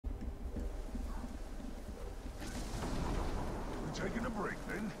taking a break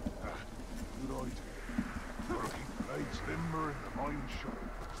then? Good idea. Gotta keep the blades limber and the mind sharp.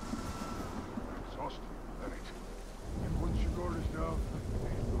 Exhausting, that it. And once your guard is down,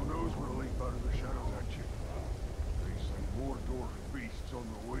 who knows what'll leap out of the shadows at you. They say more dwarf beasts on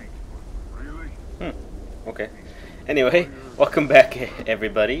the way. Really? Okay. Anyway, welcome back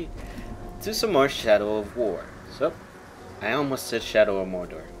everybody to some more Shadow of War. So, I almost said Shadow of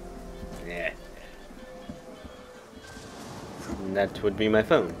Mordor. Yeah. And that would be my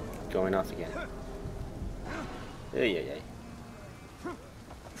phone going off again. Yeah.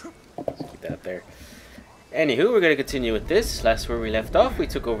 Let's keep that up there. Anywho, we're going to continue with this. Last where we left off, we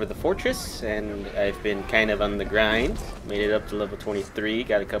took over the fortress, and I've been kind of on the grind. Made it up to level 23,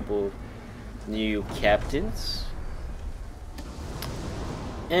 got a couple new captains,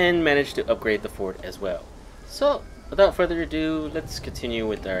 and managed to upgrade the fort as well. So, without further ado, let's continue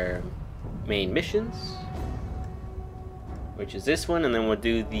with our main missions, which is this one, and then we'll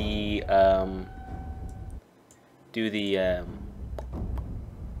do the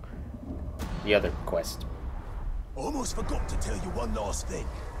other quest. Almost forgot to tell you one last thing.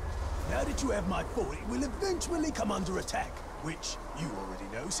 Now that you have my fort, it will eventually come under attack, which you already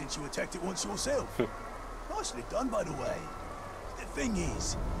know since you attacked it once yourself. Nicely done, by the way. The thing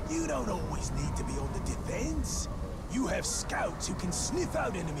is, you don't always need to be on the defense. You have scouts who can sniff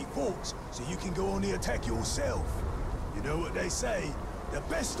out enemy forts, so you can go on the attack yourself. You know what they say, the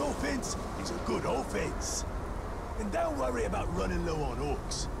best offense is a good offense. And don't worry about running low on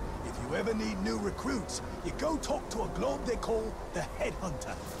orcs. If you ever need new recruits, you go talk to a glob they call the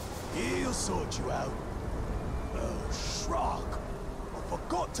Headhunter. He'll sort you out. Oh, Shrug. I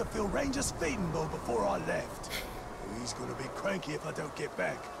forgot to fill Ranger's feeding bowl before I left. He's gonna be cranky if I don't get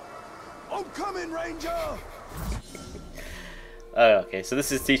back. I'm coming, Ranger! Okay, so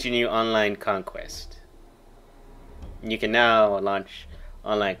this is teaching you online conquest. You can now launch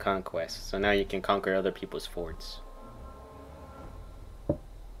online conquest, so now you can conquer other people's forts.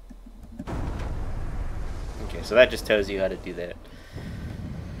 Okay, so that just tells you how to do that.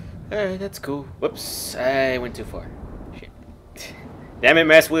 Alright, that's cool. Whoops, I went too far. Shit. Damn it,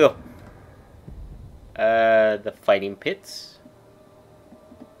 Mass Wheel! The fighting pits.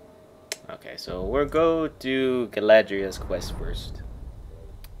 Okay, so we'll go do Galadriel's quest first.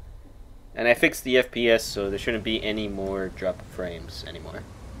 And I fixed the FPS, so there shouldn't be any more drop of frames anymore.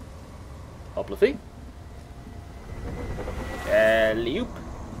 Hopefully. Loop.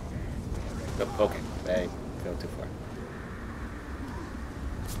 Oh, okay, I fell too far.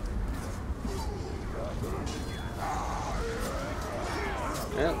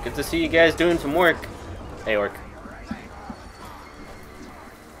 Well, good to see you guys doing some work. Hey, Orc. I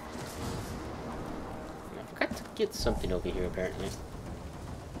forgot to get something over here, apparently.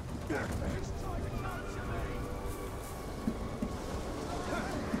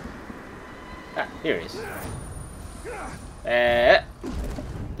 Ah, here it is.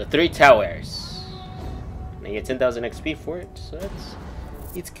 The 3 towers. And I get 10,000 XP for it, so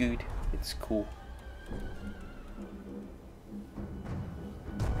it's good. It's cool.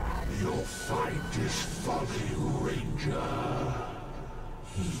 Your fight is folly, Ranger.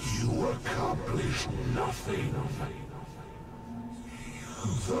 You accomplish nothing.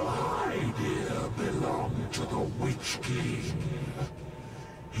 The idea belonged to the Witch King.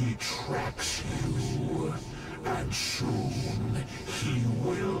 He tracks you, and soon he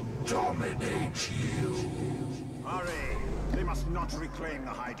will dominate you. Hurry! They must not reclaim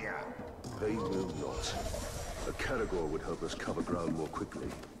the Hydia. They will not. A Caragor would help us cover ground more quickly.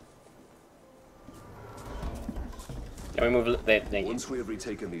 Can we move? Thank you. Once we have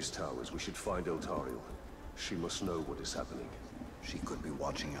retaken these towers, we should find Eltariel. She must know what is happening. She could be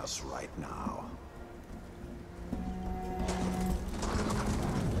watching us right now.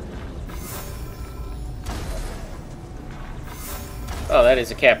 Oh, that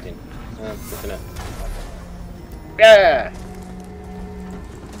is a captain. Good to know. Yeah!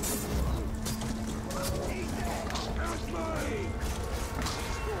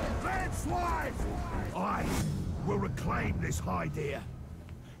 I will reclaim this Hydia,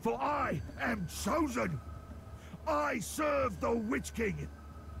 for I am chosen. I serve the Witch King,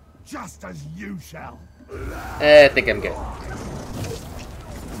 just as you shall. I think I'm good.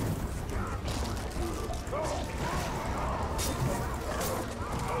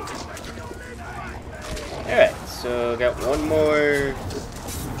 Alright, so got one more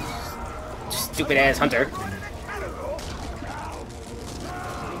stupid ass hunter.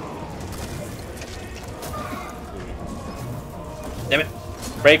 Damn it!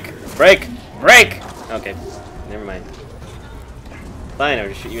 Break! Break! Break! Okay, never mind. Fine, I'll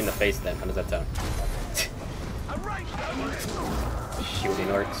just shoot you in the face then. How does that sound? Shooting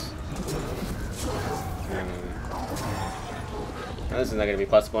orcs. This is not going to be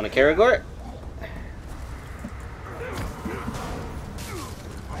possible on a Karagor.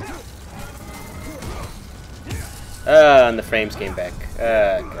 And the frames came back.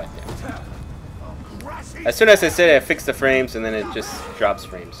 God damn it. As soon as I said I fixed the frames, and then it just drops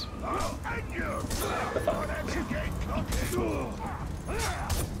frames. The fuck?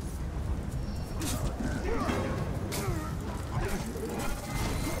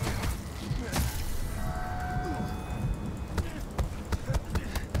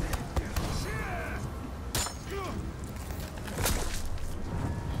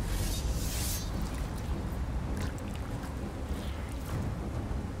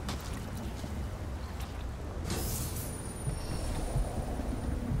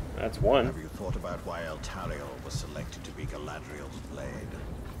 That's one. Have you thought about why Eltariel was selected to be Galadriel's blade?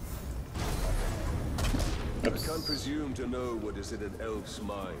 Oops. I can't presume to know what is in an elf's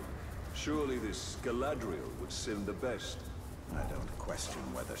mind. Surely this Galadriel would seem the best. I don't question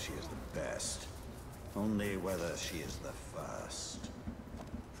whether she is the best. Only whether she is the first.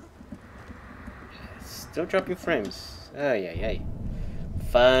 Still dropping frames. Ay, ay, ay.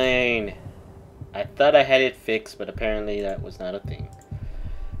 Fine. I thought I had it fixed, but apparently that was not a thing.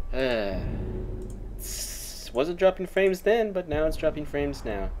 Wasn't dropping frames then, but now it's dropping frames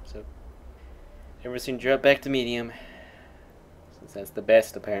now. So everything dropped back to medium, since that's the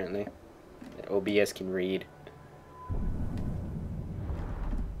best apparently that OBS can read.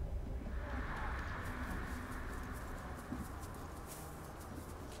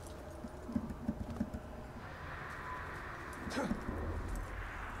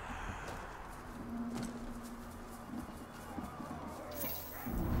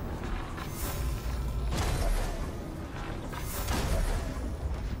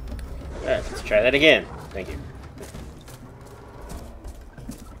 Alright, let's try that again. Thank you.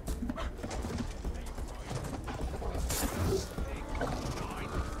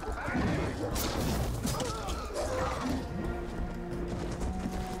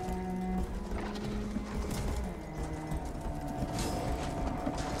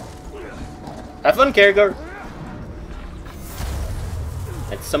 Have fun, Karagor!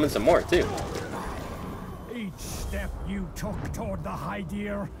 Let's summon some more, too. Each step you took toward the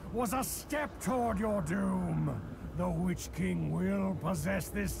Hydir was a step toward your doom. The Witch King will possess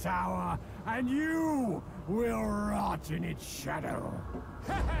this tower, and you will rot in its shadow.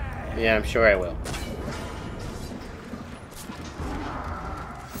 Yeah, I'm sure I will.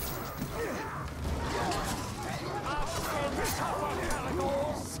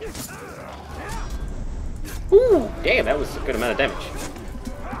 Ooh, damn, that was a good amount of damage.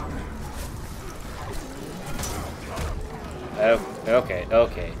 Oh, okay,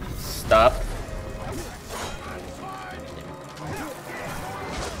 okay. Stop.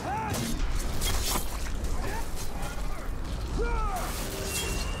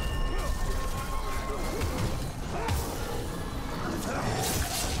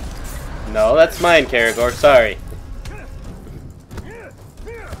 No, that's mine, Karagor, sorry.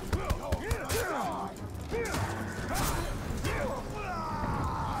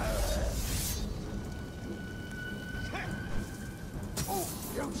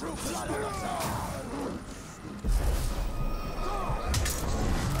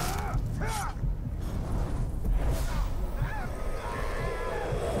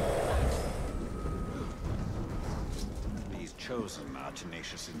 These chosen are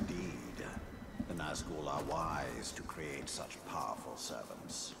tenacious indeed. The Nazgul are wise to create such powerful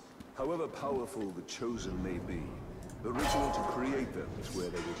servants. However powerful the chosen may be, the ritual to create them is where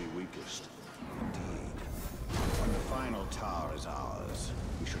they will be weakest. Indeed. When the final tower is ours,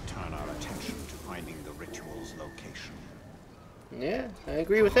 we should turn our attention to finding the ritual's location. Yeah, I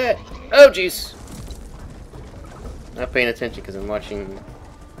agree with that. Oh, jeez. Not paying attention because I'm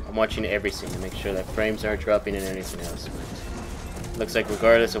watching everything to make sure that frames aren't dropping and anything else. But looks like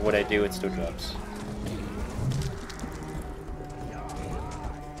regardless of what I do, it still drops.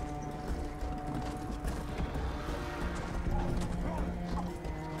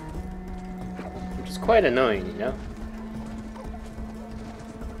 Which is quite annoying, you know?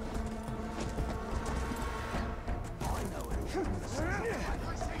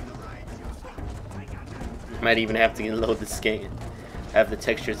 Might even have to load this game, have the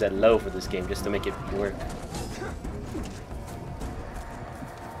textures at low for this game just to make it work.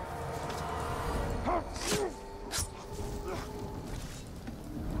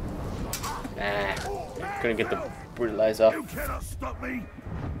 Couldn't get the brutalize off. You cannot stop me.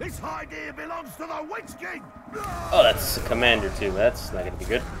 This Hydir belongs to the Witch King. Oh, that's a commander too. That's not gonna be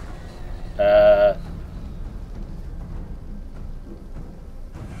good.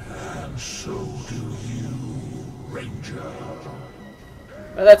 And so do you, Ranger.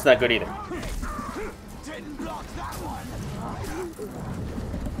 Well, that's not good either. Didn't block that one.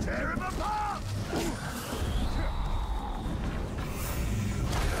 Tear him apart.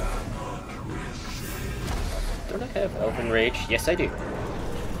 Don't I have Elven Rage? Yes, I do.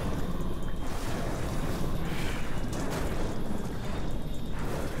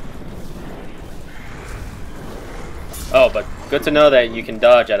 Oh, but good to know that you can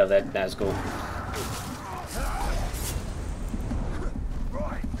dodge out of that Nazgul.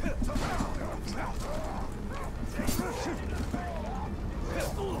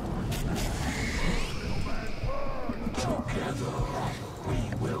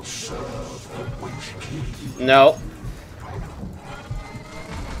 No.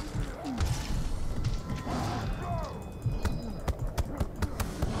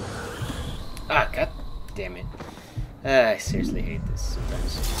 Ah, god damn it. I seriously hate this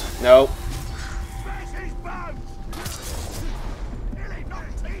sometimes. No.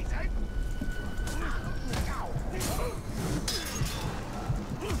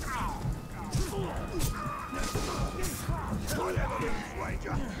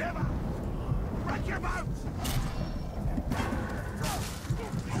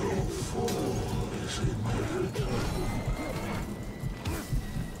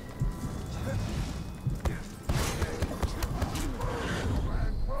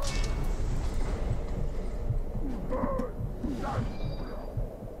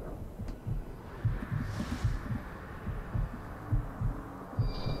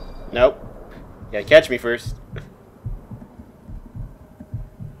 Nope. You gotta catch me first.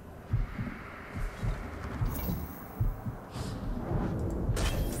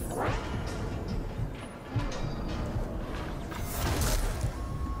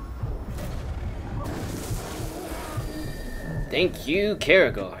 Thank you,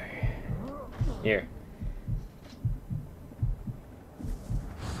 Karagor. Here.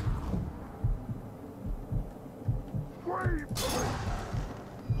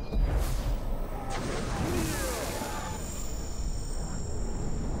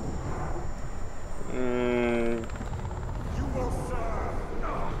 You will serve.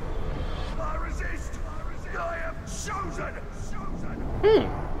 I resist. I am chosen.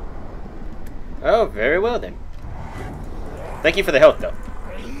 Oh, very well then. Thank you for the help, though.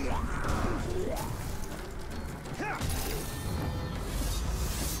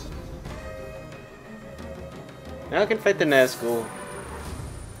 Now I can fight the Nazgul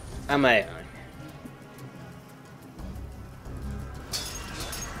on my own.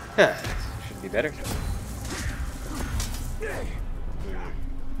 Should be better.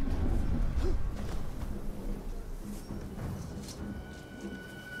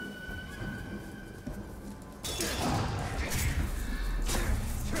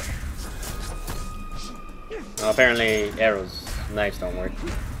 Well, apparently arrows, knives don't work.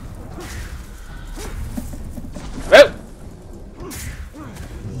 Whoa!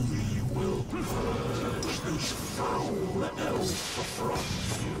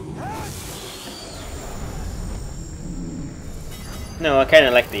 No, I kind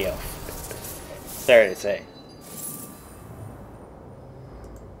of like the elf. Sorry to say.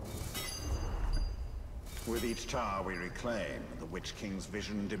 With each tower we reclaim, the Witch King's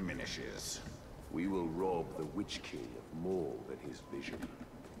vision diminishes. We will rob the Witch King of more than his vision.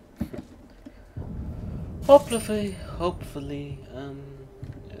 Hopefully,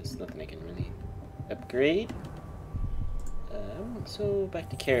 there's nothing I can really upgrade. So back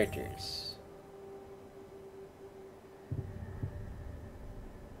to characters.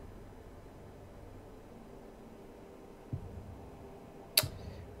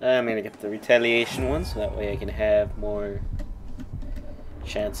 I'm gonna get the retaliation one, so that way I can have more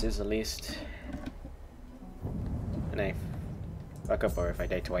chances at least. And I fuck up or if I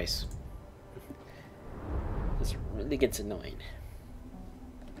die twice. This really gets annoying.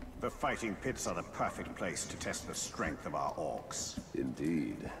 The fighting pits are the perfect place to test the strength of our orcs.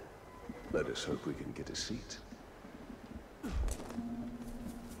 Indeed. Let us hope we can get a seat.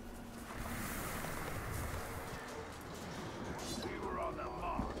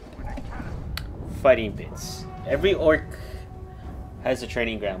 Fighting pits. Every orc has a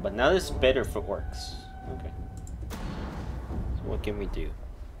training ground, but now this is better for orcs. Okay. So what can we do?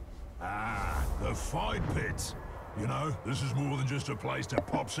 Ah, the fight pits. You know, this is more than just a place to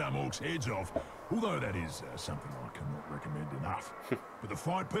pop some orcs' heads off. Although that is something I cannot recommend enough. But the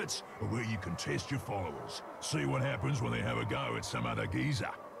fight pits are where you can test your followers. See what happens when they have a go at some other geezer.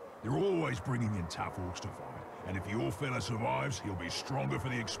 They're always bringing in tough orcs to fight. And if your fella survives, he'll be stronger for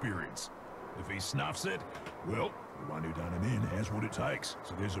the experience. If he snuffs it, well, the one who done him in has what it takes,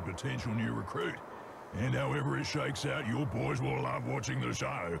 so there's a potential new recruit. And however it shakes out, your boys will love watching the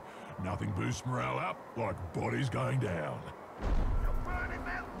show. Nothing boosts morale up like bodies going down. You'll burn him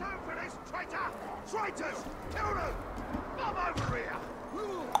out too for this, traitor! Traitors! Kill them! Come over here!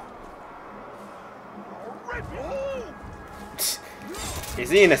 I'll rip you! Is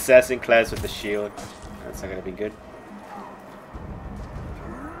he an assassin class with the shield? That's not gonna be good.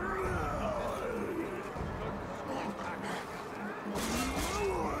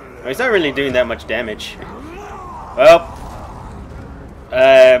 Oh, he's not really doing that much damage. Well,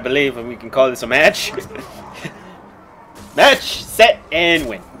 I believe we can call this a match. Match, set, and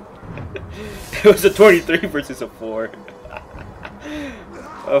win. It was a 23 versus a 4.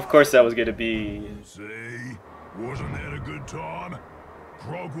 Of course that was gonna be... See? Wasn't that a good time?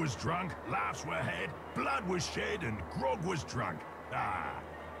 Grog was drunk, laughs were had, blood was shed, and Grog was drunk. Ah,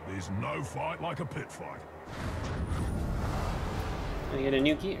 there's no fight like a pit fight. I get a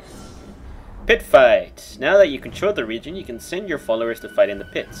new gear. Pit fight. Now that you control the region, you can send your followers to fight in the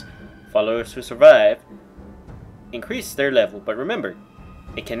pits. Followers who survive increase their level, but remember,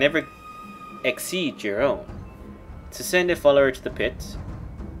 it can never exceed your own. To send a follower to the pit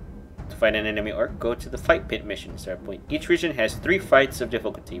to fight an enemy orc, go to the fight pit mission start point. Each region has 3 fights of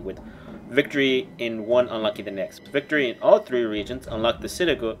difficulty, with victory in one unlocking the next. Victory in all 3 regions unlock the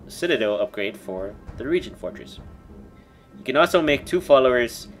citadel upgrade for the region fortress. You can also make 2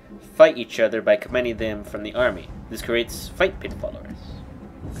 followers fight each other by commanding them from the army. This creates fight pit followers.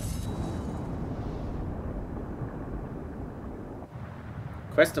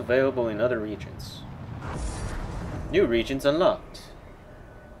 Quest available in other regions. New regions unlocked.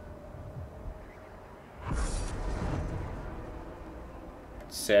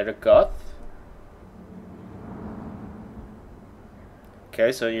 Saragoth.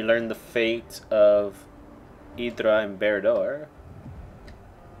 Okay, so you learn the fate of Idra and Berdor.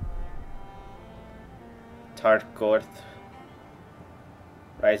 Tarkorth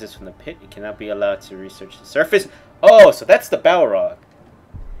rises from the pit. You cannot be allowed to research the surface. Oh, so that's the Balrog.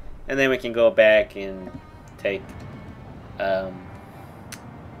 And then we can go back and take Sinith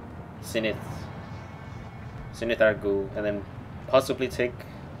Argu, and then possibly take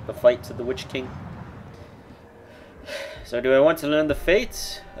the fight to the Witch King. So do I want to learn the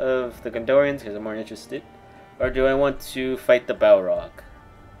fate of the Gondorians because I'm more interested? Or do I want to fight the Balrog?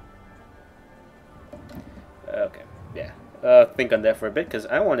 Okay, yeah. Think on that for a bit because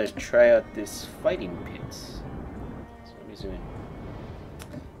I want to try out this fighting pit. So let me zoom in.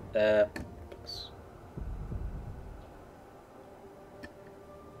 Right,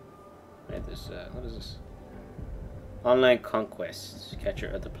 this, what is this? Online conquest.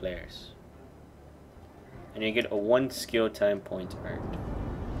 Capture other players. And you get a 1 skill time point earned.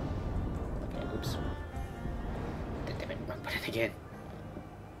 Okay, oops. Damn it, wrong button again.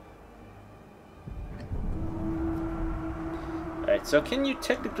 Alright, so can you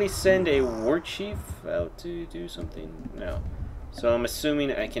technically send a war chief out to do something? No. So I'm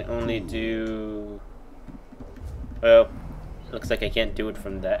assuming I can only do... Well, looks like I can't do it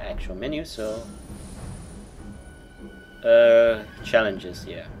from the actual menu, so... challenges,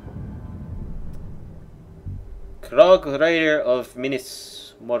 yeah. Grog, Rider of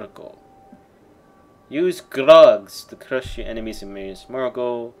Minas Morgul. Use Grogs to crush your enemies in Minas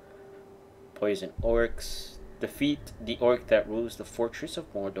Morgul. Poison orcs. Defeat the orc that rules the fortress of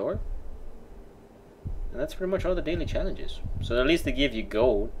Mordor. And that's pretty much all the daily challenges. So at least they give you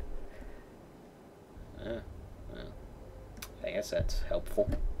gold. Well, I guess that's helpful.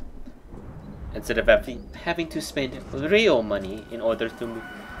 Instead of having to spend real money in order to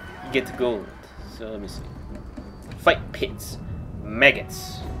get gold. So let me see. Fight pits.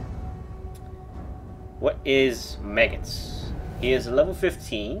 Maggots. What is Maggots? He is level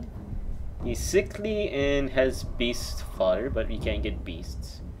 15. He's sickly and has beast fodder, but he can't get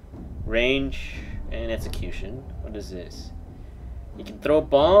beasts. Range and execution. What is this? He can throw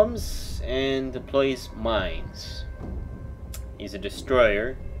bombs and deploys mines. He's a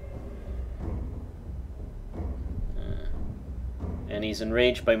destroyer. And he's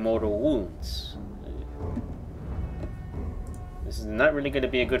enraged by mortal wounds. This is not really going to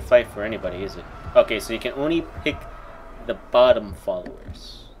be a good fight for anybody, is it? Okay, so you can only pick the bottom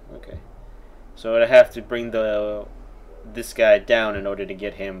followers. Okay. So I have to bring this guy down in order to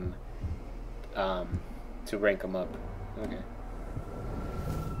get him to rank him up. Okay.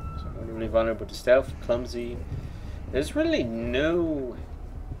 So I'm really vulnerable to stealth, clumsy. There's really no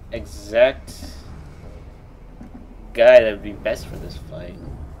exact guy that would be best for this fight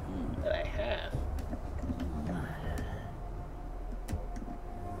that I have.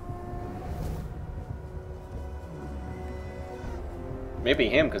 Maybe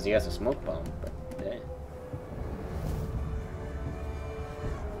him because he has a smoke bomb, but yeah.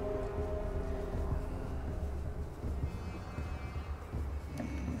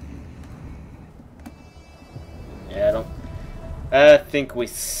 Yeah, I think we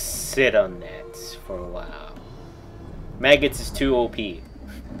sit on that for a while. Maggots is too OP.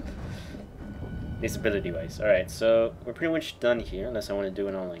 Disability wise. Alright, so we're pretty much done here, unless I want to do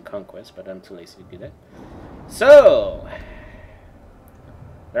an online conquest, but I'm too lazy to do that. So,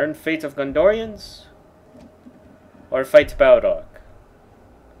 learn fate of Gondorians, or fight Balrog?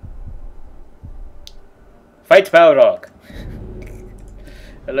 Fight Balrog!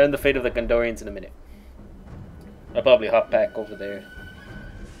 I'll learn the fate of the Gondorians in a minute. I'll probably hop back over there,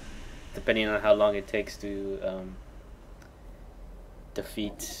 depending on how long it takes to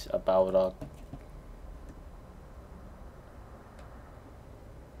defeat a Balrog.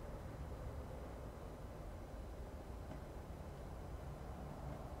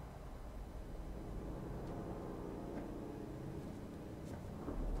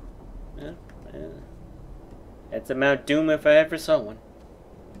 It's a Mount Doom if I ever saw one.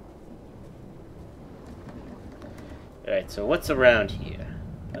 Alright, so what's around here?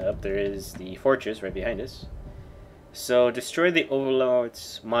 Up there is the fortress right behind us. So, destroy the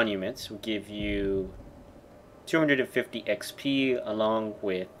Overlord's monuments will give you 250 XP along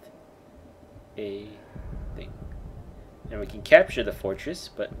with a thing. And we can capture the fortress,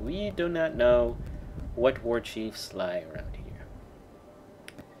 but we do not know what war chiefs lie around here.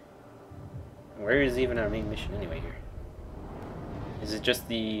 Where is even our main mission anyway here? Is it just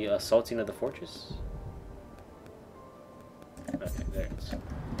the assaulting of the fortress? Okay, there it is.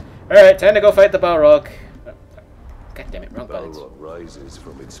 Alright, time to go fight the Balrog. God damn it, wrong buttons. Balrog rises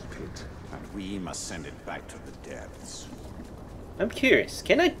from its pit. And we must send it back to the depths. I'm curious,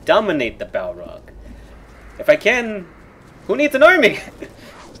 can I dominate the Balrog? If I can, who needs an army?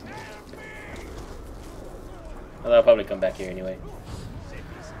 Well, I'll probably come back here anyway.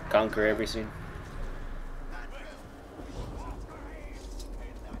 Conquer everything.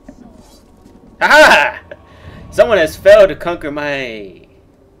 Aha! Someone has failed to conquer my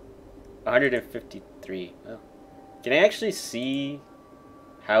 153. Oh. Can I actually see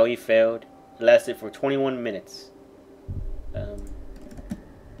how he failed? It lasted for 21 minutes.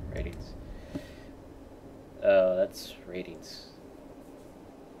 Ratings. Oh, that's ratings.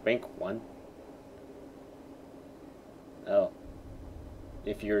 Rank 1? Oh.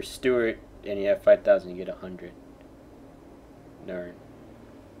 If you're a steward and you have 5,000, you get 100. Nerd.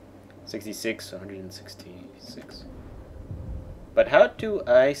 66, 166. But how do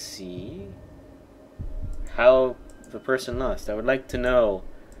I see how the person lost? I would like to know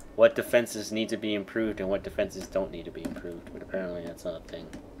what defenses need to be improved and what defenses don't need to be improved, but apparently that's not a thing.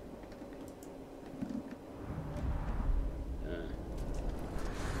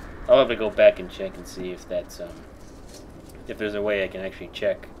 I'll have to go back and check and see if that's if there's a way I can actually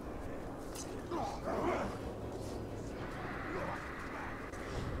check.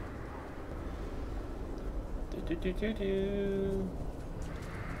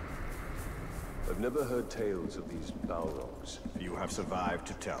 I've never heard tales of these Balrogs. You have survived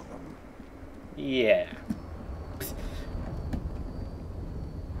to tell them. Yeah.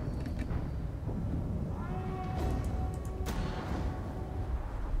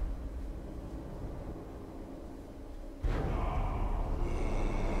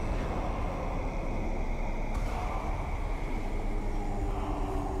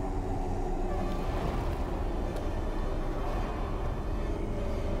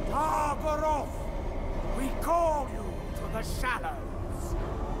 We call you to the shadows.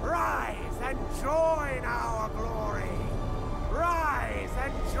 Rise and join our glory. Rise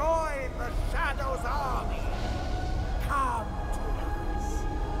and join the Shadows' army. Come to us.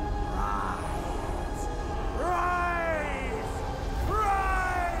 Rise. Rise.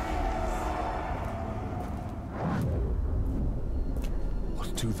 Rise. What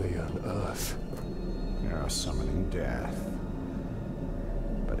do they unearth? They are summoning death.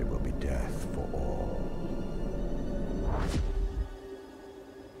 But it will be death for all.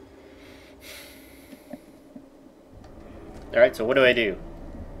 Alright, so what do?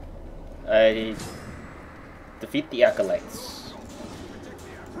 I defeat the Acolytes.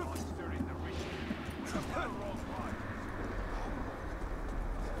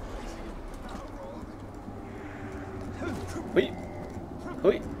 Wait.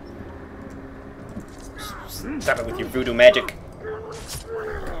 Wait. Stop it with your voodoo magic.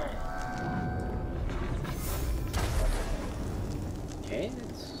 Okay,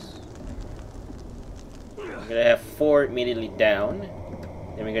 we're gonna have 4 immediately down.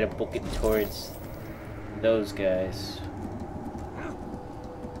 Then we're gonna book it towards those guys.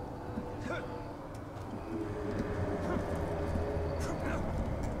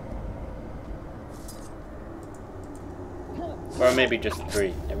 Or maybe just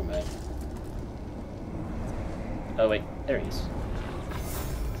 3. Never mind. Oh wait, there he is.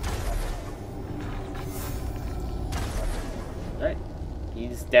 Alright.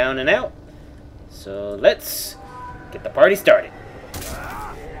 He's down and out. So let's get the party started.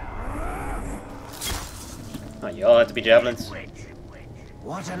 Oh, you all have to be javelins?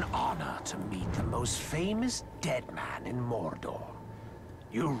 What an honor to meet the most famous dead man in Mordor.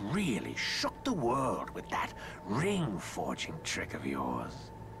 You really shook the world with that ring-forging trick of yours.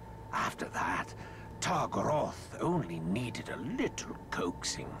 After that, Targaroth only needed a little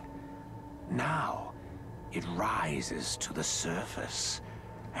coaxing. Now, it rises to the surface,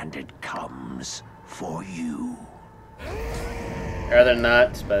 and it comes for you. Rather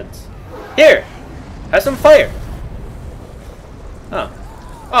not, but... Here! Have some fire! Oh.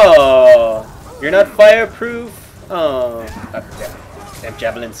 Oh! You're not fireproof? Oh. Damn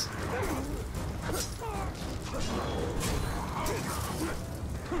javelins.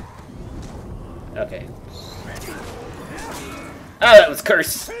 Okay. Oh, that was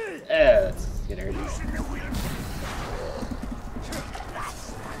curse! That's gonna hurt.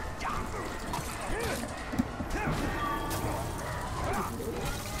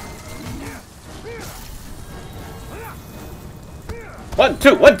 One,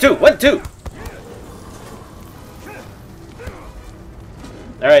 two, one, two, one, two!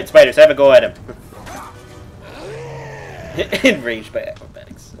 Alright, spiders, have a go at him. Enraged by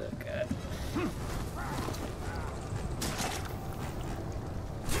acrobatics. Oh god.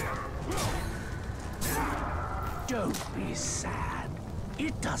 Don't be sad.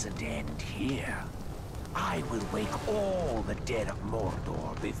 It doesn't end here. I will wake all the dead of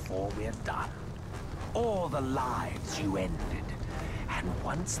Mordor before we're done. All the lives you ended. And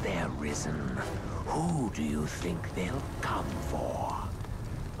once they're risen, who do you think they'll come for?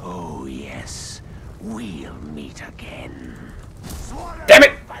 Oh yes, we'll meet again. Damn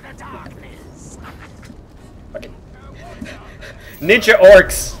it! By the darkness. Fucking ninja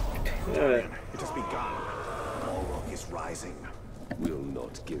orcs. It has begun. Balrog is rising. We'll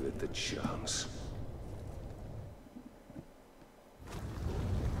not give it the chance.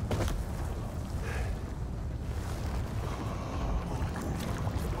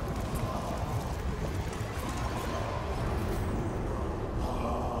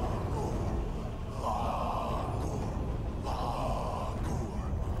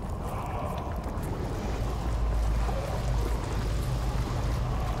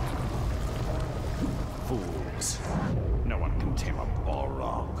 Fools. No one can tame a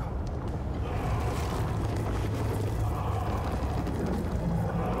Balrog.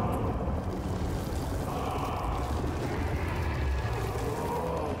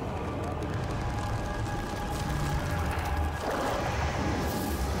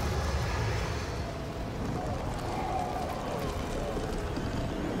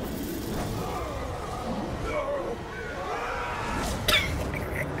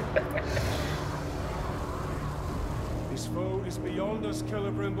 This foe is beyond us,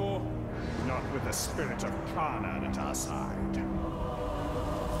 Celebrimbor. Not with the spirit of Kana at our side.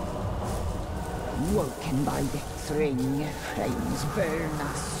 Woken by the thring, flames burn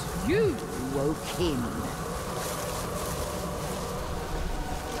us. You woke him.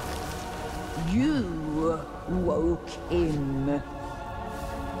 You woke him.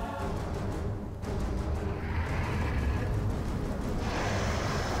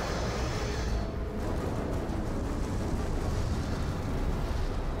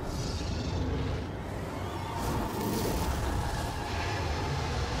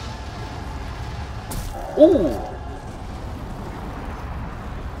 Ooh!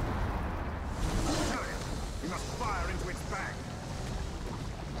 We must fire into its back.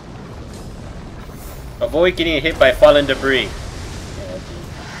 Avoid getting hit by fallen debris. Yeah, that'd be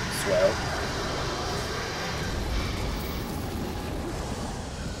swell.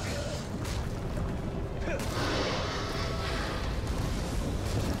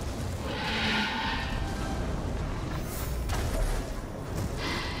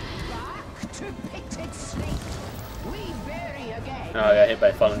 Oh, I got hit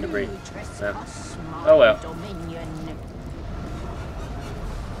by fallen debris. Yeah. Oh well.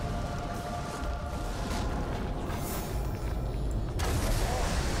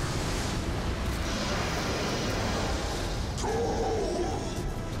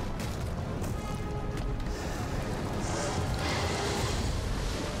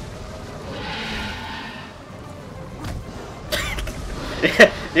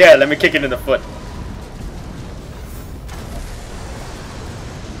 Yeah, let me kick it in the foot.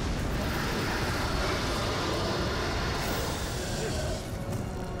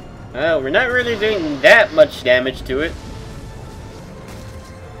 Well, we're not really doing that much damage to it.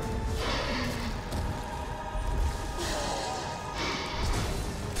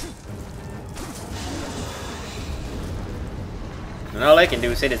 And all I can do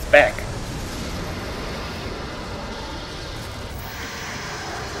is hit its back.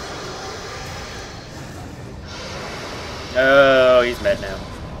 Oh, he's mad now.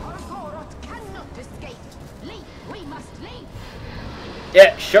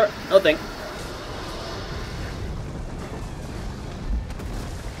 Yeah, sure. No thing.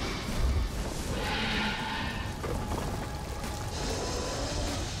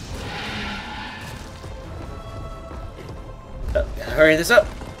 Oh, gotta hurry this up.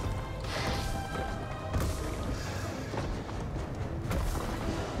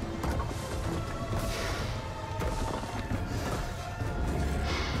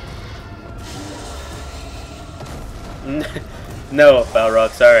 No,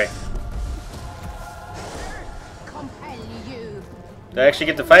 Balrog, sorry. Do I actually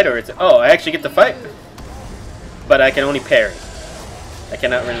get to fight, or it's... Oh, I actually get to fight? But I can only parry. I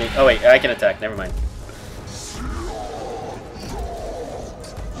cannot really... Oh wait, I can attack, never mind.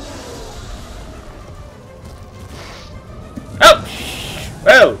 Oh!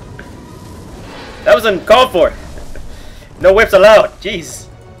 Whoa! That was uncalled for! No whips allowed, jeez.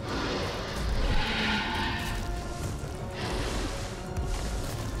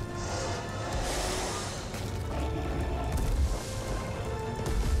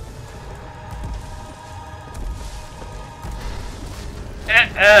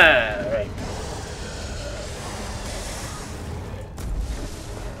 Right.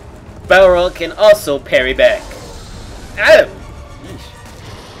 Balrog can also parry back. Ow!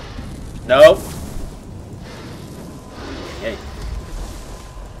 No. Yay.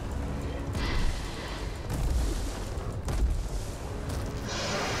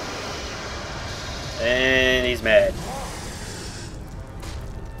 And he's mad.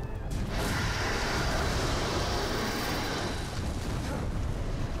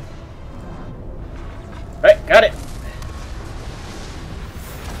 Right, got it.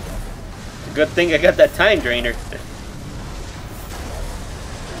 Good thing I got that time drainer.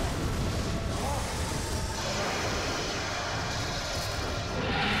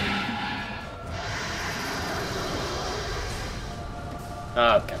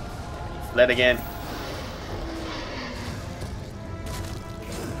 Oh, okay. Fled again.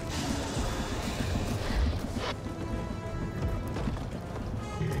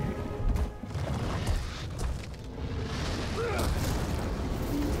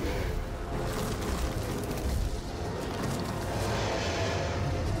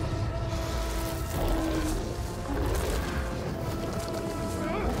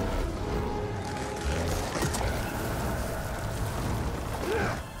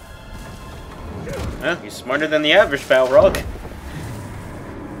 Well, he's smarter than the average Balrog.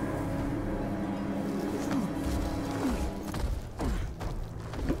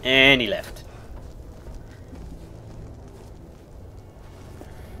 And he left.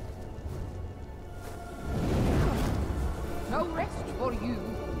 No rest for you,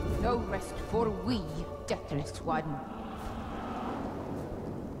 no rest for we, deathless one.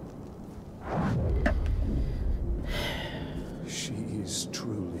 She is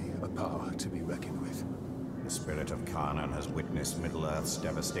truly a power to be reckoned with. The spirit of Kanan has witnessed Middle-earth's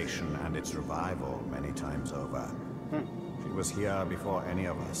devastation and its revival many times over. She was here before any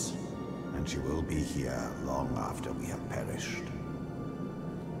of us, and she will be here long after we have perished.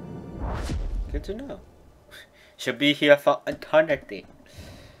 Good to know. She'll be here for eternity.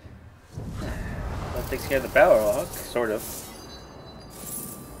 That takes care of the Balrog, sort of.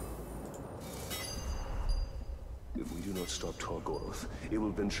 If we do not stop Targoroth, it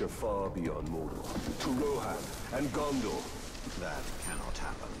will venture far beyond Mordor, to Rohan and Gondor. That cannot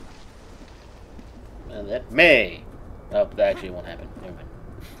happen. And that may. Oh, that actually won't happen. Never mind.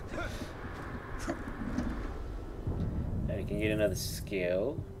 Now we can get another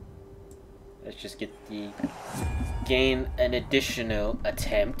skill. Let's just get the gain an additional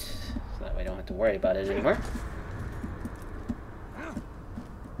attempt, so that way I don't have to worry about it anymore.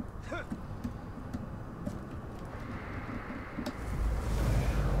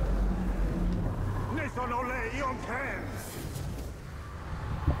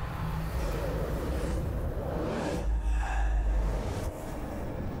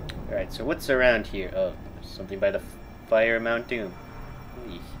 Alright, so what's around here? Oh, there's something by the fire of Mount Doom.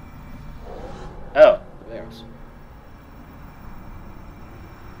 Eey. Oh, the barrels.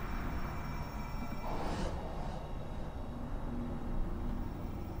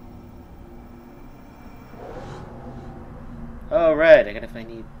 Oh, right, I gotta find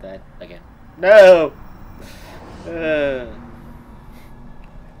need that again. No!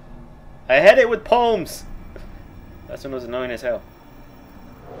 I had it with poems! That one was annoying as hell.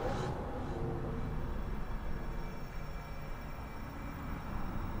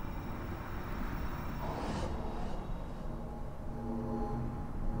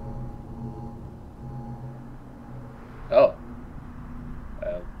 Oh.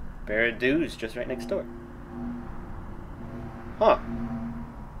 Barad-dûr's just right next door. Huh.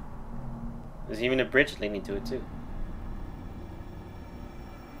 There's even a bridge leading to it, too.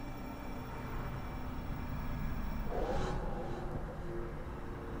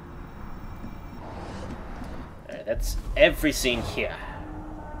 Alright, that's everything here.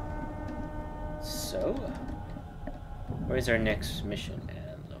 So, where's our next mission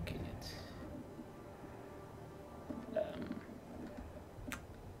located?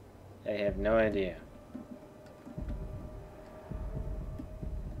 I have no idea.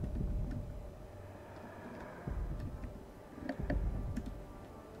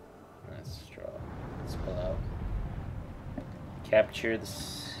 Let's draw. Let's pull out. Capture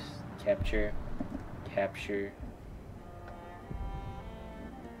this. Capture. Capture.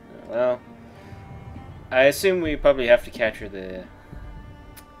 Well, I assume we probably have to capture the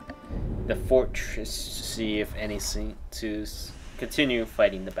fortress to see if anything to continue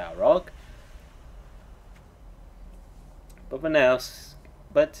fighting the Balrog. But for now,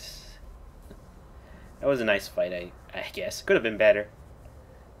 that was a nice fight, I guess. Could have been better,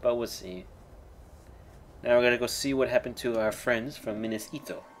 but we'll see. Now we're gonna go see what happened to our friends from Minas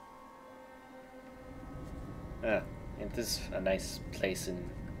Ithil. Ah, and this is a nice place in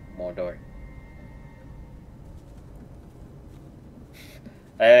Mordor.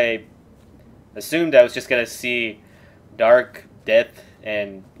 I assumed I was just gonna see dark, death,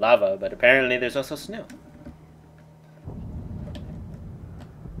 and lava, but apparently there's also snow.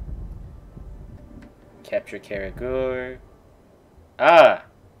 Capture Caragor. Ah!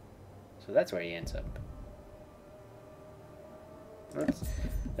 So that's where he ends up.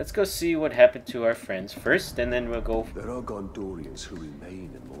 Let's go see what happened to our friends first, and then we'll go... There are Gondorians who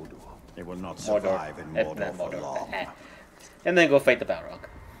remain in Mordor. They will not survive in Mordor for long. And then go fight the Balrog.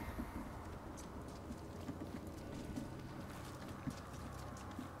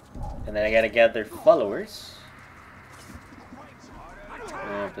 And then I gotta gather followers.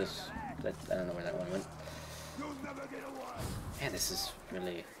 I don't know where that one went. Man, this is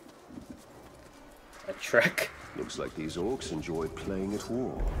really a trek. Looks like these orcs enjoy playing at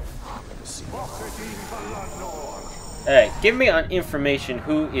war. Alright, give me on information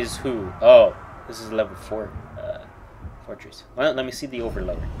who is who. Oh, this is level 4 fortress. Well, let me see the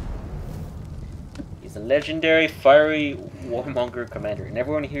overlord. He's a legendary fiery warmonger commander, and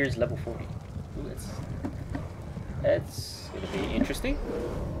everyone here is level 40. Ooh, that's gonna be interesting.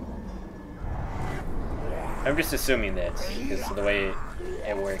 I'm just assuming that because of the way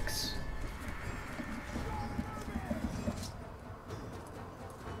it works.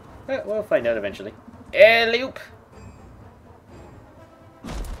 We'll find out eventually. Alley-oop!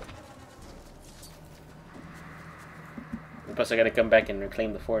 Plus I gotta come back and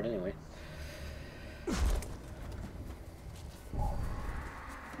reclaim the fort anyway.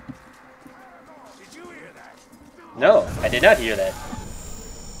 No, I did not hear that.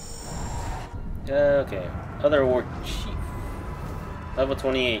 Okay, other war chief. Level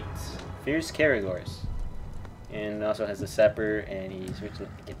 28. Fierce Caragors. And also has a sapper, and he's rich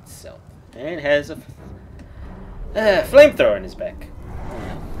itself. And has a flamethrower in his back.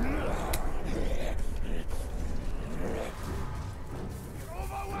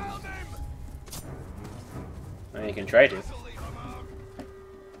 Well, you can try to.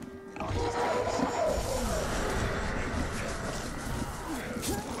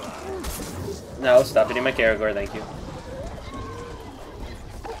 No, stop hitting my Caragor, thank you.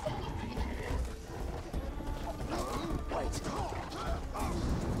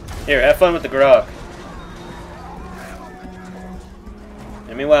 Here, have fun with the grog.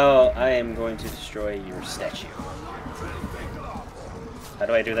 And meanwhile, I am going to destroy your statue. How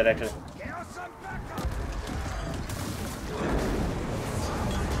do I do that, actually?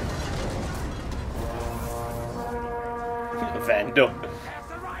 Vandal.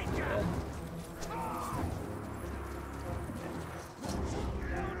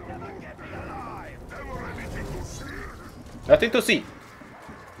 Nothing to see.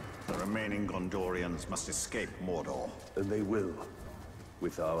 The remaining Gondorians must escape Mordor. And they will,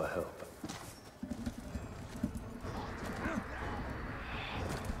 with our help.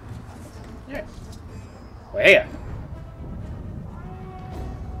 Yeah. Well, yeah.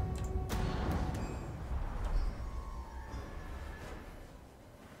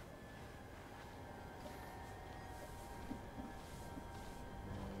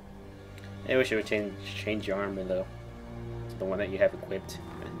 I wish it would change your armor though. To the one that you have equipped.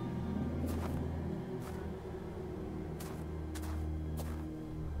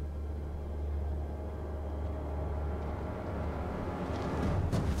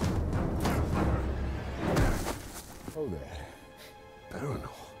 Oh there. Baron.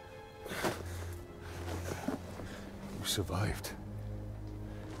 You survived.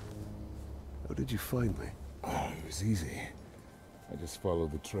 How did you find me? Oh, it was easy. I just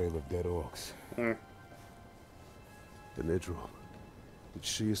followed the trail of dead orcs. The Nidrol. Did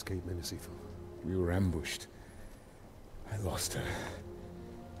she escape Minnesethal? We were ambushed. I lost her.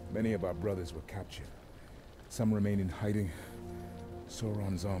 Many of our brothers were captured. Some remain in hiding.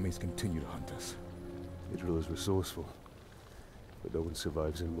 Sauron's armies continue to hunt us. Nidrol is resourceful, but no one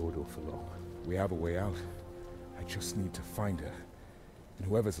survives in Mordor for long. We have a way out. I just need to find her. And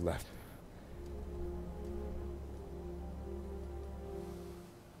whoever's left.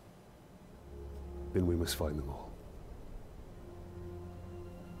 Then we must find them all.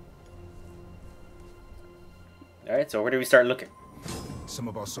 Alright, so where do we start looking? Some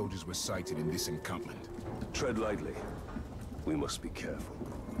of our soldiers were sighted in this encampment. Tread lightly. We must be careful.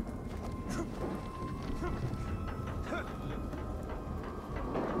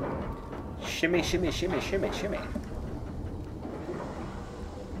 Shimmy, shimmy, shimmy, shimmy, shimmy.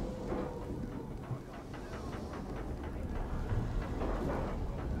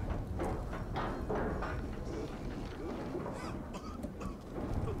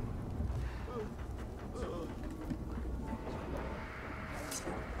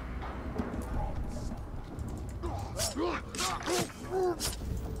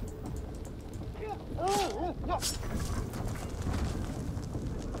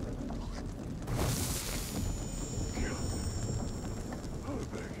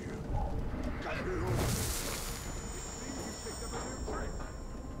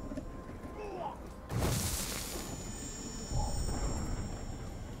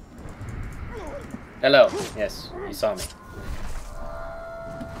 Hello. Yes, you saw me.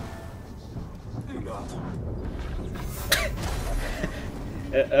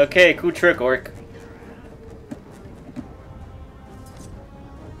 Okay, cool trick, Orc.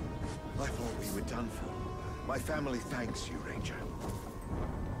 I thought we were done for. My family thanks you, Ranger.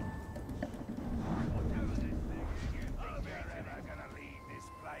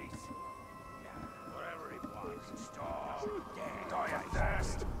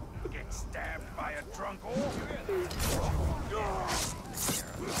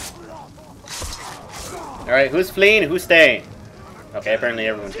 Alright, who's fleeing? Who's staying? Okay, apparently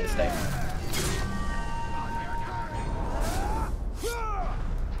everyone's gonna stay.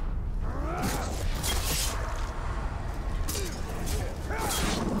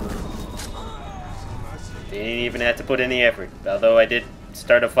 Didn't even have to put any effort, although I did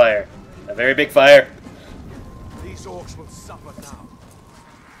start a fire. A very big fire. These orcs will suffer now.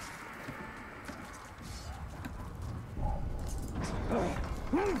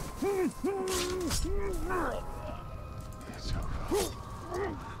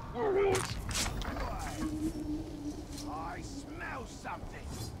 I smell something.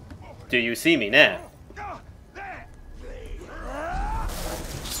 Do you see me now?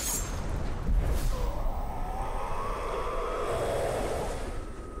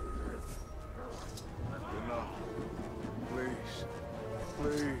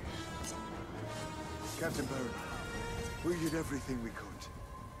 Please. Captain Baron, we did everything we could.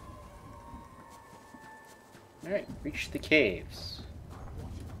 Alright, reach the caves.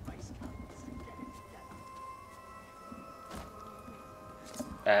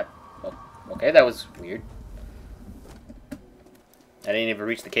 Oh, okay, that was weird. I didn't even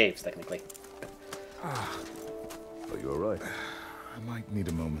reach the caves, technically. Are you alright? I might need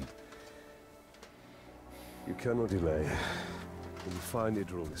a moment. You cannot delay. When you find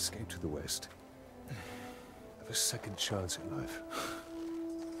Idril, escape to the west. Have a second chance at life.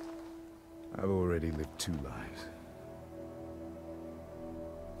 I've already lived 2 lives.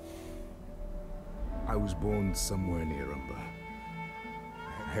 I was born somewhere near Umber.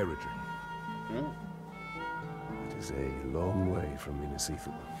 Herodrin. It is a long way from Minas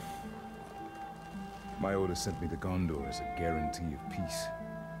Ithil. My order sent me to Gondor as a guarantee of peace.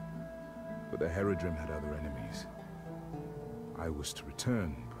 But the Herodrim had other enemies. I was to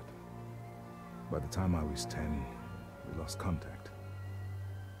return, but by the time I was 10, we lost contact.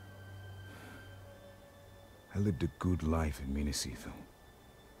 I lived a good life in Minas Ithil.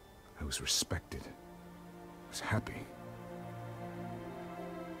 I was respected. I was happy.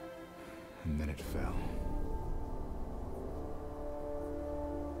 And then it fell.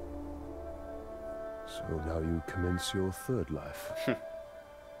 So now you commence your third life. The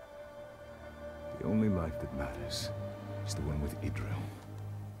only life that matters is the one with Idril.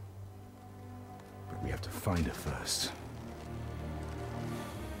 But we have to find her first.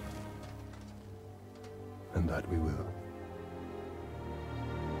 And that we will.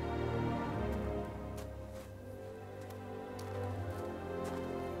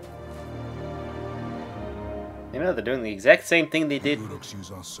 know, they're doing the exact same thing they did. Uruks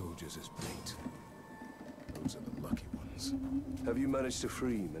use our soldiers as bait. Those are the lucky ones. Have you managed to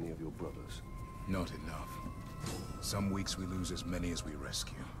free many of your brothers? Not enough. Some weeks we lose as many as we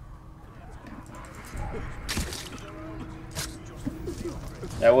rescue.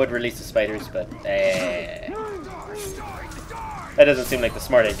 I would release the spiders, but that doesn't seem like the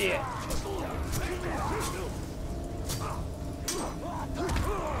smart idea.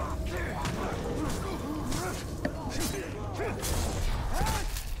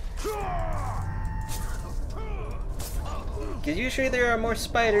 Are you sure there are more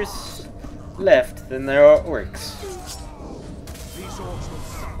spiders left than there are orcs? These orcs will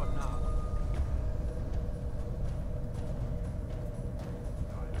suffer now.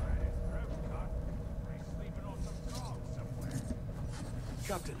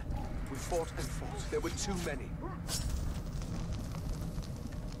 Captain, we fought and fought. There were too many.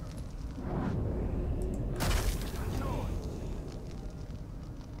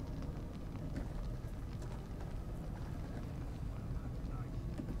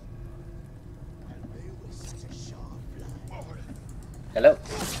 Hello?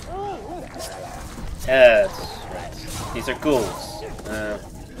 That's right. These are ghouls.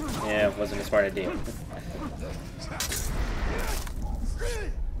 Yeah, it wasn't a smart idea.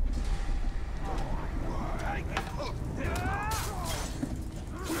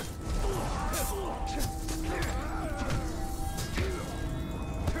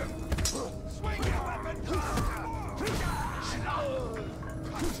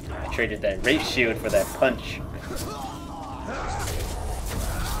 I traded that race shield for that punch.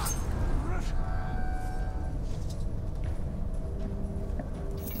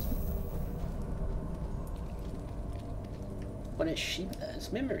 What is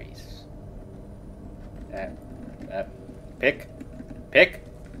Sheep's memories? Pick. Pick.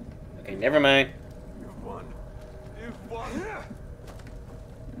 Okay, never mind. You've won. You've won.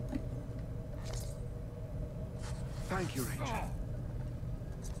 Thank you, Ranger.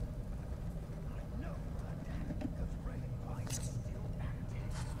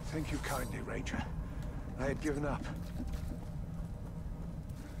 Thank you kindly, Ranger. I had given up.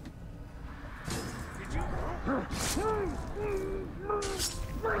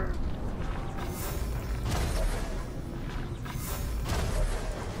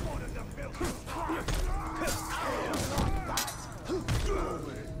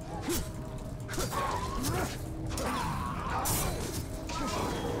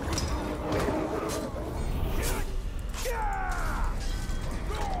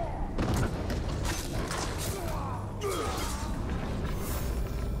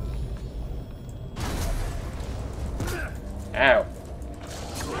 Ow.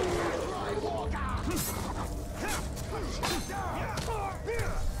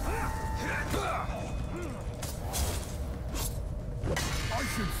 I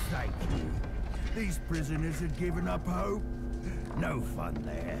should thank you. These prisoners had given up hope. No fun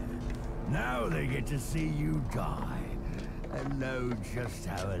there. Now they get to see you die and know just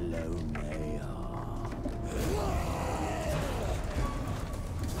how alone they are.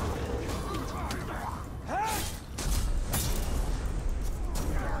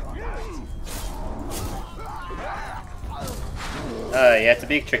 You have to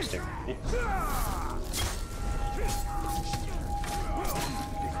be a trickster.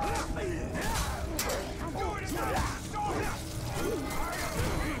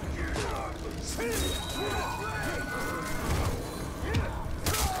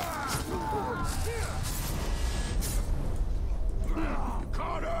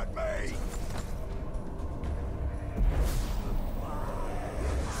 Can't hurt me!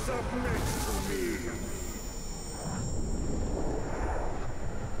 Submit to me!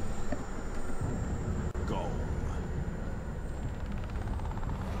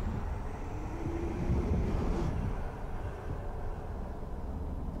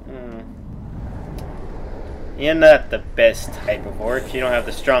 You're not the best type of orc. You don't have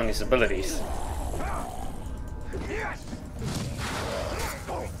the strongest abilities.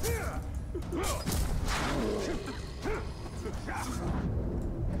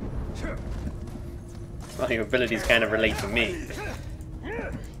 Well, your abilities kind of relate to me.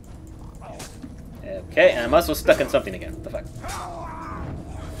 Okay, and I'm also stuck in something again. What the fuck?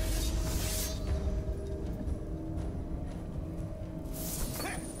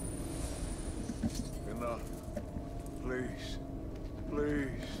 Enough. Please.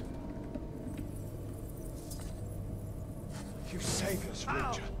 Please. You saved us,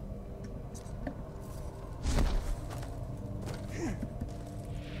 Ranger.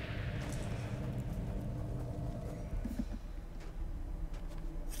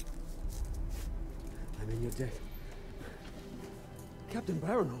 I'm in your debt. Captain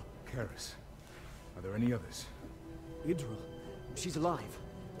Baranor. Karis. Are there any others? Idril. She's alive.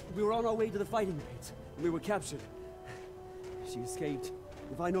 We were on our way to the fighting pits. We were captured. She escaped.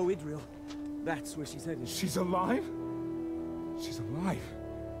 If I know Idril, that's where she's headed. She's alive? She's alive.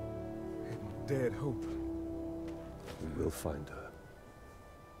 I had no dead hope. We will find her.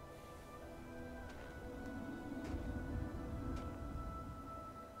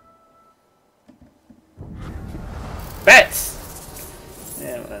 Bats!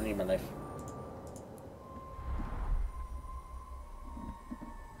 Yeah, I need my life.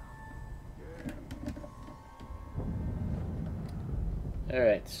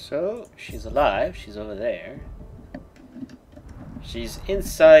 Alright, so she's alive. She's over there. She's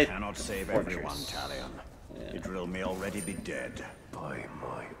inside. Cannot save fortress. everyone, Talion. Yeah. Idril may already be dead. By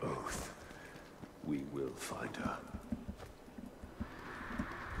my oath, we will find her.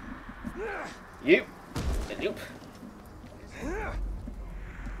 You. Nope.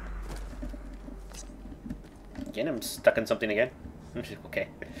 Again, I'm stuck in something again. Okay.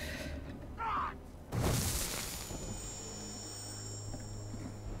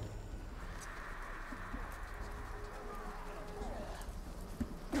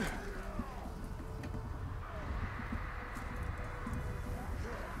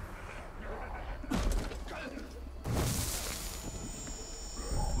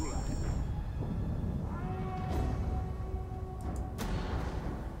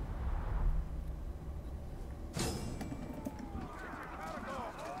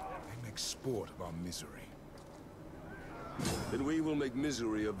 Sport of our misery. Then we will make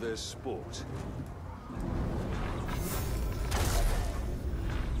misery of their sport.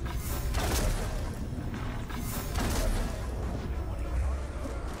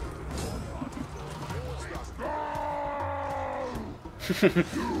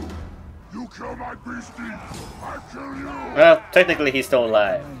 You kill my beastie, I kill you! Well, technically he's still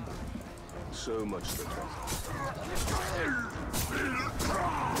alive. So much the better.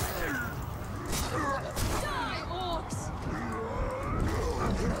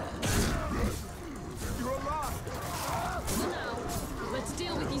 You're alive! Now, let's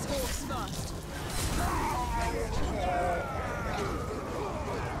deal with these orcs first.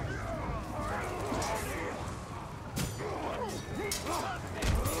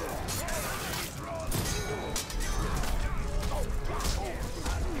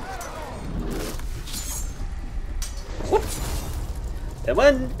 Whoop. A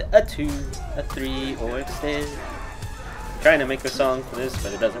 1, a 2, a 3 orcs there. Trying to make a song for this,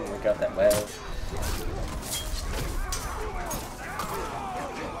 but it doesn't work out that well.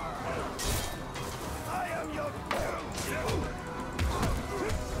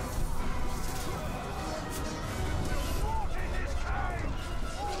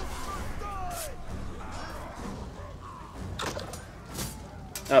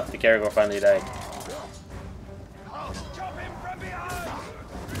 Oh, the Caragor finally died.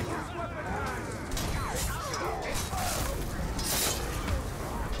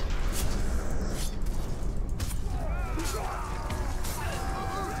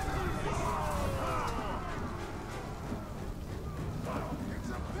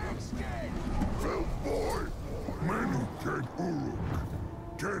 Well, boy, many dead Uruk,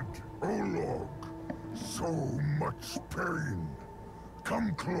 dead Olog, so much pain.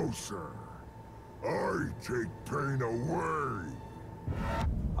 Come closer. I take pain away.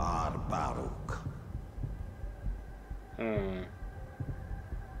 Ar Baruk.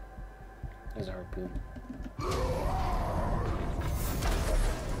 There's a harpoon.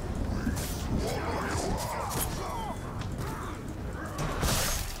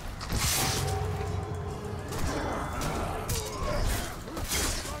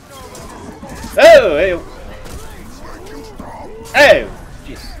 Oh, hey. Oh,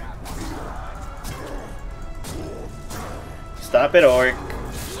 jeez. Stop it, orc.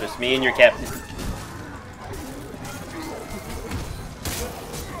 It's just me and your captain.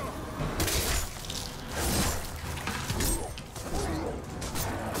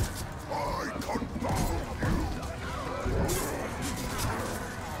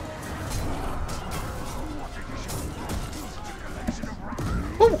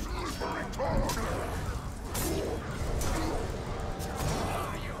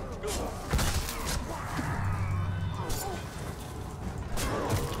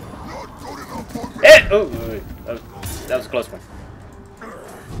 Oh, that was a close one.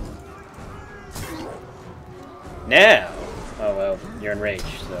 Now! Oh well, you're enraged,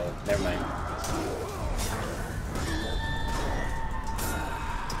 so never mind.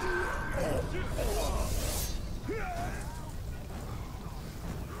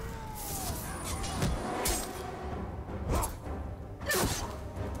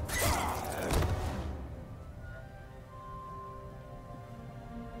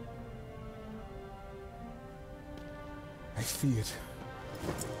 I feared.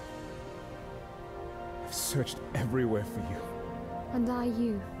 I've searched everywhere for you. And are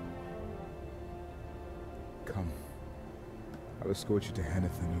you? Come. I'll escort you to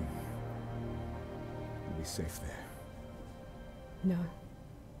Hannathan. You'll be safe there. No.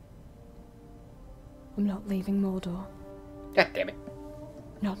 I'm not leaving Mordor. God damn it.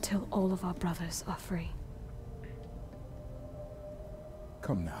 Not till all of our brothers are free.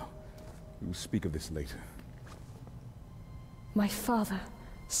 Come now. We will speak of this later. My father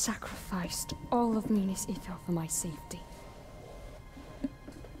sacrificed all of Minas Ithil for my safety.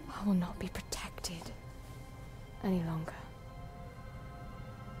 I will not be protected any longer.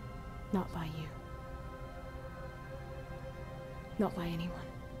 Not by you. Not by anyone.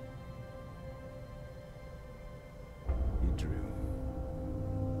 Idril,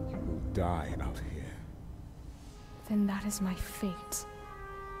 you will die out here. Then that is my fate.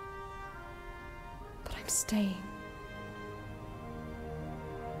 But I'm staying.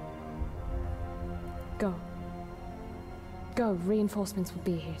 Go. Go, reinforcements will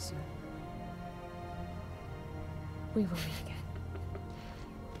be here soon. We will meet again.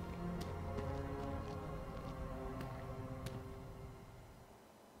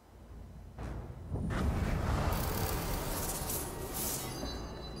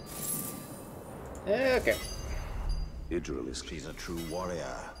 Okay. Idril is... She's a true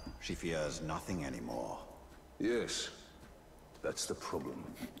warrior. She fears nothing anymore. Yes. That's the problem.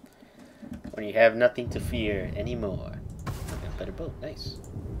 When you have nothing to fear anymore. Okay, better boat. Nice.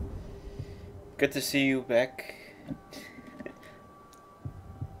 Good to see you back.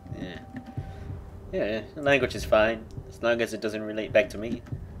 Yeah. Yeah, the language is fine. As long as it doesn't relate back to me.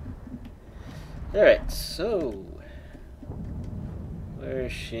 Alright, so... where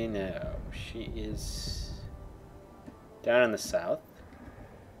is she now? She is... down in the south.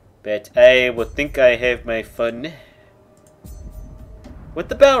 But I would think I have my fun with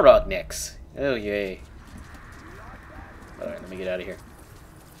the Balrog next. Oh yay. Alright, let me get out of here.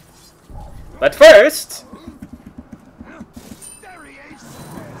 But first...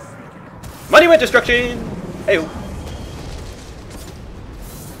 Monument destruction! Hey-o.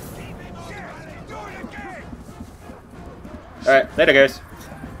 Alright, later guys.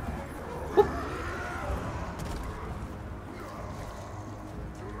 Whoop.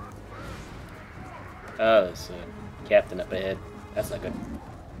 Oh, there's a captain up ahead. That's not good.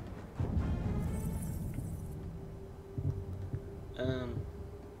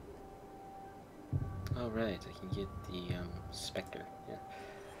 Alright, I can get the Spectre. Yeah.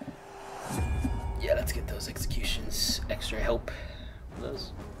 Yeah, let's get those executions. Extra help.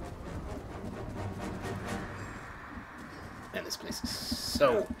 Those. Man, this place is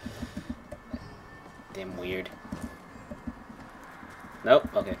so damn weird. Nope,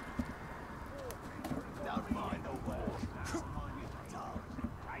 okay.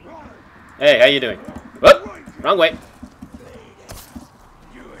 Hey, how you doing? Whoop! Wrong way.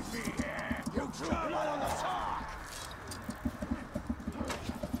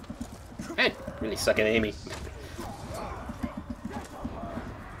 Hey, really suck at Amy.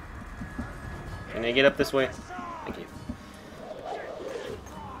 Can I get up this way? Thank you.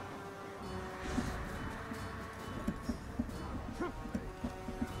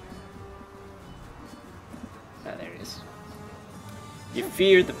 Ah, there it is. You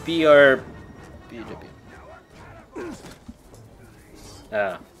fear the BR... BW.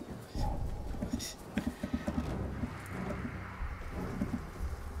 Ah.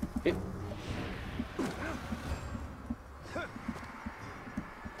 It.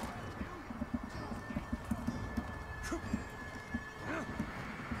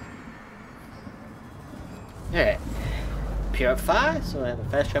 Alright. Purify, so I have a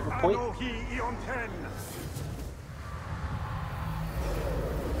fast travel point.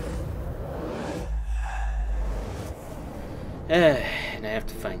 And I have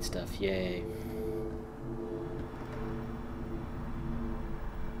to find stuff, yay.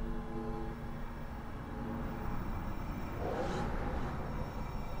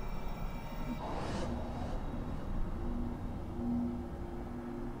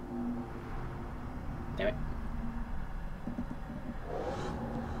 Damn it.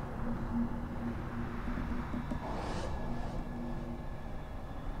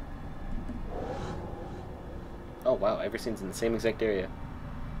 Oh wow, everything's in the same exact area.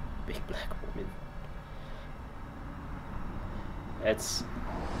 Big black woman. That's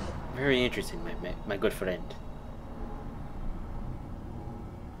very interesting, my good friend.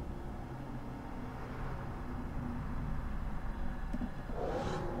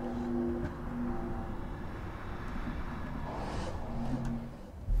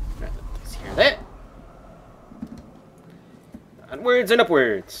 Right, let's hear that. Onwards and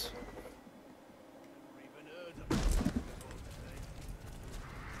upwards.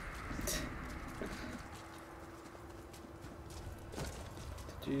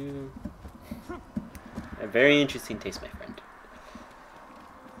 A very interesting taste, my friend.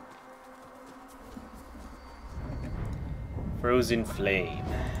 Frozen flame.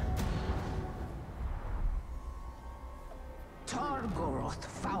 Targoroth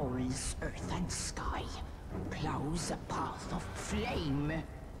fouls earth and sky, plows a path of flame.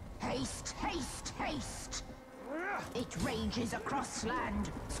 Haste, haste, haste! It rages across land,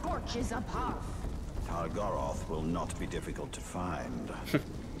 scorches a path. Targoroth will not be difficult to find.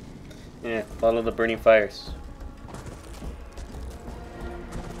 Yeah, follow the burning fires.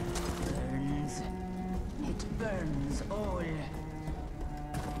 Burns. It burns all.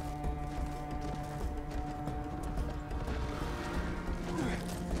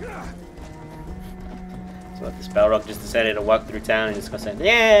 So if this Balrog just decided to walk through town and just gonna say,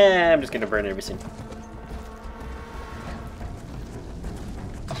 yeah, I'm just gonna burn everything.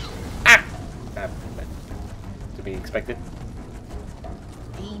 Ah! To be expected.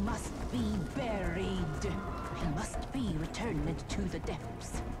 He must be buried. He must be returned to the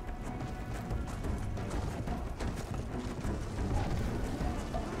depths.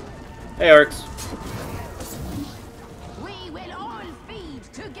 Hey, orcs. We will all feed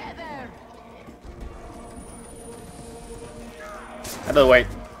together. Out of the way.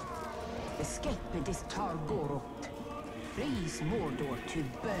 Escape this Targoroth. Please Mordor to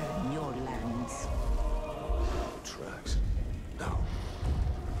burn your lands. Tracks. No.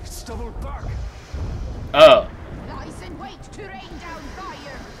 It's doubled back. Oh. Lies in wait to rain down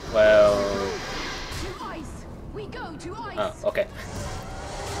fire. Well. To ice. We go to ice. Oh, okay.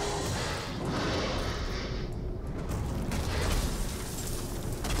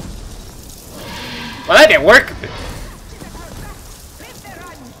 Well, that didn't work.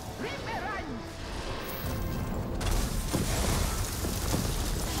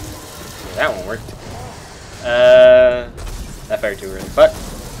 That one worked. That fired too early, but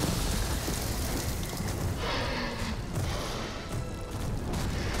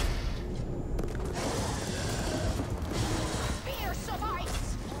Fierce of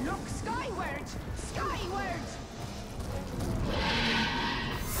ice. Look skyward. Skyward.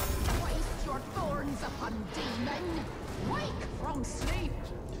 Waste your thorns upon demon. Wake from sleep.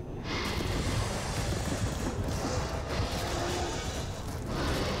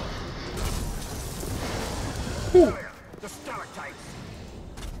 The stalactites.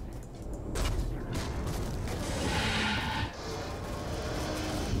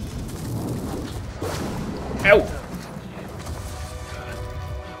 ow!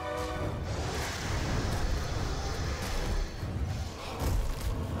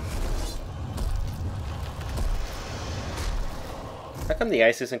 How come the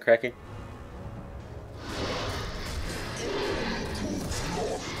ice isn't cracking?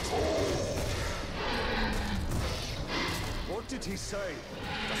 What did he say?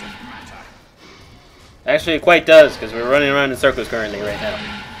 Doesn't matter. Actually, it quite does, because we're running around in circles currently right now.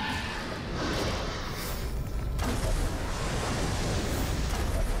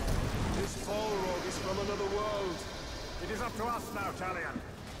 This Balrog is from another world. It is up to us now, Talion.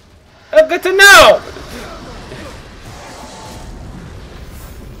 Oh, good to know!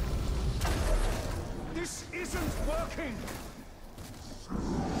 This isn't working.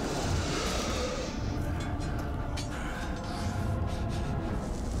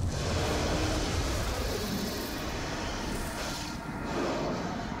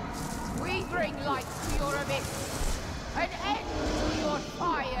 We bring light to your abyss. An end to your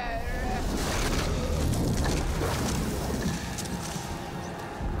fire.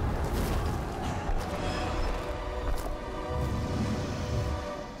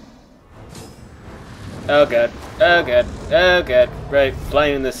 Oh god. Oh god. Oh god. Right,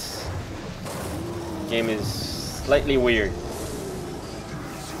 flying in this game is slightly weird.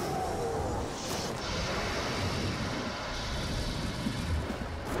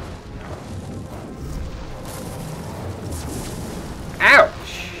 Ouch!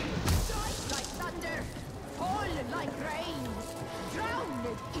 Strike like thunder. Fall like rain. Drowned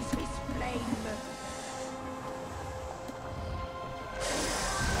is his flame.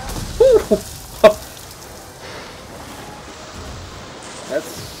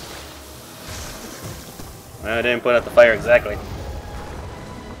 That's... I didn't put out the fire exactly.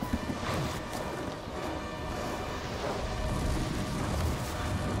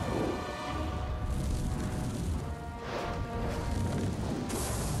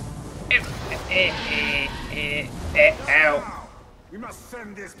 Ow. We must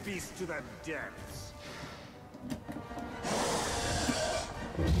send this beast to the depths.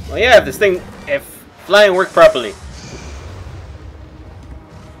 Well, yeah, if this thing, if flying worked properly.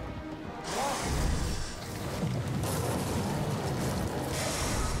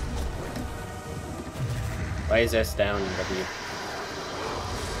 Why is S down, W?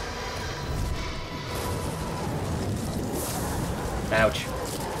 Ouch.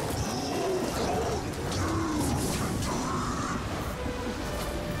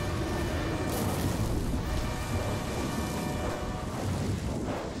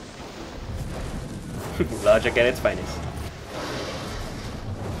 Logic at its finest.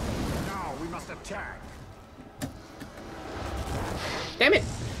 Now we must attack. Damn it!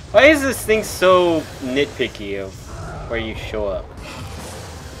 Why is this thing so nitpicky of where you show up?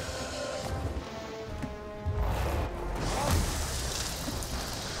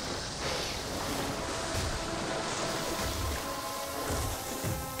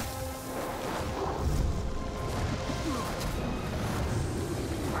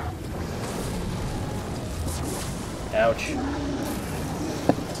 Ouch.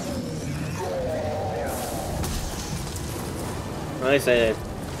 Well, at least I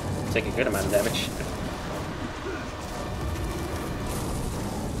take a good amount of damage.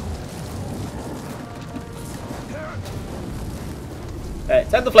 Alright,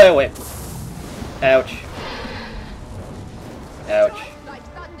 time to fly away. Ouch. Ouch.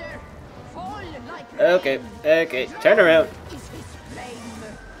 Okay, okay, turn around.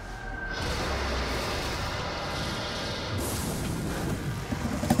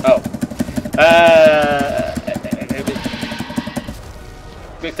 Oh.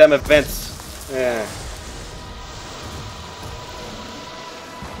 Quick time events. Yeah.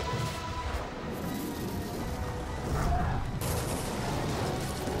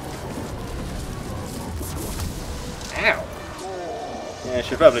 Ow. Yeah, I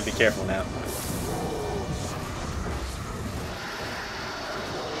should probably be careful now.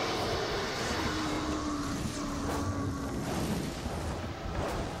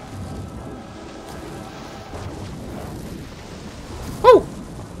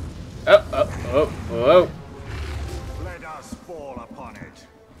 Whoa. Let us fall upon it.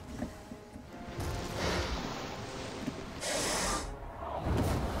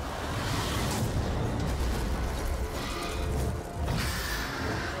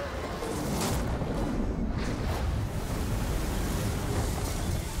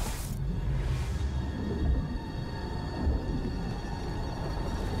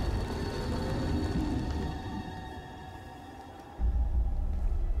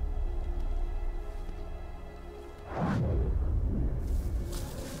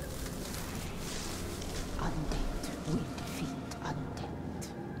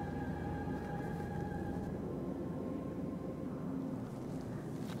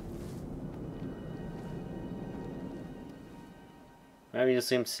 Why do you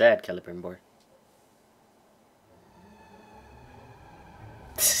seem sad, Celebrimbor?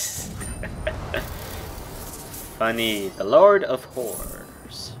 Funny, the Lord of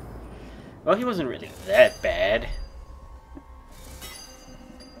Horrors. Well, he wasn't really that bad.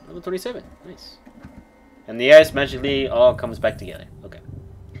 Level 27, nice. And the ice magically all comes back together. Okay.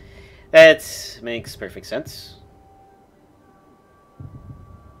 That makes perfect sense.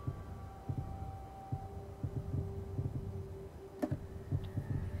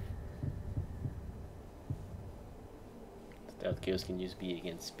 Stealth kills can use B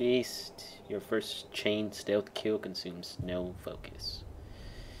against beast. Your first chain stealth kill consumes no focus.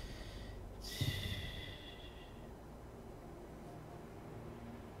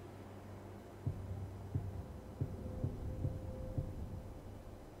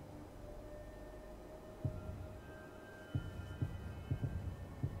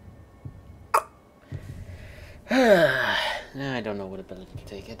 I don't know what ability to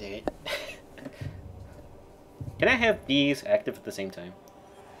take. I dang it. Can I have these active at the same time?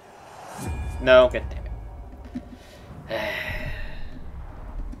 No, god damn it.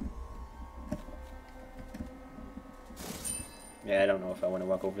 Yeah, I don't know if I want to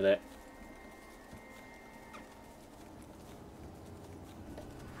walk over that.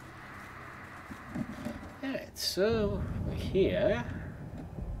 Alright, so here.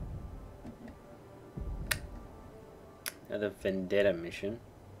 Another Vendetta mission.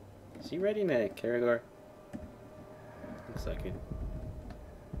 Is he riding a Caragor? Looks like it.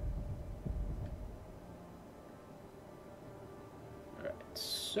 Alright,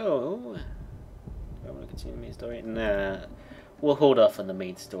 so do I want to continue the main story? Nah. We'll hold off on the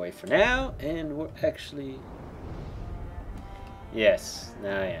main story for now, and we're actually... Yes,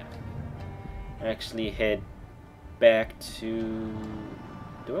 now yeah. Actually head back to...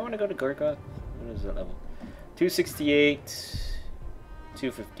 Do I want to go to Gorgoth? What is that level? 268.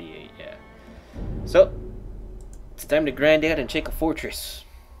 258, yeah. So, it's time to grind out and take a fortress.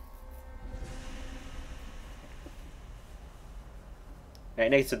 Right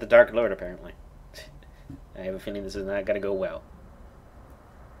next to the Dark Lord, apparently. I have a feeling this is not gonna go well.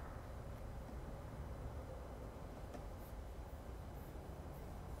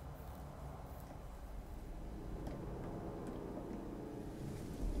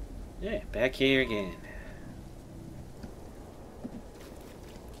 Yeah, back here again.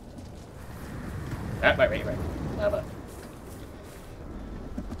 Ah, right. Lava.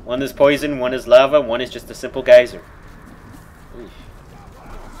 One is poison, one is lava, one is just a simple geyser. Oof.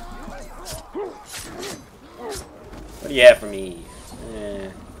 What do you have for me?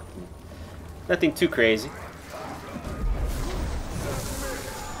 Nothing too crazy.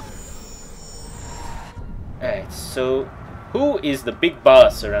 Alright, so who is the big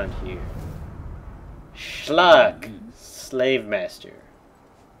boss around here? Schlag, slave master.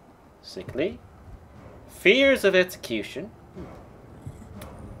 Sickly. Fears of execution.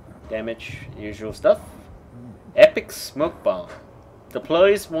 Damage, usual stuff. Epic smoke bomb.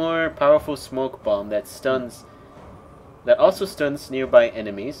 Deploys more powerful smoke bomb that also stuns nearby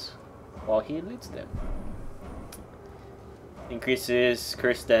enemies while he eludes them. Increases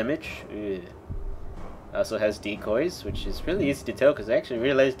curse damage. Ugh. Also has decoys, which is really easy to tell because I actually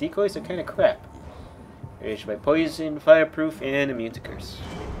realized decoys are kind of crap. Raged by poison, fireproof, and immune to curse.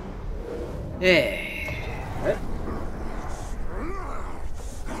 Yeah. What?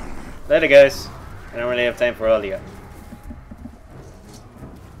 Later, guys. I don't really have time for all of you.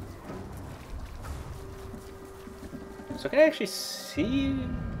 So can I actually see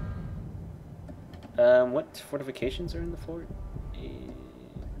what fortifications are in the fort?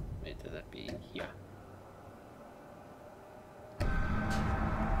 Wait, would that be here?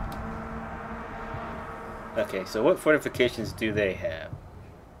 Okay, so what fortifications do they have?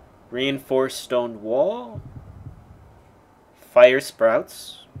 Reinforced stone wall, fire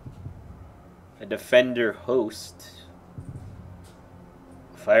sprouts, a defender host,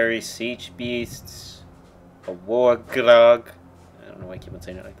 fiery siege beasts, a war grog, I don't know why I keep on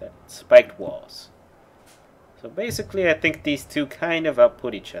saying it like that, spiked walls. So basically I think these two kind of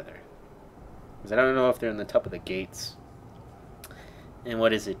output each other. Because I don't know if they're on the top of the gates. And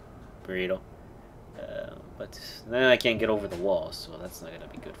what is it, Burrito? But then I can't get over the walls, so that's not going to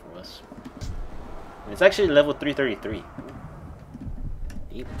be good for us. And it's actually level 333.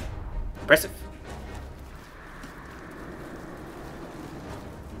 Impressive.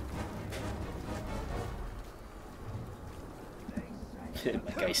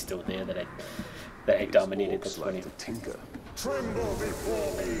 My guy's still there that I dominated. That's funny. Tinker. Tremble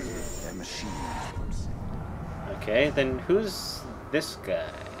before me, the machine. Okay, then who's this guy?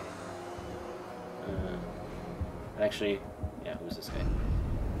 Actually, yeah, who's this guy?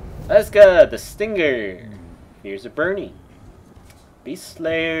 Leska, the Stinger. Here's a Bernie. Beast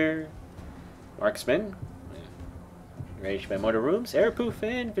Slayer. Marksman. Raged by mortar rooms, airproof,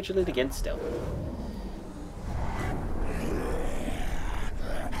 and vigilant against stealth.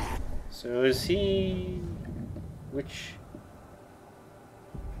 So is he... Which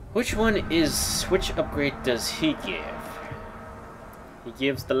upgrade does he give? He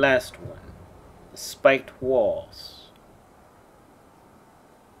gives the last one. The spiked walls.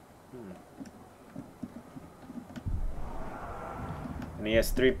 And he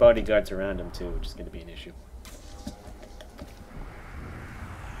has 3 bodyguards around him too, which is going to be an issue.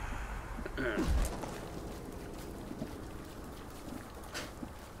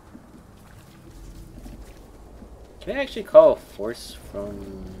 Can I actually call a force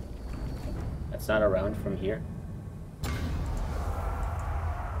from... that's not around from here?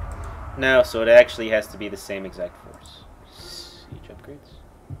 No, so it actually has to be the same exact force. Siege upgrades.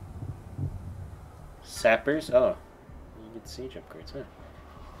 Sappers? Oh. You get siege upgrades, huh?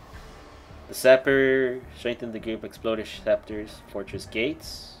 The Sapper strengthened the group, exploded Scepters, Fortress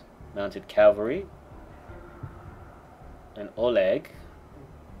Gates, Mounted Cavalry, and Oleg.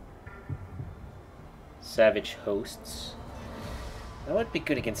 Savage Hosts. That would be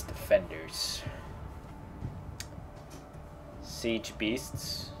good against defenders. Siege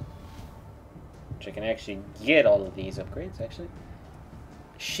Beasts. Which I can actually get all of these upgrades, actually.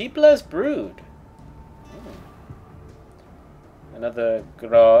 Sheepless Brood. Another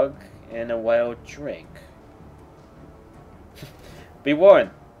Grog and a Wild Drake. Be warned,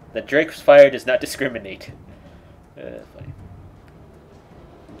 the Drake's fire does not discriminate. Funny.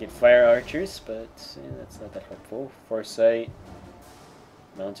 Get fire archers, but that's not that helpful. Foresight,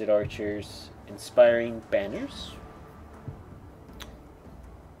 mounted archers, inspiring banners,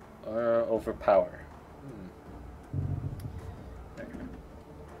 or overpower.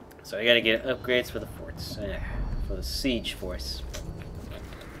 So I gotta get upgrades for the forts, for the siege force.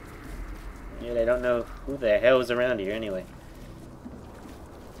 Yet I don't know who the hell is around here anyway.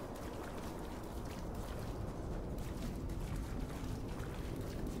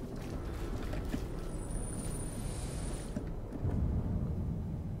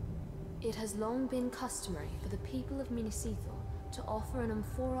 It has long been customary for the people of Minas Ithil to offer an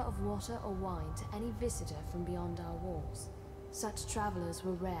amphora of water or wine to any visitor from beyond our walls. Such travelers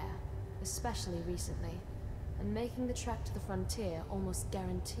were rare, especially recently, and making the trek to the frontier almost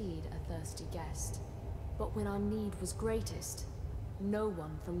guaranteed a thirsty guest. But when our need was greatest, no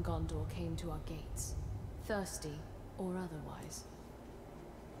one from Gondor came to our gates, thirsty or otherwise.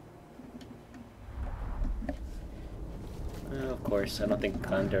 Well, of course, I don't think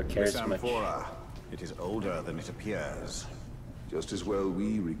Gondor cares This much. amphora, it is older than it appears. Just as well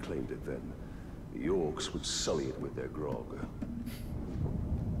we reclaimed it then. The orcs would sully it with their grog.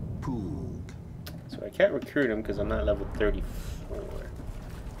 Poog. So I can't recruit him because I'm not level 34.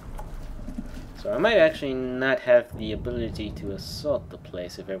 So I might actually not have the ability to assault the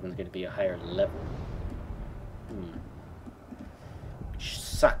place if everyone's going to be a higher level. Which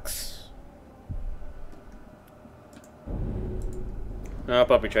sucks. I'll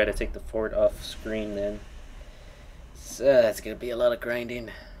probably try to take the fort off screen then. So it's going to be a lot of grinding.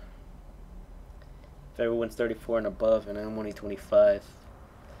 If everyone's 34 and above and I'm only 25,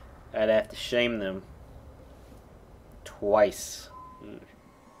 I'd have to shame them twice.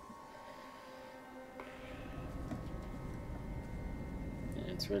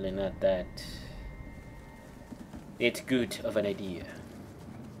 It's really not that. It's good of an idea.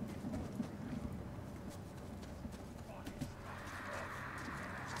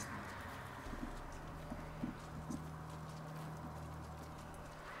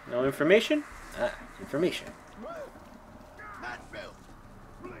 No information? Ah, information.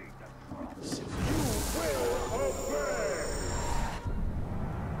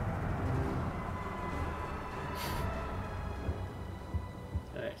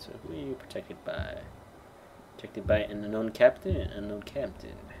 Alright, so who are you protected by? Protected by an unknown captain and unknown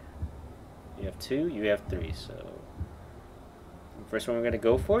captain. You have 2, you have 3, so the first one we're gonna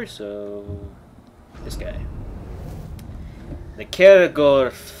go for, so this guy. The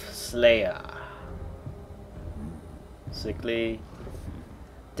Kergor Slayer. Sickly.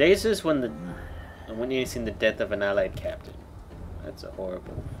 Dazes when witnessing the death of an allied captain. That's a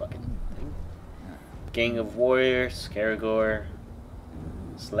horrible fucking thing. Gang of warriors, Kergor,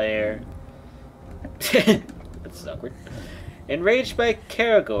 Slayer. That's awkward. Enraged by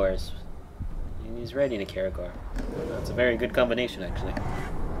Kergors. He's riding a Kergor. That's a very good combination, actually.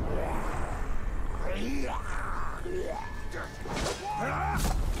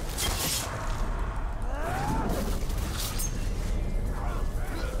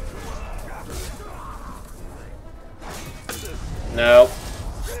 No.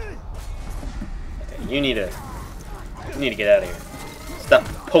 Okay, you need to get out of here. Stop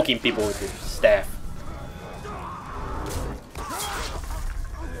poking people with your staff.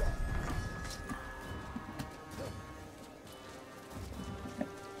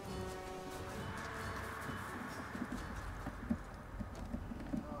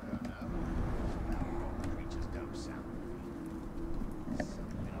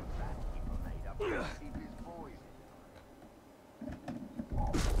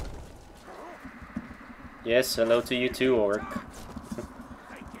 Yes, hello to you too, Orc.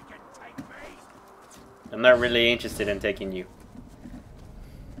 I'm not really interested in taking you.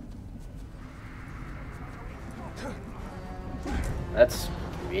 That's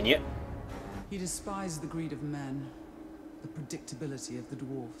convenient. He despised the greed of men, the predictability of the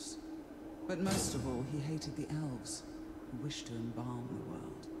dwarves. But most of all, he hated the elves, who wished to embalm the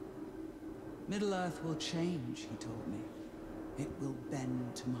world. Middle-earth will change, he told me. It will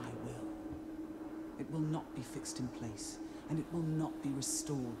bend to my will. It will not be fixed in place, and it will not be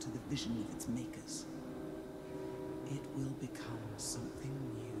restored to the vision of its makers. It will become something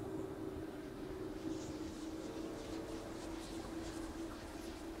new.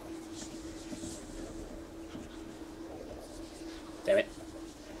 Damn it.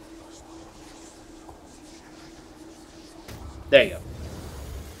 There you go.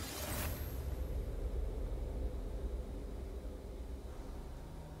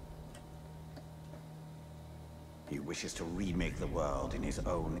 He wishes to remake the world in his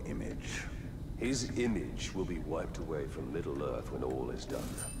own image. His image will be wiped away from Middle-earth when all is done.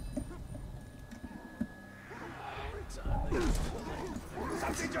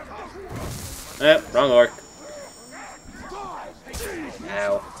 Wrong orc.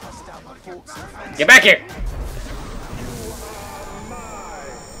 Ow. Get back here!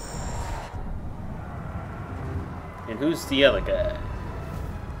 who's the other guy?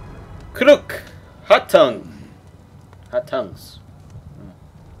 Crook! Hot tongue! Hot tongues.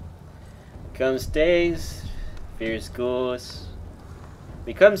 Becomes dazed, fears ghosts.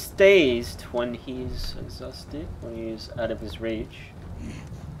 Becomes dazed when he's exhausted, when he's out of his rage.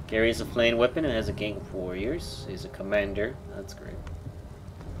 Carries a flame weapon and has a gang of warriors. He's a commander. That's great.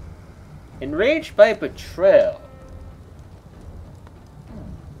 Enraged by betrayal.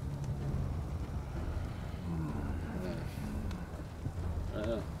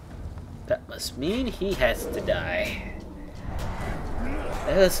 That must mean he has to die.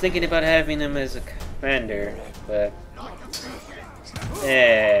 I was thinking about having him as a commander, but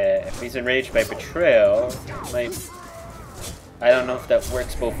yeah, if he's enraged by betrayal, I don't know if that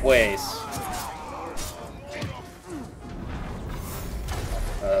works both ways.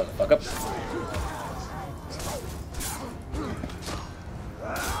 Fuck up.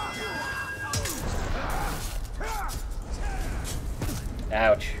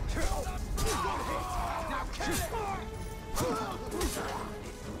 Ouch.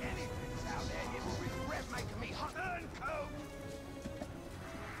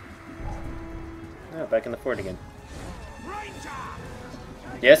 Oh, back in the fort again.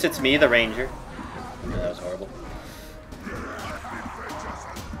 Yes, it's me, the ranger. Oh, that was horrible.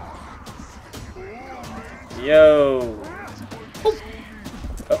 Yo! Oh.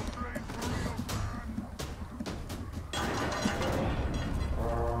 Oh.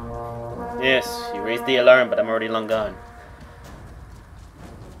 Yes, you raised the alarm, but I'm already long gone.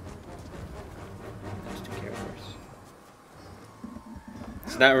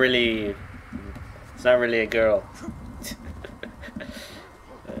 It's not really a girl.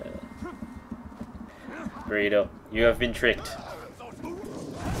 Burrito, you have been tricked.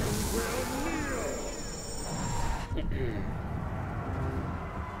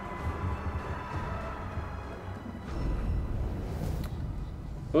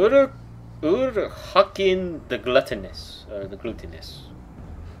 Urhakin the gluttonous, or the glutinous.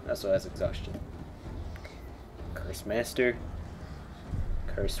 Also has exhaustion. Curse master.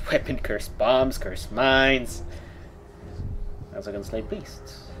 Cursed weapon, cursed bombs, cursed mines. Also can slay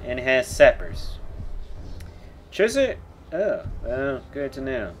beasts. And it has sappers. Choose it. Oh, well, good to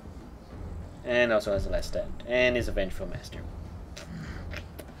know. And also has a last stand. And is a vengeful master.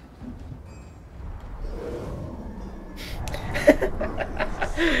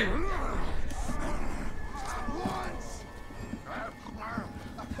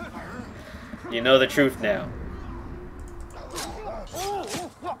 You know the truth now.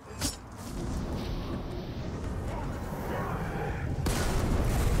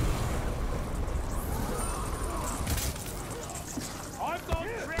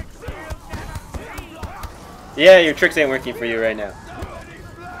 Yeah, your tricks ain't working for you right now.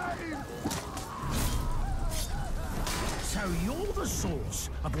 So you're the source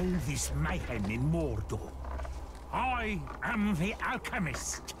of all this mayhem in Mordor. I am the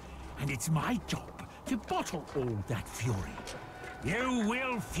alchemist, and it's my job to bottle all that fury. You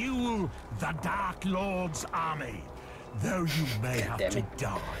will fuel the Dark Lord's army, though you may have to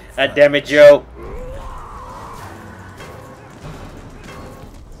die. God damn it, Joe.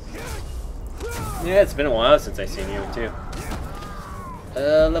 Yeah, it's been a while since I've seen you too.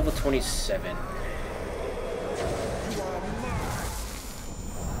 Level 27.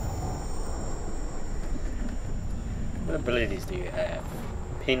 What abilities do you have?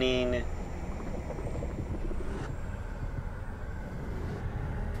 Pinning.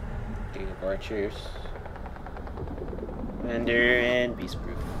 King of Archers. Commander and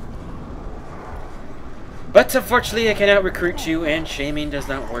Beastproof. But unfortunately I cannot recruit you and shaming does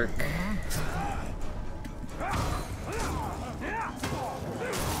not work.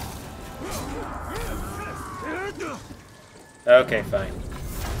 Okay, fine.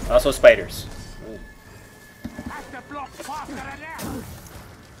 Also spiders. Ooh.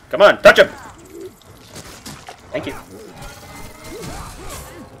 Come on, touch him! Thank you.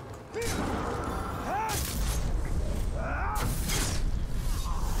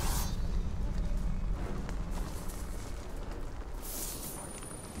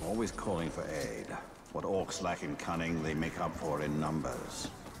 Always calling for aid. What orcs lack in cunning, they make up for in numbers.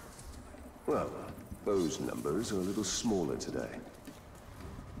 Well, those numbers are a little smaller today.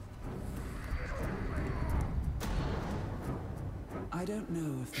 I don't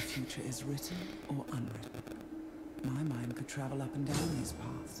know if the future is written or unwritten. My mind could travel up and down these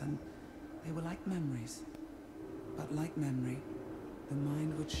paths, and they were like memories. But like memory, the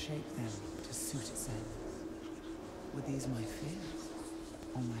mind would shape them to suit its ends. Were these my fears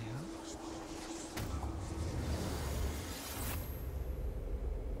or my hopes?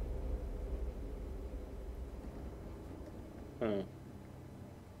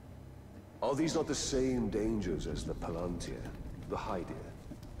 Are these not the same dangers as the Palantir, the Hydir?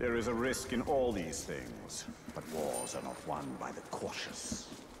 There is a risk in all these things, but wars are not won by the cautious.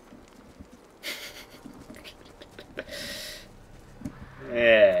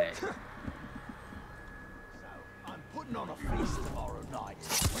 Yeah. I'm putting on a feast tomorrow night.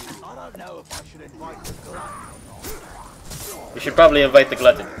 I don't know if I should invite the glutton or not. You should probably invite the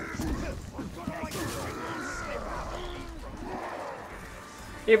glutton.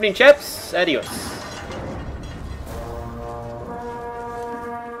 Evening, chaps. Adios.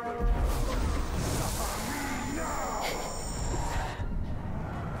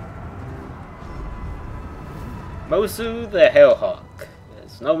 Mosu the Hellhawk.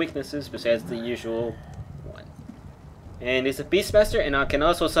 There's no weaknesses besides the usual one. And he's a Beastmaster, and I can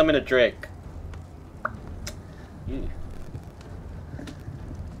also summon a Drake. Ew.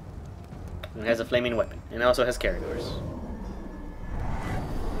 And has a flaming weapon, and also has corridors.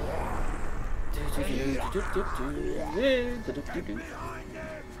 I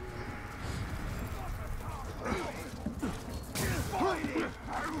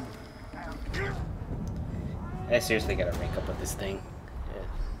seriously gotta rank up with this thing.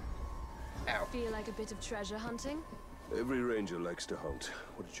 Yeah. Ow. Feel like a bit of treasure hunting? Every ranger likes to hunt.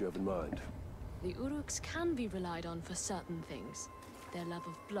 What did you have in mind? The Uruks can be relied on for certain things. Their love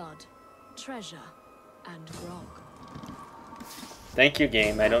of blood, treasure, and grog. Thank you,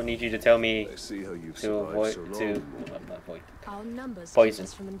 game. I don't need you to tell me to avoid Our numbers poison. keep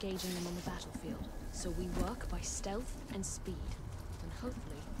us from engaging them on the battlefield, so we work by stealth and speed, and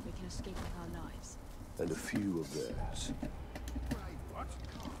hopefully we can escape with our lives. And a few of theirs.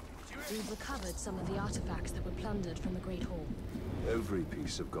 We've recovered some of the artifacts that were plundered from the Great Hall. Every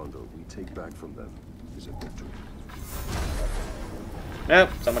piece of Gondor we take back from them is a victory. Nope,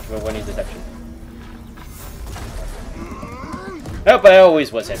 so much for winning deception. Nope, I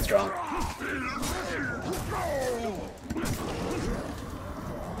always was headstrong.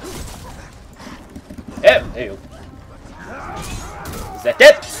 Yep, there you go. Is that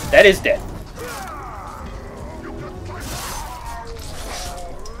dead? That is dead.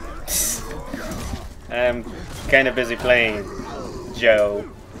 I'm kind of busy playing Joe.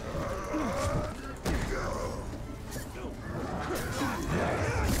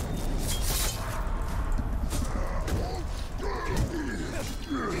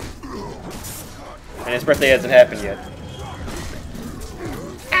 And his birthday hasn't happened yet.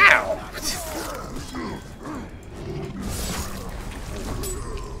 Ow!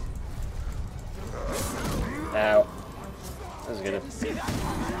 Ow. This is gonna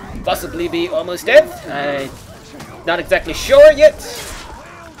possibly be almost dead. I'm not exactly sure yet.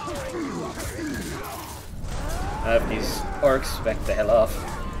 These orcs back the hell off.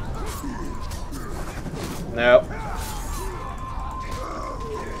 No.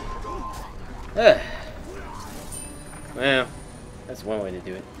 Well, that's one way to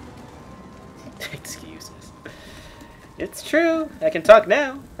do it. Excuses. It's true. I can talk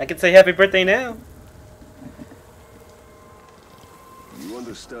now. I can say happy birthday now. You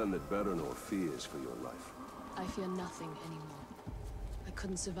understand that Baranor fears for your life. I fear nothing anymore. I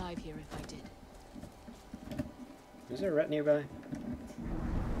couldn't survive here if I did. Is there a rat nearby?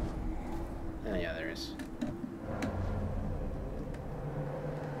 Oh yeah, there is.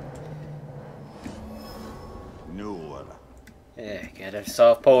 No. Yeah, gotta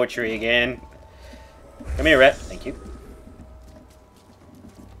solve poetry again. Come here, rat. Thank you.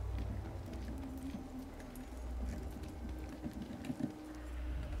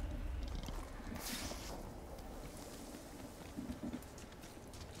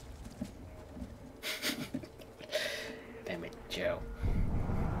 Damn it, Joe.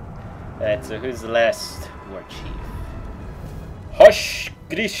 Alright, so who's the last war chief? Hush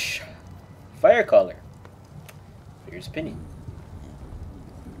Grish Firecaller. Fierce Pinning.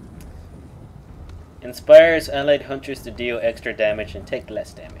 Inspires allied hunters to deal extra damage and take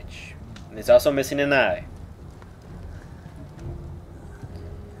less damage. And it's also missing an eye.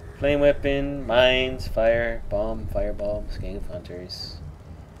 Flame weapon, mines, fire, bomb, firebombs, gang of hunters.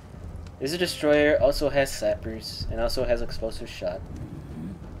 This destroyer also has sappers and also has explosive shot.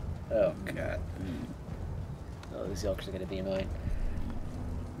 Oh god. Oh, these orcs are gonna be annoying.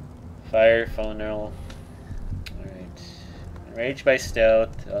 Fire, funnel. Alright. Enraged by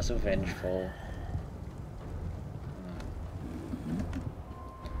stealth, also vengeful.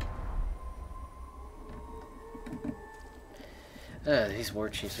 These war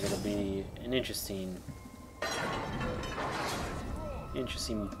chiefs are gonna be an interesting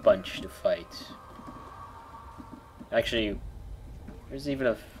bunch to fight. Actually, there's even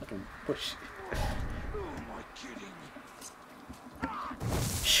a fucking bush.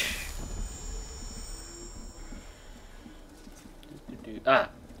 Ah,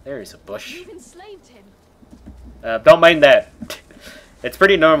 there is a bush. You've enslaved him. Don't mind that. It's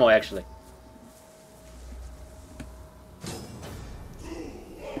pretty normal, actually.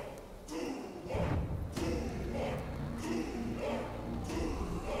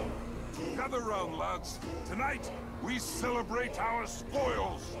 Gather round, lads. Tonight, we celebrate our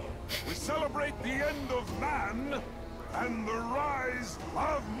spoils. We celebrate the end of man and the rise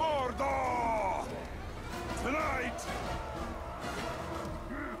of Mordor. Tonight...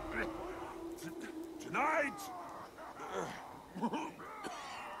 Tonight...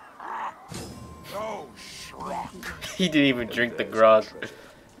 Oh, schrock. He didn't even drink the grog.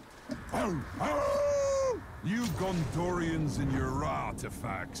 You Gondorians and your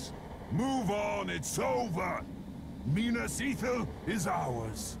artifacts. Move on, it's over. Minas Ithil is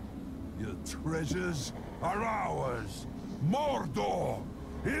ours. Your treasures are ours. Mordor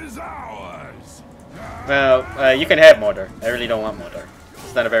is ours. Well, you can have Mordor. I really don't want Mordor.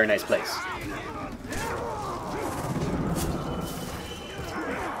 It's not a very nice place.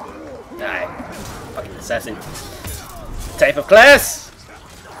 Die. Fucking assassin. Type of class!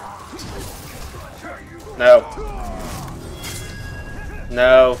 No.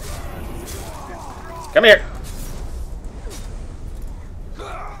 No. Come here.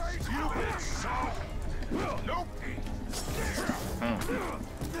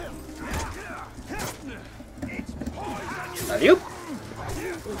 Alley-oop.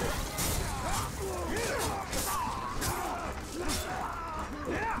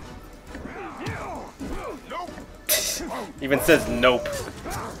 Even says nope.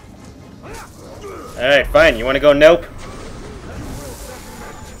 Alright, fine. You want to go nope?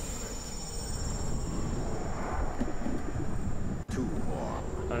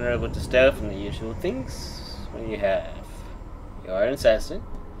 Honorable to stealth and the usual things. What do you have? You are an assassin.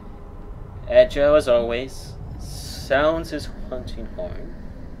 Agile as always. Sounds his hunting horn.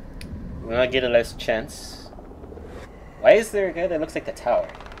 Will not get a less chance. Why is there a guy that looks like the tower?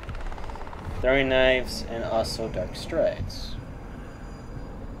 Throwing knives and also dark strides.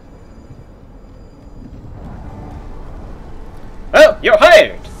 Oh, you're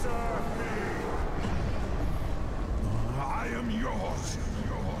hired! I am yours.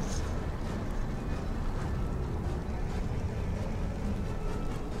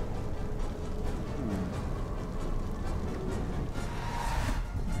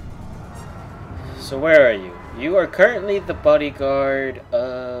 So where are you? You are currently the bodyguard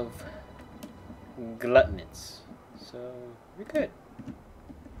of Gluttonance. So you're good.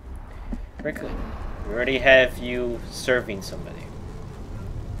 Very good. We already have you serving somebody.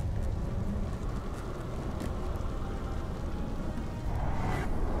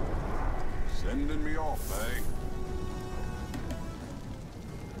 Sending me off, eh?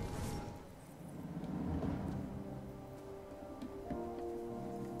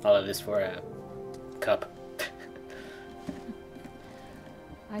 All of this for a cup.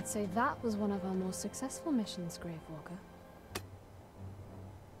 I'd say that was one of our more successful missions, Gravewalker.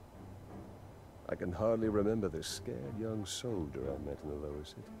 I can hardly remember the scared young soldier I met in the lower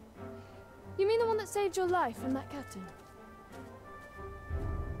city. You mean the one that saved your life from that captain?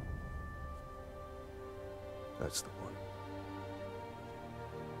 That's the one.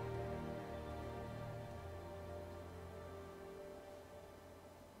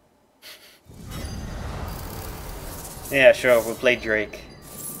 Yeah, sure, we'll play Drake.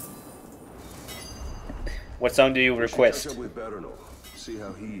 What song do you request? Catch up with Baranor. See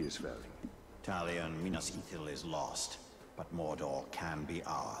how he is faring. Talion, Minas Ithil is lost, but Mordor can be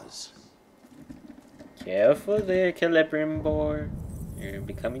ours. Careful there, Celebrimbor. You're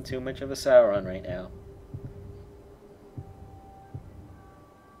becoming too much of a Sauron right now.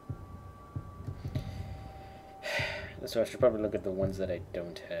 So I should probably look at the ones that I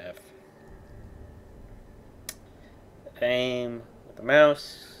don't have. Aim with the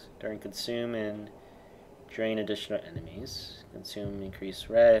mouse during consume and drain additional enemies. Consume increase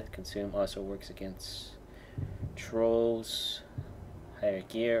wrath. Consume also works against trolls. Higher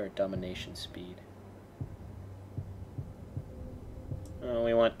gear or domination speed. Oh,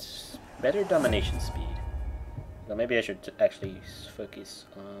 we want better domination speed. So maybe I should actually focus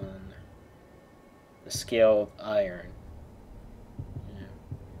on the scale of iron. Yeah.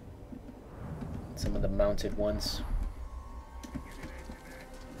 Some of the mounted ones.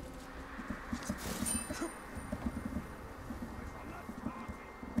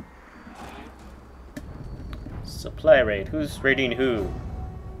 Supply raid. Who's raiding who?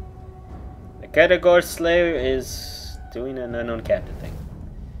 The Katagor Slayer is doing an unknown captain thing.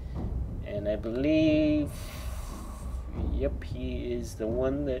 And I believe... Yep, he is the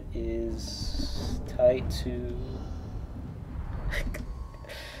one that is tied to...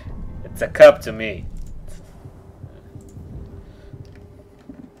 It's a cup to me.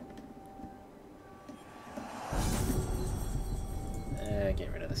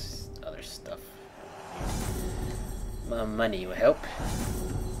 Get rid of this other stuff. My money will help.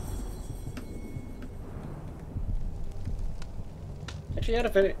 Actually, out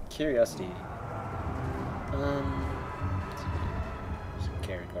of curiosity,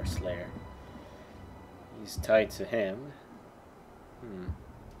 Karadgar Slayer. He's tied to him.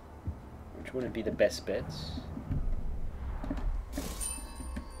 Which wouldn't be the best bets?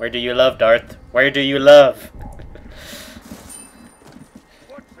 Where do you love, Darth? Where do you love?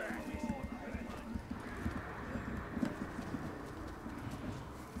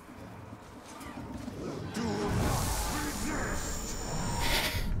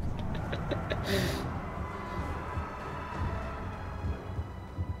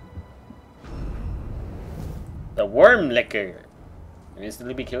 The worm liquor. And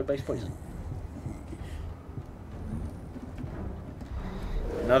instantly be killed by poison.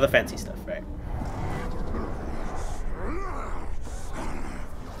 And all the fancy stuff, right?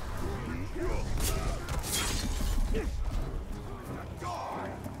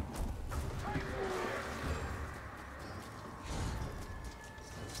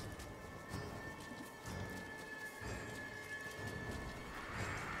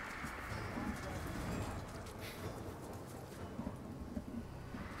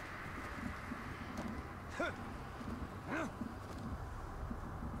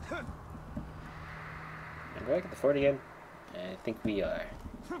 Do I get the fort again? I think we are.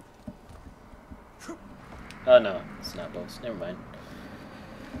 Oh no, it's not both. Never mind.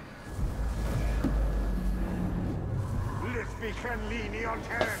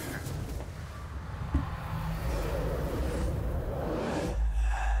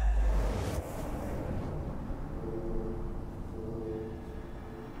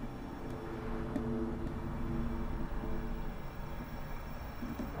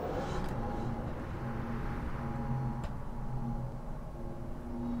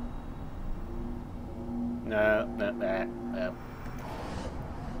 No, not that. No.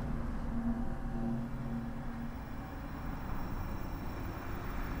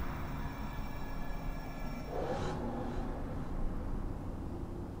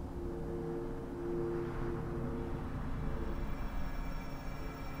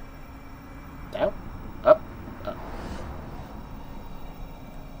 Down, up, up.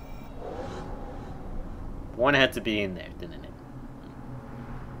 One had to be in there, didn't it?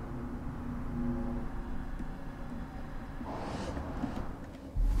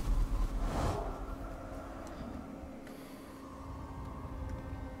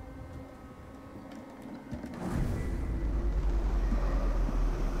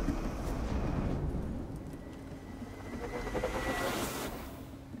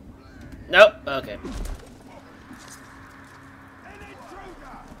 Nope. Okay.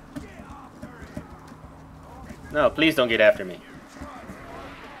 No, please don't get after me.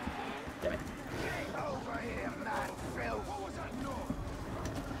 Damn it.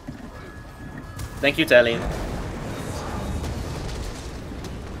 Thank you, Talion.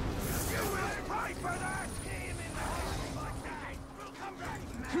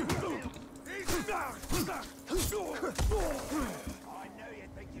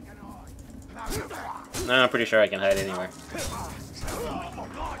 No, I'm pretty sure I can hide anywhere.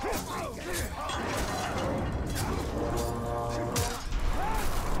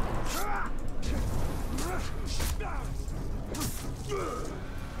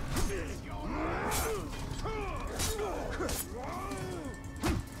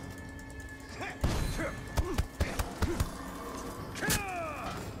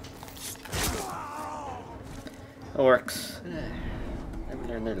 Orcs. Never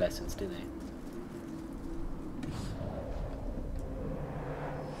learn their lessons, do they?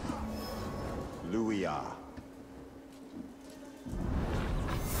 Luia.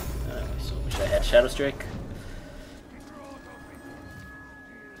 So wish I had Shadow Strike.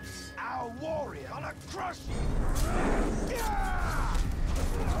 Our warrior gonna crush you.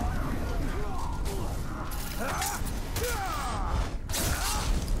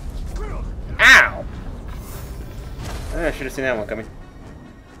 Ow! I should have seen that one coming.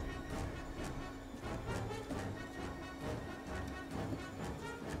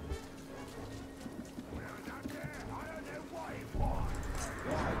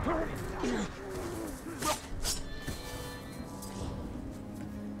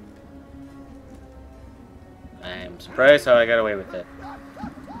 I'm surprised how I got away with it.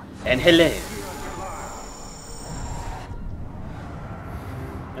 And hello.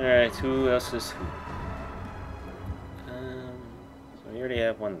 Alright, who else is who? So already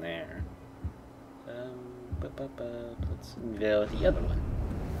have one there. Let's unveil the other one.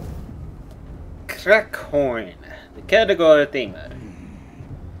 Crackhorn, the category theme.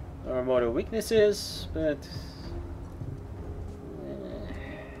 Our mortal weaknesses, but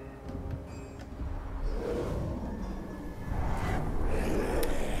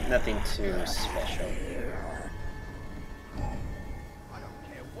nothing too special.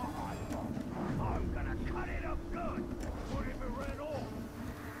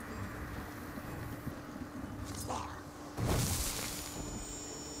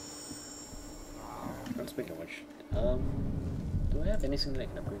 Speaking of which, do I have anything that I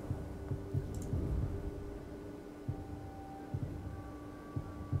can upgrade?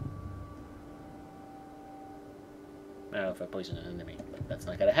 I don't know if I poison an enemy, but that's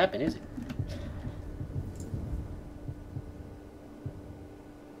not gonna happen, is it?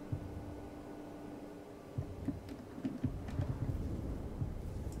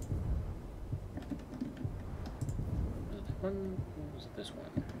 What was it? This one?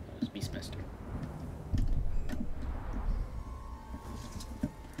 It was Beastmaster.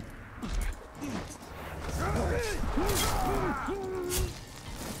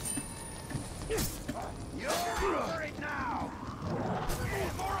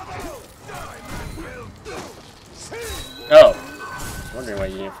 Oh, I was wondering why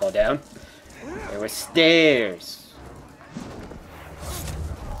you didn't fall down. There were stairs.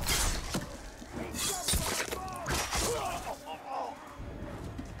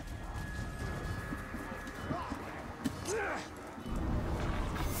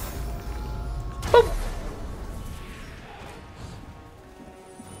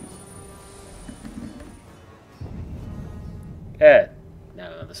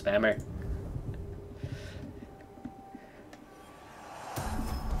 No, the spammer.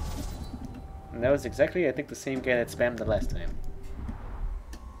 And that was exactly, I think, the same guy that spammed the last time.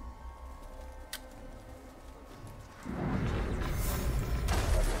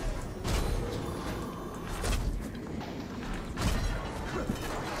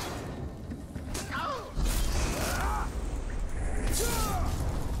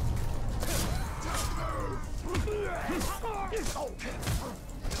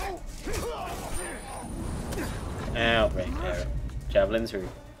 Ow, right arrow. Javelins or...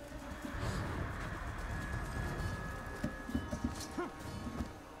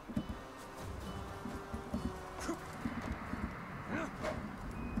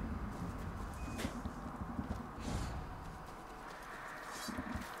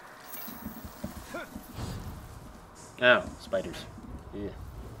 Ow, spiders. Yeah.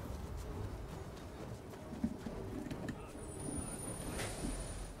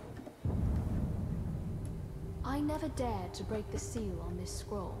 I never dared to break the seal on this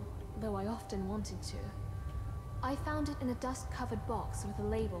scroll, though I often wanted to. I found it in a dust-covered box with a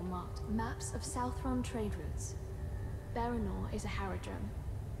label marked Maps of Southron Trade Routes. Baranor is a Haradrim,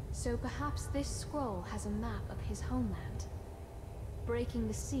 so perhaps this scroll has a map of his homeland. Breaking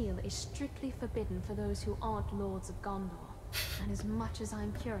the seal is strictly forbidden for those who aren't Lords of Gondor, and as much as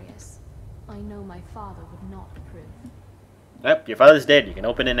I'm curious, I know my father would not approve. Yep, your father's dead. You can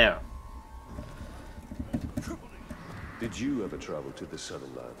open it now. Did you ever travel to the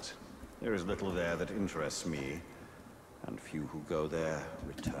Southern Lands? There is little there that interests me, and few who go there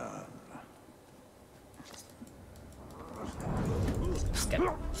return.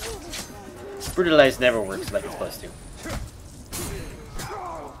 Brutalize never works like it's supposed to.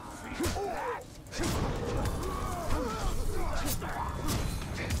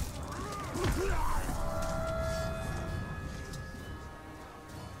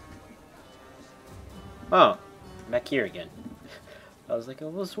 Oh, back here again. I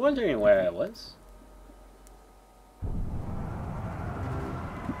was wondering where I was.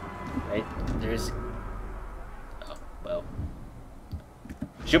 Right, there's... Oh, well.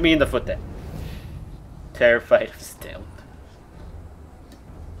 Shoot me in the foot then. Terrified of stealth.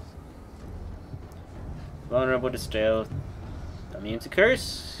 Vulnerable to stealth. Immune to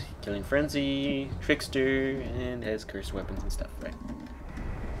curse. Killing frenzy. Trickster. And has cursed weapons and stuff, right?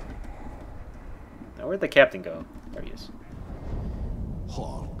 Now where'd the captain go? There he is.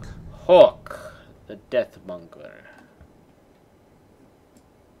 Hawk. Hawk. The Deathmonger.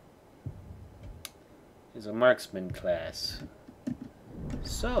 Is a marksman class.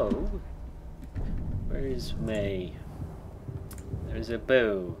 So, where is May? There's a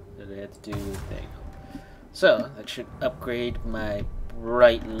bow that I had to do a thing. So, that should upgrade my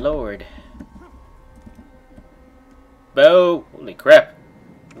Bright Lord. Bow! Holy crap!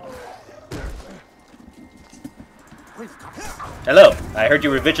 Hello, I heard you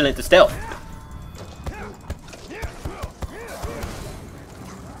were vigilant to stealth.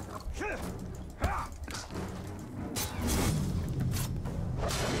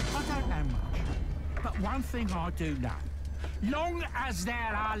 one thing I do know. Long as there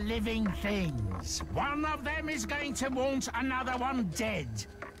are living things, one of them is going to want another one dead.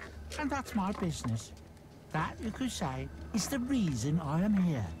 And that's my business. That, you could say, is the reason I am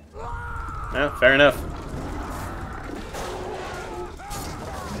here. No, fair enough.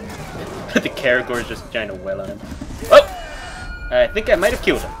 The Caragor's just trying to well on him. Oh! I think I might have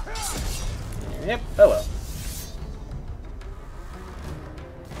killed him. Yep, oh well.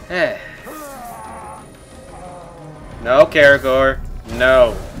 No, Caragor.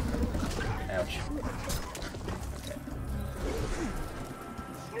 No. Ouch.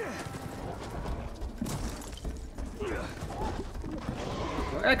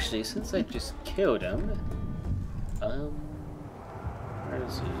 Well, actually, since I just killed him, where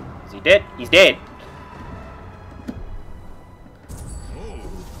is he? Is he dead? He's dead.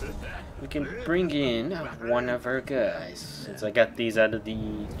 We can bring in one of our guys. Since I got these out of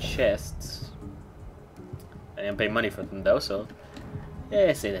the chests. I didn't pay money for them though, so yeah,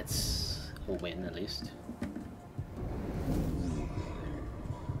 I say that's a win at least.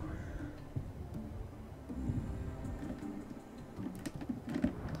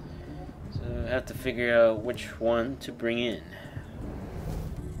 So I have to figure out which one to bring in.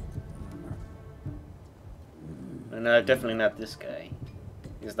 And definitely not this guy.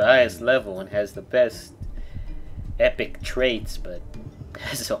 He's the highest level and has the best epic traits, but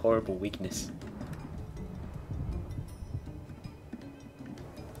has a horrible weakness.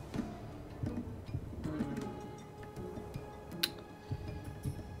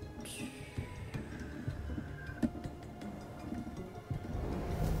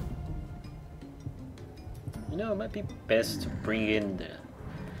 You know, it might be best to bring in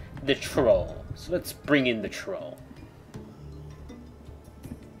the troll. So let's bring in the troll.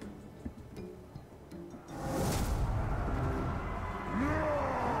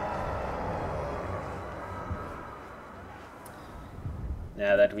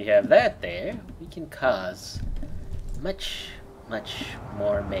 Now that we have that there, we can cause much, much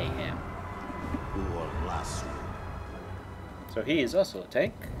more mayhem. So he is also a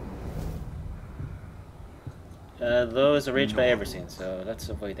tank. Though is a rage by Everseen, so let's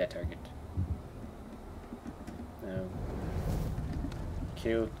avoid that target.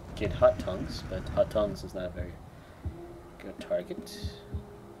 Get Hot Tongues, but Hot Tongues is not a very good target.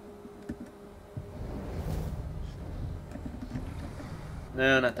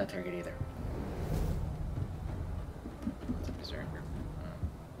 No, not that target either. It's a berserker.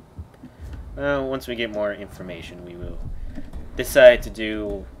 Well, once we get more information, we will decide to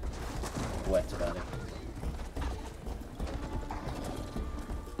do what about it.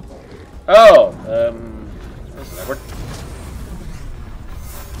 Oh, doesn't that work?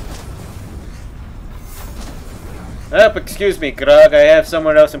 Oh, excuse me, Grog. I have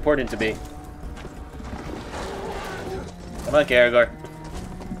someone else important to be. Come on, Caragor.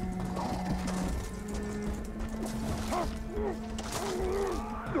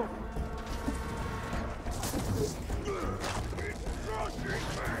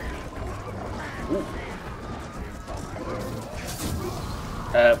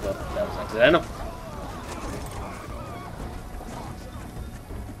 Well, that was accidental.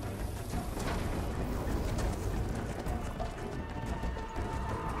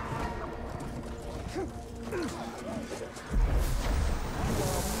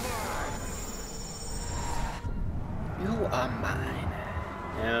 You are mine.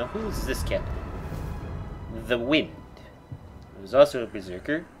 Now, who's this captain? The Wind. Who's also a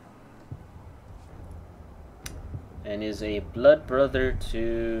berserker. And is a blood brother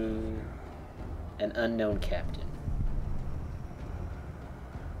to an unknown captain.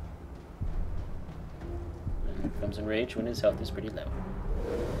 And comes in rage when his health is pretty low.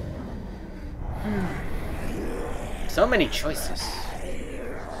 So many choices.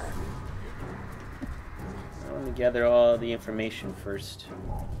 I want to gather all the information first.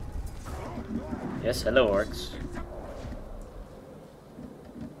 Yes, hello, orcs.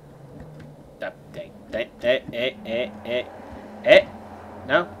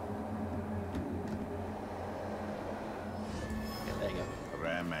 No? Yeah, there you go.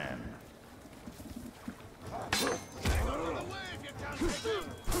 Rare man.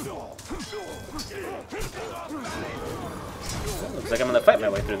 Well, looks like I'm gonna fight my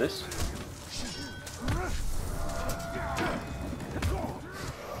way through this.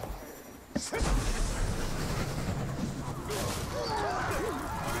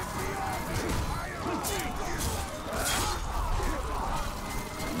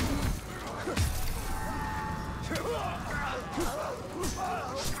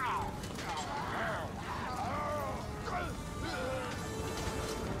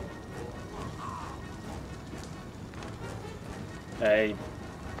 You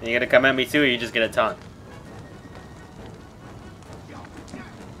gonna come at me too, or you just gonna taunt?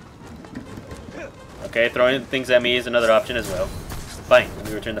 Okay, throwing things at me is another option as well. Fine, let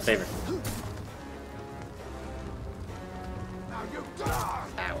me return the favor.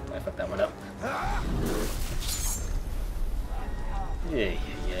 Ow, I fucked that one up. Yay,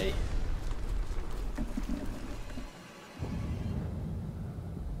 yay.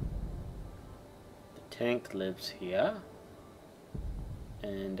 The tank lives here.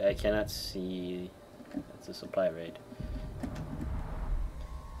 And I cannot see... That's a supply raid.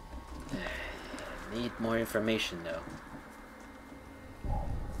 Need more information though.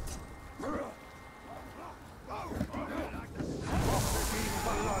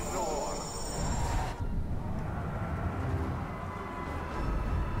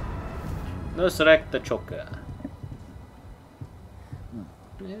 No select the choker.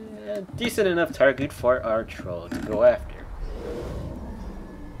 Decent enough target for our troll to go after.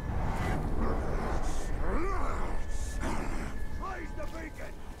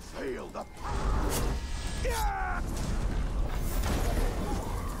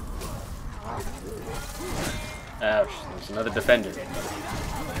 Ouch, there's another defender.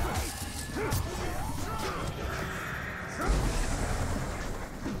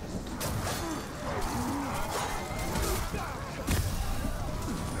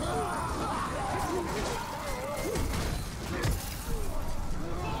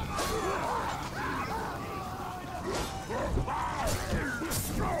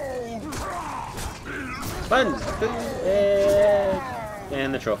 Fun!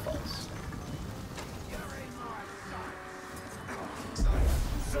 And the troll falls.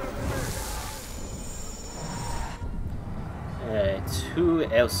 Alright, who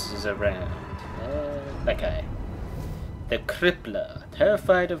else is around? That guy. The Crippler,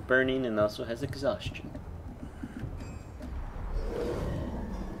 terrified of burning and also has exhaustion.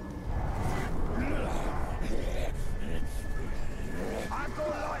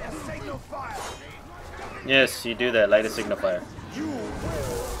 Yes, you do that. Light a signal fire.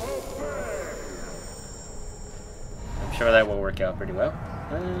 I'm sure that will work out pretty well.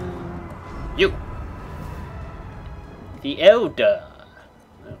 You! The Elder!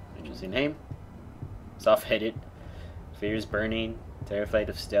 Oh, interesting name. Soft-headed. Fears burning. Terrified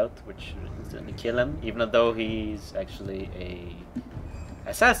of stealth, which instantly kill him, even though he's actually a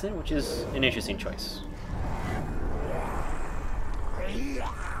assassin, which is an interesting choice.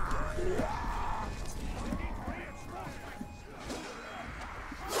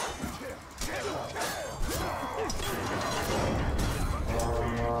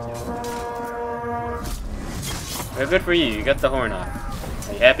 Well, good for you. You got the horn off.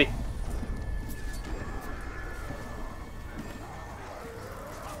 Are you happy?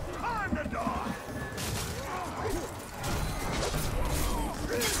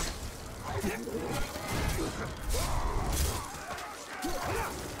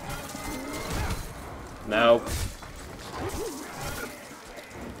 No.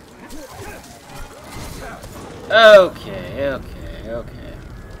 Okay.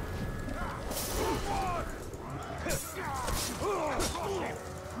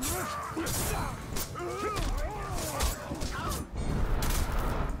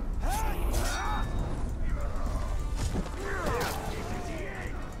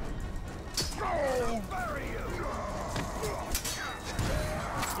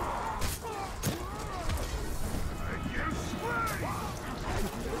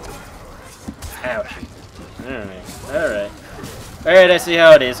 Ouch. Alright, I see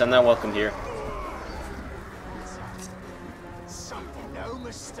how it is. I'm not welcome here. No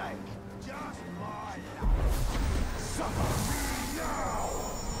mistake. Just my luck. Suffer me now.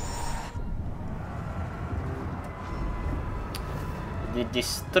 The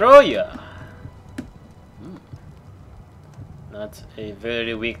Destroyer. Not a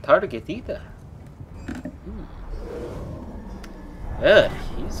very weak target either. Good.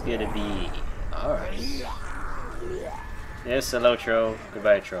 He's gonna be alright. Yes, hello troll.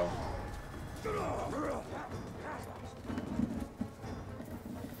 Goodbye troll.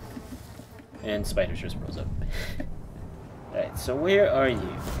 And Spider just rose up. Alright, so where are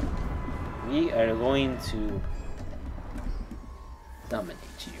you? We are going to dominate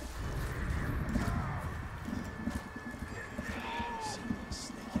you.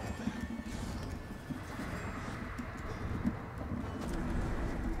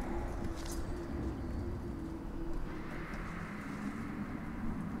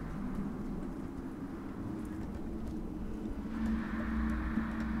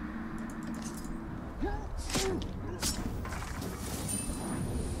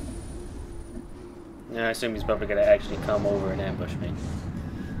 I assume he's probably gonna actually come over and ambush me.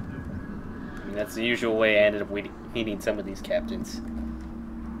 I mean, that's the usual way I ended up meeting some of these captains.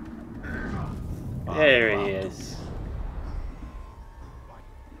 There he is.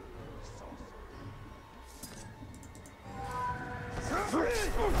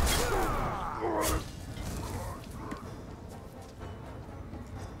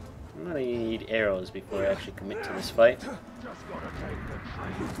 I'm gonna need arrows before I actually commit to this fight. Just gotta take the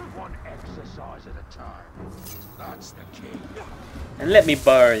tree one exercise at a time. That's the key. And let me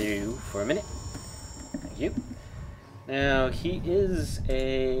borrow you for a minute. Thank you. Now, he is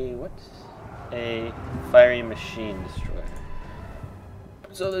a... what? A fiery machine destroyer.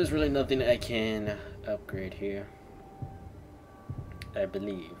 So there's really nothing I can upgrade here, I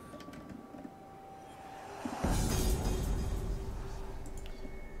believe.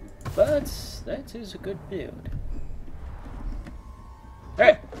 But that is a good build.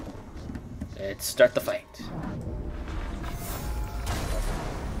 Alright. Let's start the fight.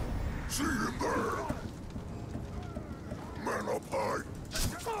 See him there. Man up high.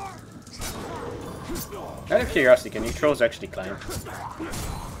 Out of curiosity, can you trolls actually climb?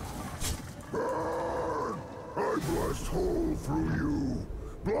 Burn! I blast hole through you.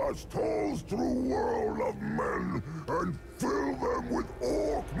 Blast holes through world of men and fill them with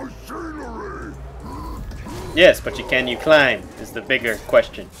orc machinery. Yes, but can you climb is the bigger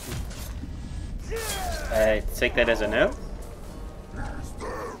question. I take that as a no.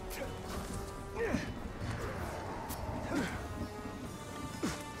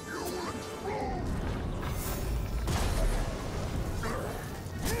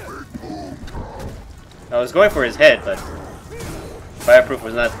 I was going for his head, but fireproof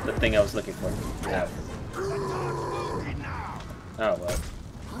was not the thing I was looking for. Ow. Oh well.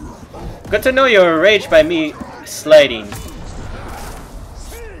 Good to know you're enraged by me sliding.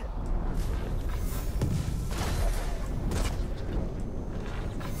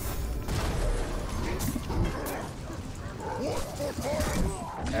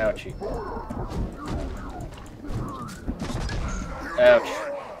 Ouchie. Ouch.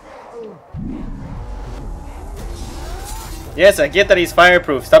 Yes, I get that he's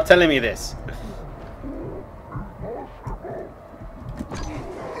fireproof. Stop telling me this.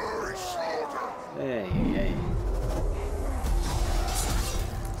 Hey, hey.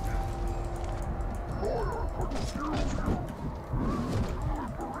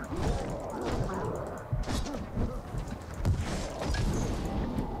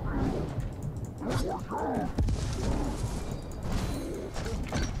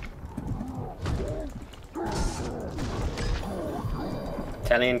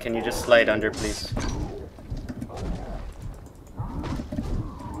 Italian, can you just slide under, please?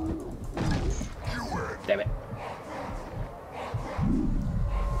 Damn it.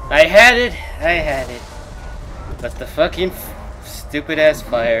 I had it. But the fucking stupid ass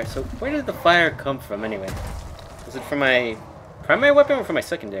fire. So where did the fire come from anyway? Was it from my primary weapon or from my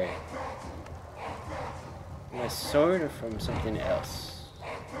secondary? My sword or from something else?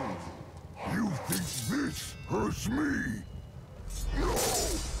 You think this hurts me?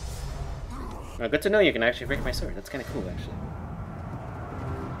 Well, good to know you can actually break my sword. That's kind of cool, actually.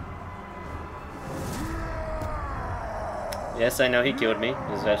 Yes, I know he killed me.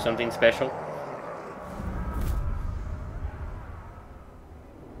 Is that something special?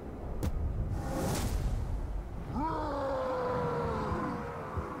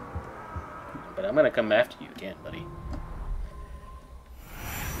 But I'm gonna come after you again, buddy.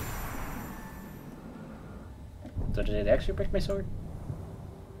 So did it actually break my sword?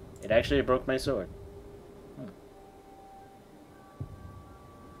 It actually broke my sword.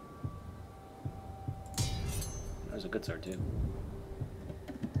 That was a good sword too.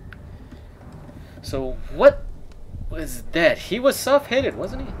 So what was that? He was soft-headed,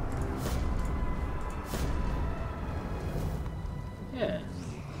 wasn't he? Yeah.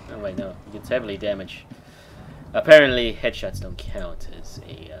 Oh wait, no. He gets heavily damaged. Apparently, headshots don't count as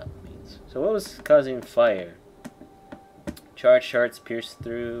a means. So what was causing fire? Charge shards pierce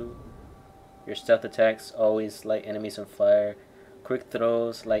through. Your stealth attacks always light enemies on fire. Quick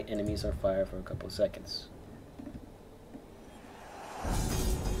throws light enemies on fire for a couple of seconds.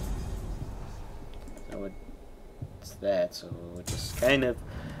 So it's that. So we'll just kind of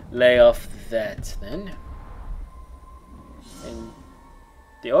lay off that then. And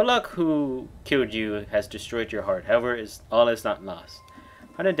the Olak who killed you has destroyed your heart. However, all is not lost.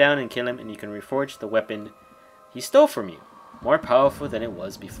 Hunt him down and kill him, and you can reforge the weapon he stole from you. More powerful than it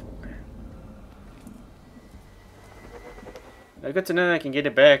was before. Well, good to know I can get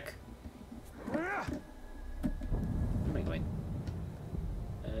it back. Where am I going?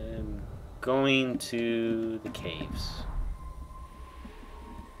 going to the caves.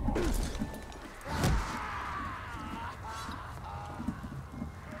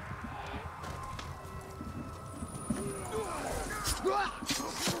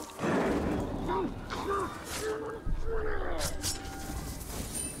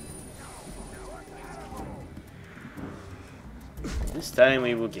 This time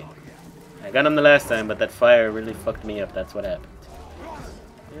we will get him. I got him the last time, but that fire really fucked me up. That's what happened.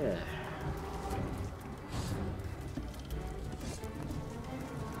 Yeah.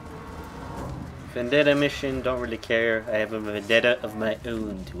 Vendetta mission, don't really care. I have a vendetta of my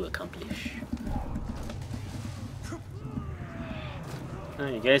own to accomplish. Oh,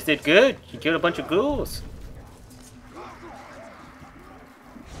 you guys did good. You killed a bunch of ghouls.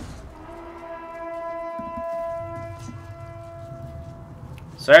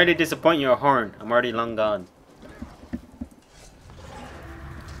 Sorry to disappoint your horn. I'm already long gone.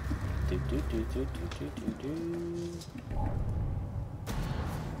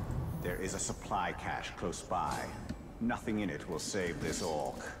 There is a supply cache close by. Nothing in it will save this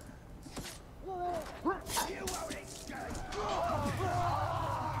orc.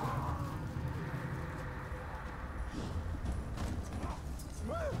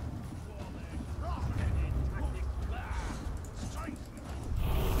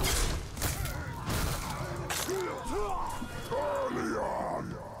 Talion!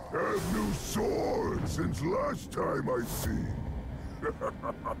 Have new sword since last time I see.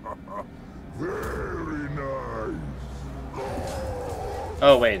 Very nice.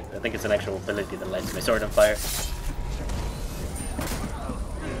 Oh wait, I think it's an actual ability that lights my sword on fire.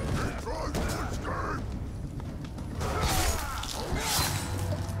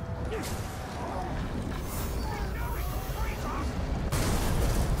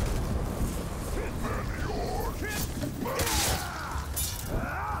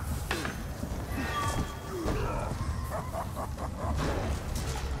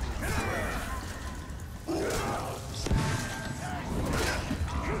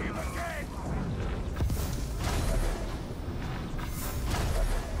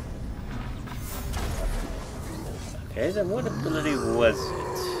 Okay, then what ability was it?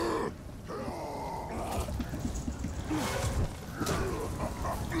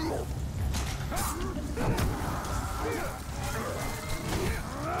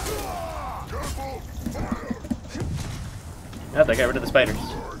 Oh, they got rid of the spiders.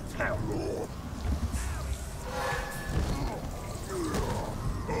 Ow.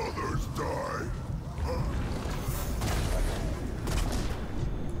 Others die.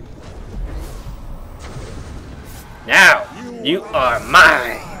 Now, you are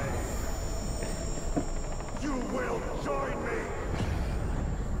mine! You will join me!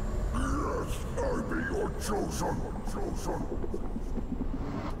 Yes, I be your chosen.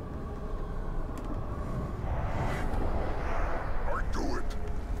 I do it.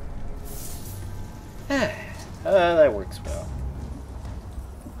 That works well.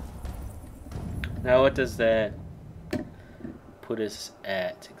 Now what does that put us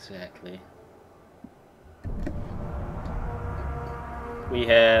at exactly? We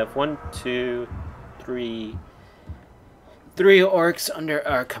have 1, 2, 3 orcs under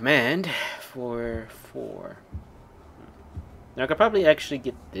our command for 4. Now I could probably actually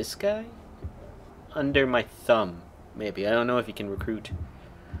get this guy under my thumb. Maybe. I don't know if you can recruit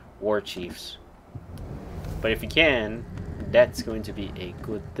war chiefs. But if you can, that's going to be a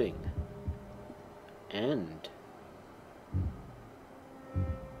good thing. And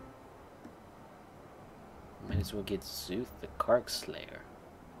might as well get Zuth the Kark Slayer.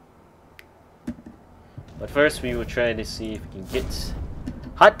 But first we will try to see if we can get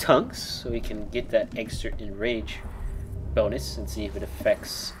Hot Tongues so we can get that extra enrage bonus and see if it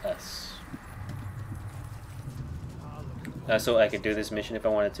affects us. So I could do this mission if I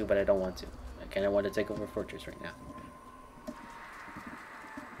wanted to, but I don't want to. I kind of want to take over Fortress right now.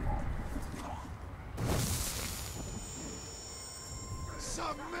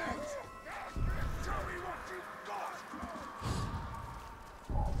 Submit! Show me what you've got!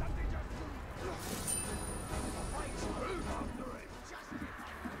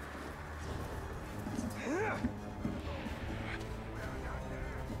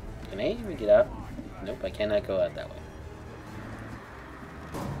 Can I even get out? Nope, I cannot go out that way.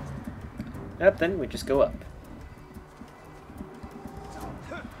 Yep, then we just go up.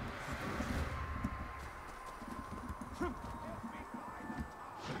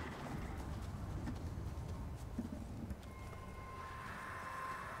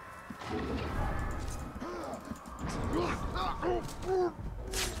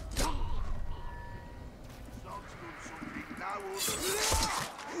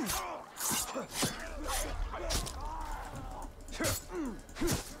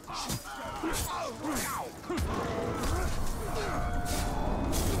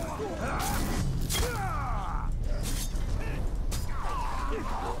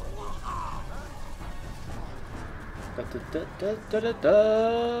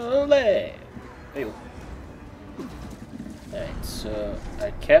 Alright, so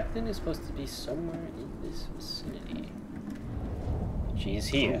our captain is supposed to be somewhere in this vicinity. She's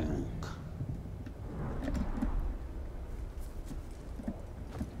here.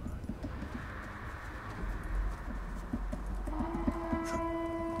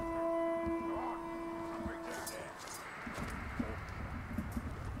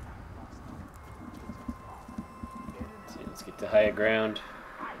 Let's get to higher ground.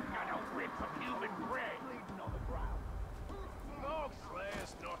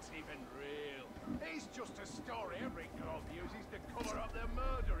 He's just a story every dog uses to cover up their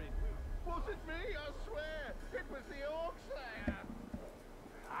murdering. Wasn't me, I swear. It was the Orc Slayer.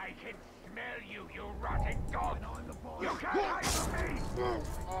 I can smell you, you rotten dog. You can't hide from me.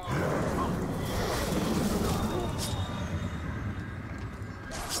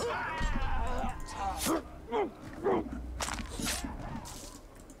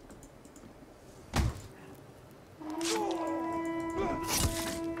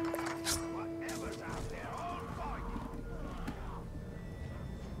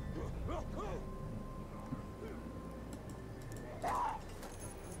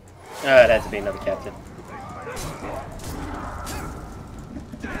 Oh, it has to be another captain.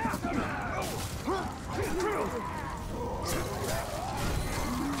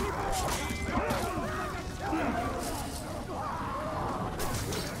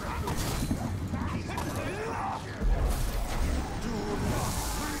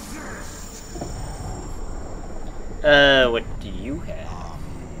 What do you have?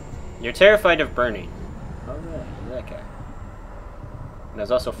 You're terrified of burning. Oh, yeah, that guy. And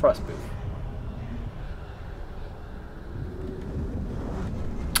there's also Frostproof.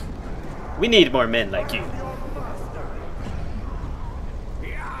 We need more men like you.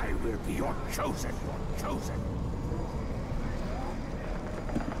 I will be your chosen.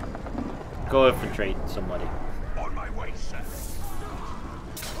 Go infiltrate somebody. On my way, sir.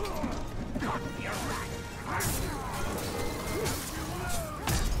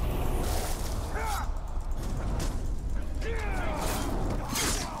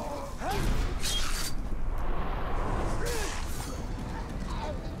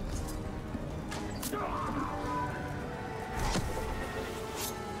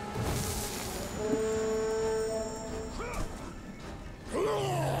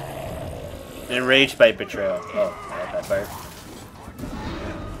 Enraged by betrayal. Oh, I like that part.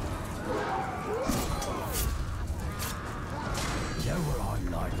 You know what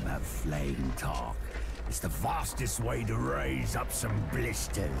I like about flame talk? It's the fastest way to raise up some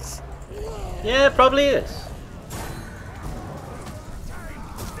blisters. Yeah, it probably is.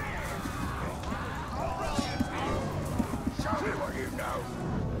 Show me what you know.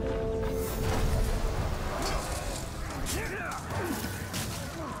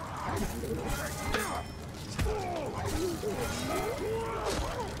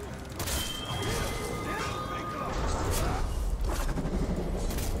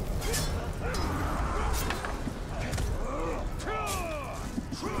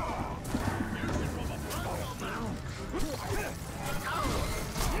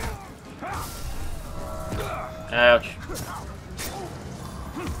 Ouch.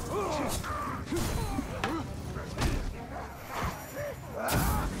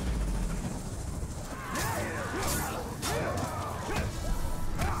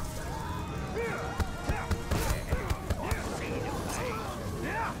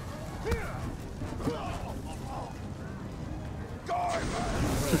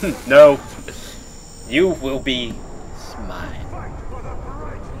 No. You will be mine.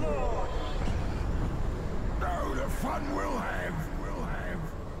 Oh, the fun we'll have.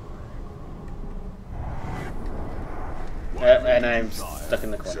 And I'm stuck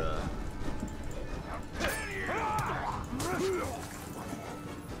in the corner.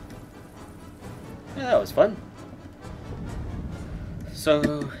 Yeah, that was fun. So,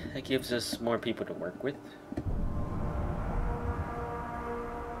 that gives us more people to work with.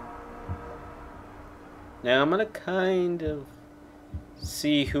 Now, I'm gonna kind of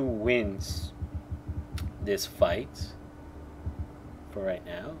see who wins this fight for right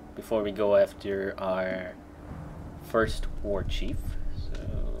now, before we go after our first war chief. So,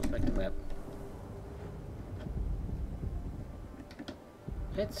 back to map.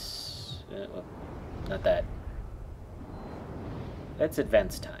 Let's, well, not that. Let's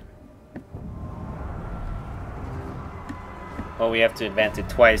advance time. Oh, we have to advance it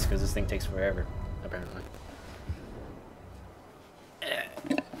twice because this thing takes forever, apparently.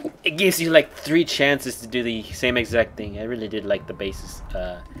 It gives you like 3 chances to do the same exact thing. I really did like the basis,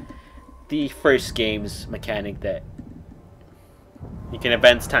 the first game's mechanic that You can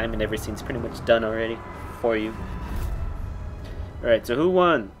advance time and everything's pretty much done already for you. Alright, so who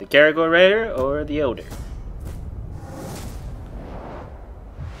won? The Caragor Raider or the Elder?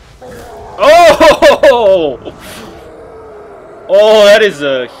 Oh! Oh, that is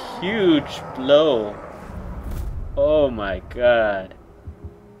a huge blow. Oh my god.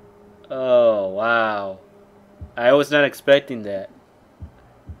 Oh, wow. I was not expecting that.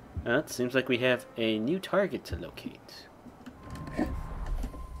 It seems like we have a new target to locate.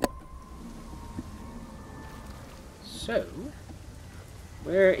 So,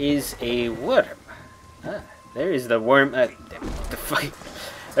 where is a worm? Ah, there is the worm. The fight.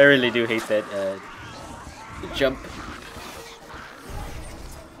 I really do hate that jump.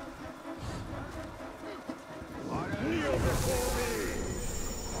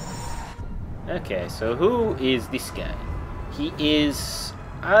 Okay, so who is this guy? He is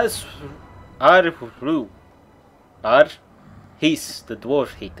He's the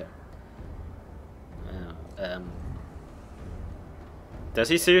dwarf hater. Does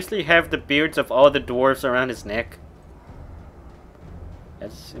he seriously have the beards of all the dwarves around his neck?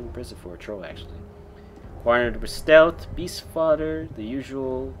 That's impressive for a troll, actually. Acquired with stealth, beast fodder, the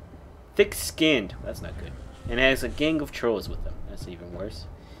usual. Thick-skinned. That's not good. And has a gang of trolls with him. That's even worse.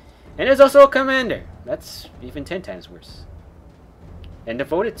 And is also a commander. That's even 10 times worse. And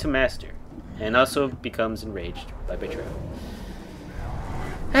devoted to master. And also becomes enraged by betrayal.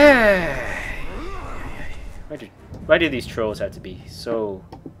 Why do these trolls have to be so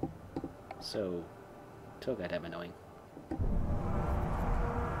goddamn annoying?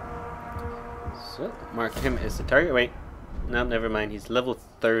 So, mark him as the target. Wait. No, never mind. He's level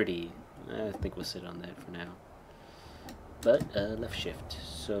 30. I think we'll sit on that for now. But, left shift.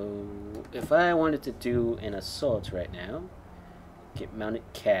 So, if I wanted to do an assault right now, get mounted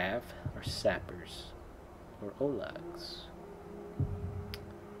cav, or sappers, or olags.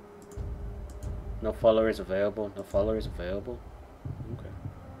 No followers available. No followers available.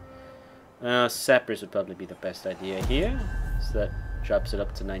 Okay. Sappers would probably be the best idea here. So that drops it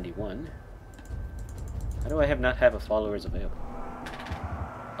up to 91. How do I not have a followers available?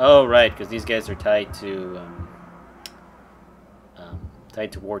 Oh, right, because these guys are tied to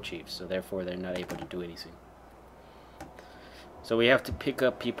war chiefs, so therefore they're not able to do anything. So we have to pick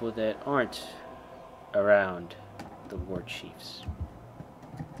up people that aren't around the war chiefs.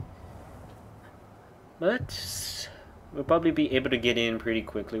 But we'll probably be able to get in pretty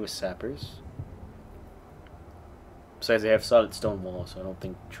quickly with sappers. Besides, they have solid stone walls, so I don't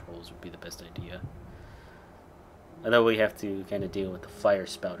think trolls would be the best idea. Although we have to kind of deal with the fire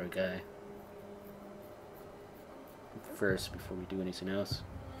spouter guy first before we do anything else.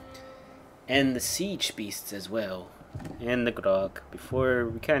 And the siege beasts as well. And the grog before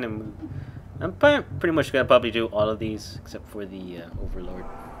we kind of move. I'm pretty much gonna probably do all of these except for the overlord.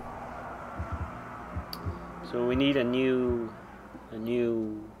 So we need a new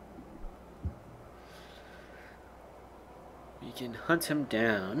we can hunt him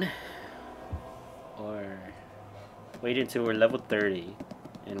down or wait until we're level 30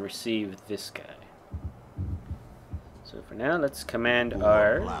 and receive this guy. So for now, let's command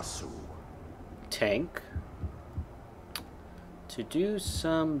our tank to do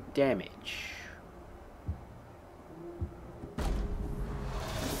some damage.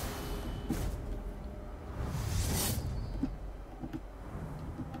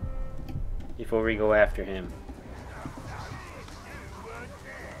 Before we go after him.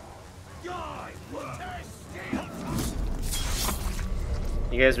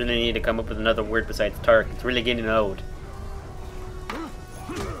 You guys really need to come up with another word besides Tark. It's really getting old.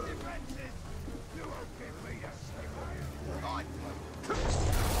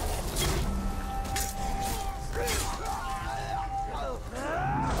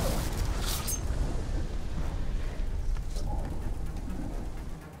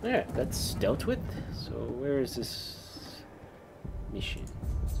 Yeah, that's dealt with. So where is this mission?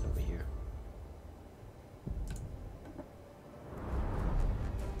 It's over here.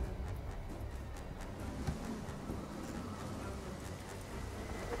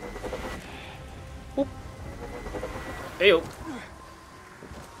 Oop. Heyo.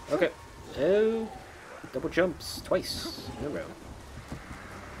 Okay. Oh, double jumps twice in a row.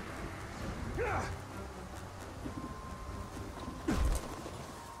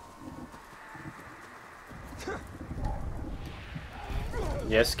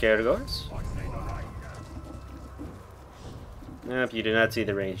 Yes, Caragors? Nope, you do not see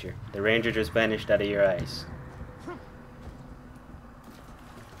the ranger. The ranger just vanished out of your eyes.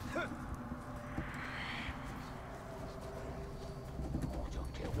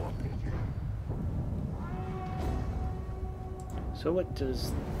 So what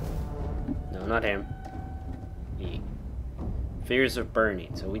does... No, not him. He. Fears of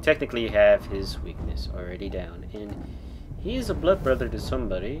burning. So we technically have his weakness already down. And he is a blood brother to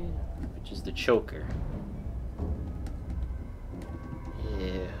somebody, which is the Choker.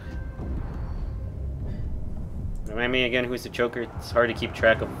 Yeah. Remind me again who's the Choker? It's hard to keep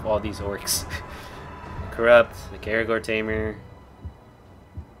track of all these orcs. Corrupt, the Caragor Tamer.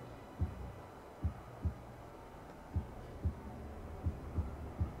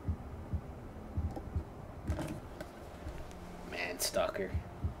 Stalker,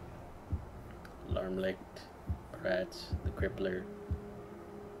 Larmlicht, Prats, the Crippler,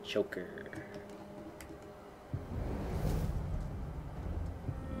 Choker.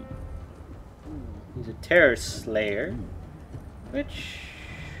 He's a Terror Slayer, which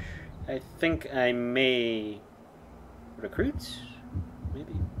I think I may recruit,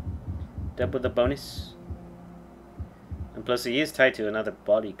 maybe. Double the bonus. And plus he is tied to another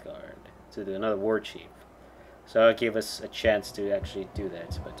bodyguard, to another war chief. So it'll give us a chance to actually do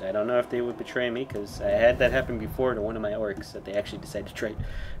that. But I don't know if they would betray me, because I had that happen before to one of my orcs, that they actually decided to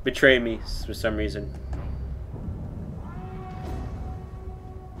betray me for some reason.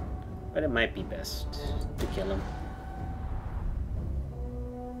 But it might be best to kill him.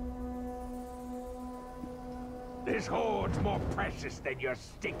 This hoard's more precious than your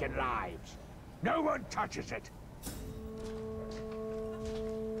stinking lives. No one touches it.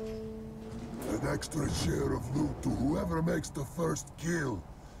 An extra share of loot to whoever makes the first kill.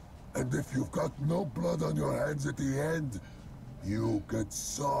 And if you've got no blood on your hands at the end, you get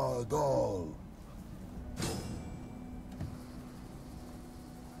sawed all.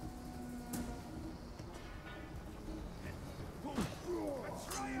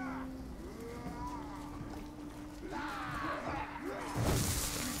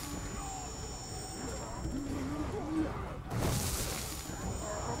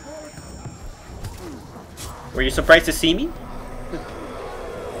 Were you surprised to see me?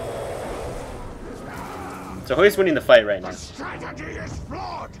 So who's winning the fight right now? The strategy is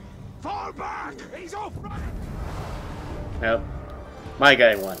flawed. Fall back. He's off. Nope. My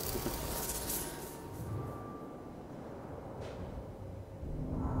guy won.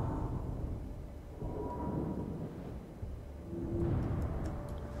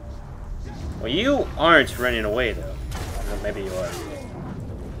 Well, you aren't running away though. Well, maybe you are.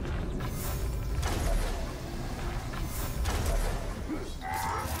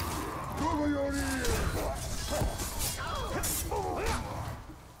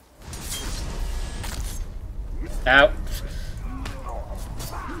 Out.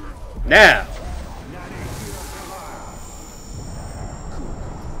 Now.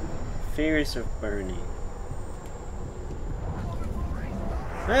 Fears of burning.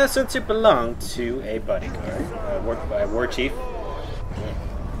 Well, since it belonged to a bodyguard, a war chief.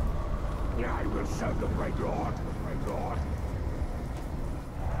 Yeah, I will serve the great lord,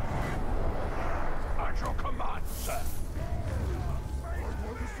 At your command, sir.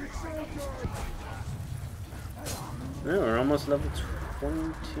 Oh, we're almost level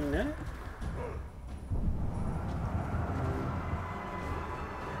 29.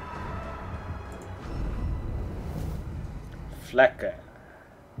 Flecker.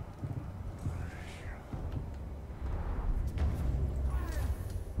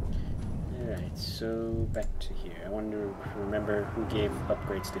 Alright, so back to here. I wonder, remember who gave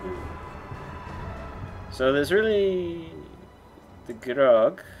upgrades to who. So there's really the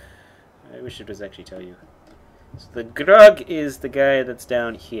Grog. I wish it was actually tell you. So the Grog is the guy that's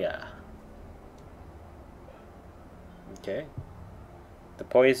down here. Okay. The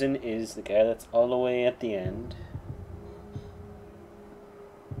Poison is the guy that's all the way at the end.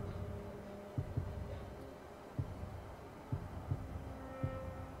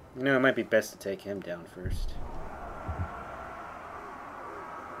 You know, it might be best to take him down first.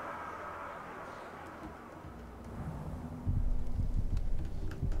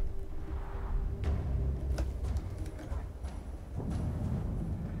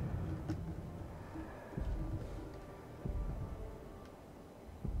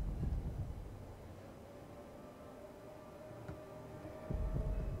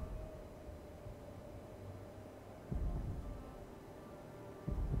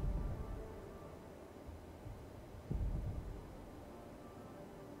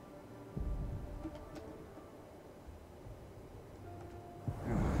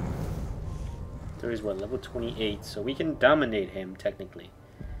 So he's what, level 28, so we can dominate him, technically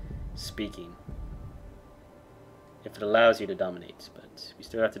speaking. If it allows you to dominate, but we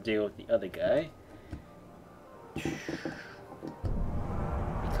still have to deal with the other guy.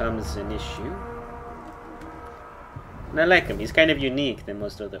 Becomes an issue. And I like him. He's kind of unique than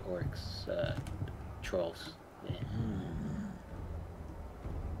most other orcs, trolls. Yeah.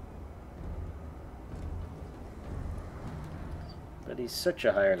 But he's such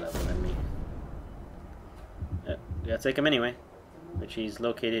a higher level than me. Yeah, take him anyway. Which he's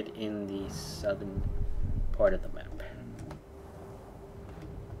located in the southern part of the map.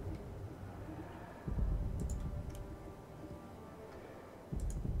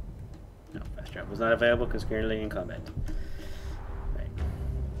 No, fast travel was not available because currently in combat. Right.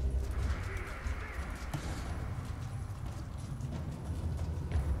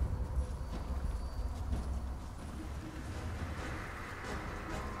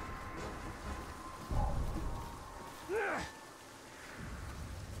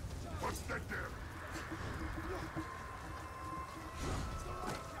 What's that there?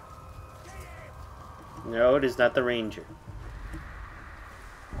 No, it is not the ranger.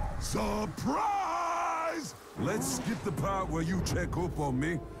 Surprise! Let's skip the part where you check up on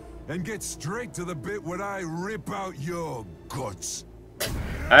me and get straight to the bit where I rip out your guts.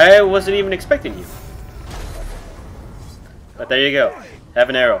 I wasn't even expecting you. But there you go. Have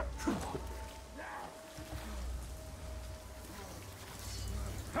an arrow.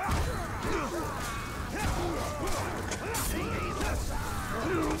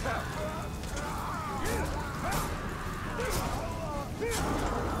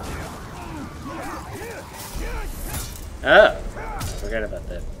 Ah, forgot about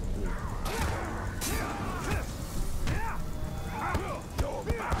that.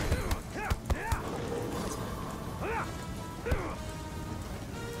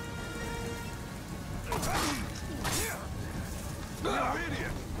 No,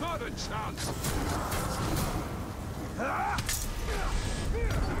 idiot! Not a chance!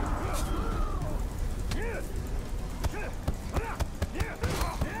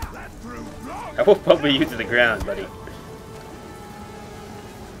 I will pump you to the ground, buddy.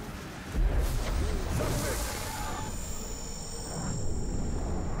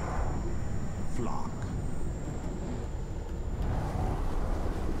 Flock.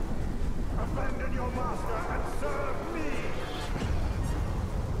 Abandon your master and serve me!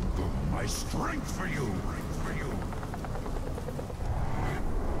 My strength for you!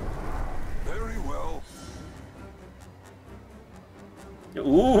 Very well.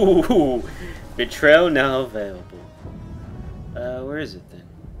 Ooh, betrayal now available. Where is it then?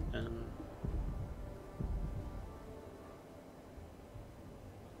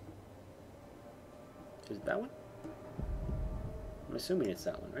 Is it that one? I'm assuming it's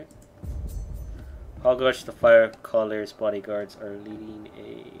that one, right? Hogwash the Fire Caller's bodyguards are leading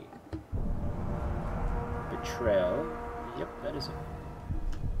a betrayal. Yep, that is it.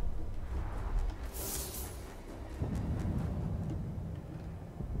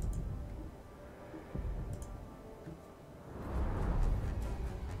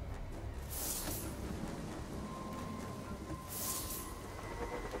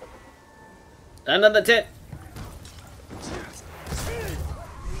 Another tit.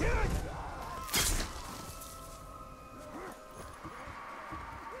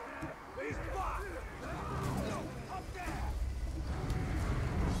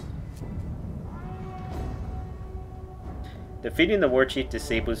 Defeating the war chief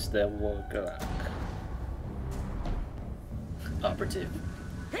disables the Wargrak. Operative.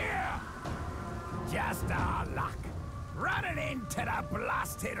 Here! Just our luck. Running into the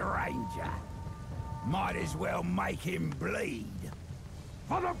blasted ranger. Might as well make him bleed.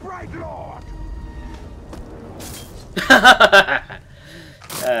 For the Bright Lord!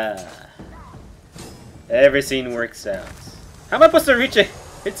 Everything works out. How am I supposed to reach a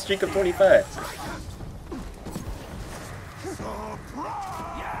hit streak of 25?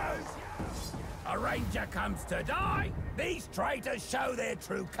 A ranger comes to die. These traitors show their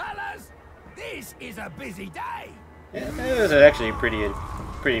true colors. This is a busy day. Yeah, it was actually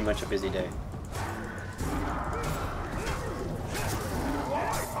pretty much a busy day.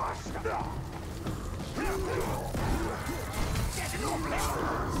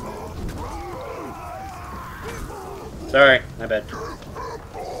 Sorry, my bad.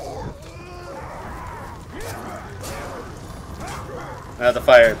 The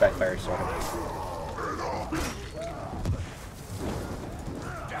fire backfires, sort of.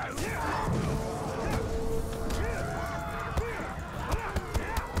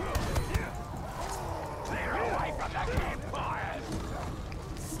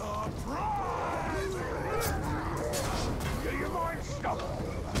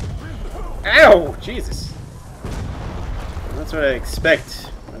 Ow! Jesus. That's what I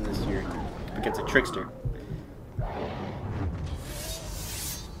expect when this year against a trickster.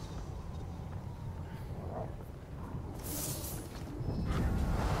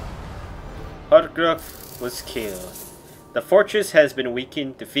 Hardgruff was killed. The fortress has been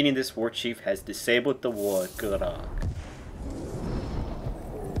weakened. Defeating this war chief has disabled the war. Gurag.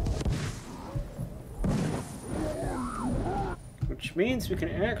 Which means we can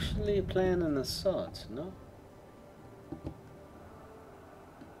actually plan an assault, no?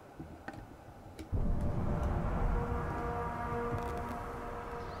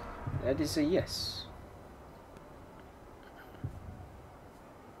 That is a yes.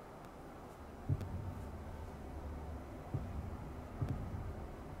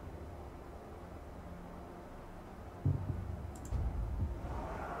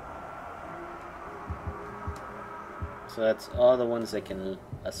 So that's all the ones that can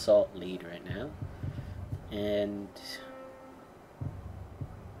assault lead right now. And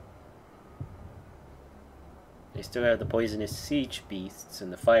they still have the poisonous siege beasts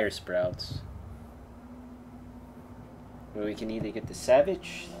and the fire sprouts. Where we can either get the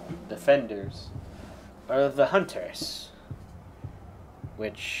savage defenders or the hunters.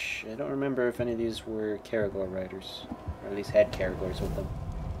 Which I don't remember if any of these were Caragor riders. Or at least had Caragors with them.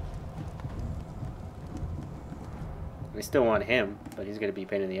 We still want him, but he's gonna be a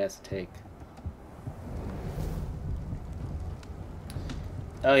pain in the ass to take.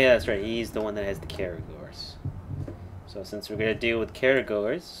 Oh yeah, that's right, he's the one that has the Caragors. So since we're gonna deal with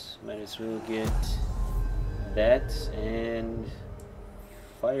Caragors, might as well get that and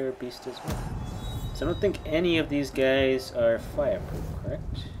Fire Beast as well. So I don't think any of these guys are fireproof,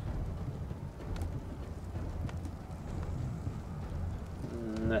 correct?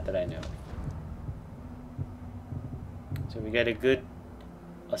 Not that I know. So we got a good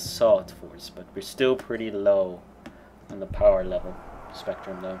assault force, but we're still pretty low on the power level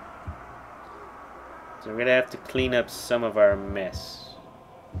spectrum though. So we're gonna have to clean up some of our mess.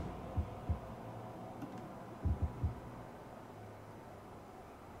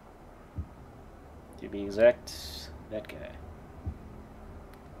 To be exact, that guy.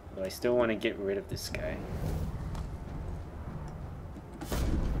 Though I still want to get rid of this guy.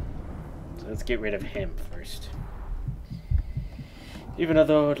 So let's get rid of him first. Even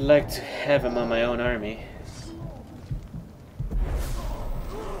though I would like to have him on my own army.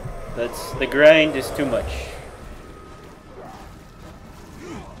 But the grind is too much.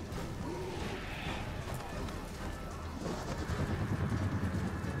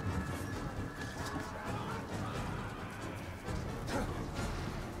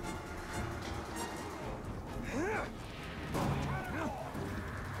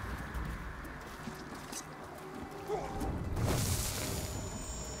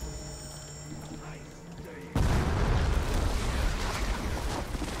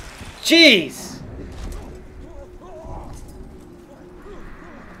 Jeez!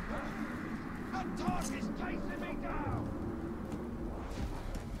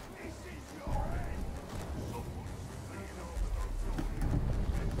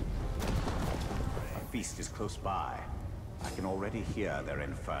 A feast is close by. I can already hear their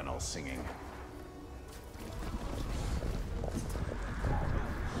infernal singing.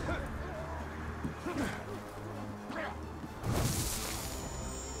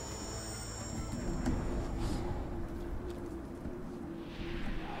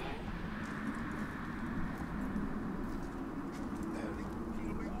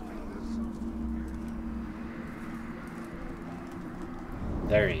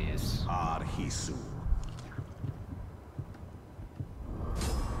 There he is. Arhisu.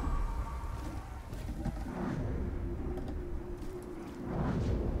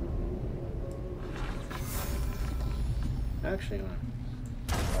 Actually,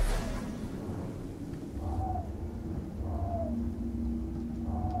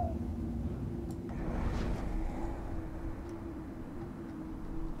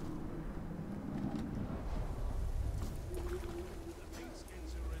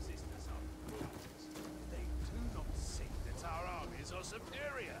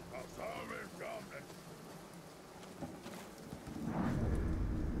 superior.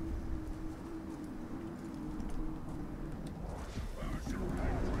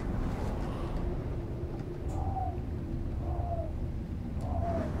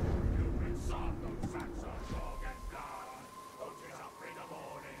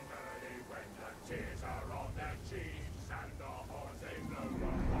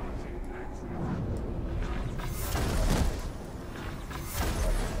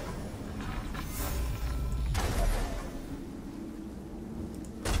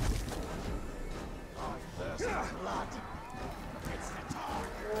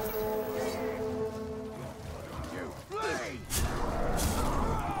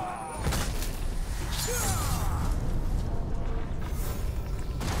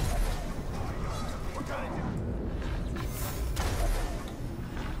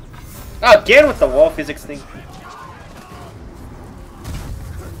 Oh, again with the wall physics thing.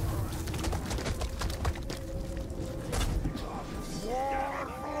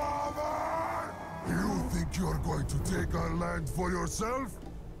 You think you're going to take our land for yourself?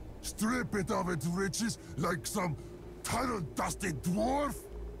 Strip it of its riches like some tunnel-dusted dwarf?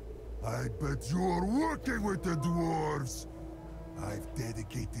 I bet you're working with the dwarves. I've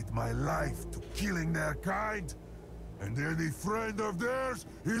dedicated my life to killing their kind, and any friend of theirs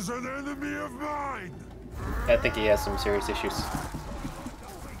is an enemy of mine! I think he has some serious issues.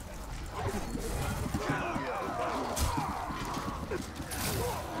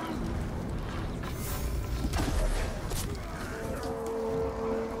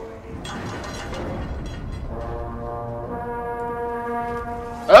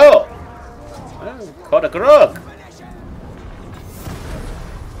 Oh! Oh, caught a grog!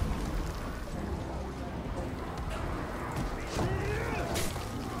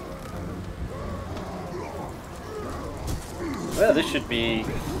 Well, this should be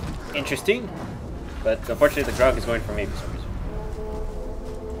interesting, but unfortunately the grog is going for me for some reason.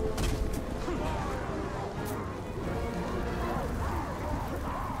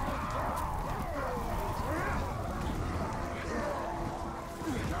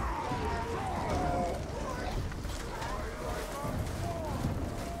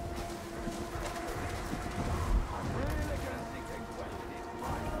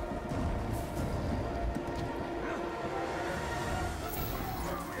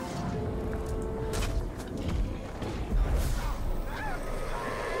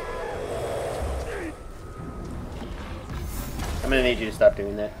 I'm gonna need you to stop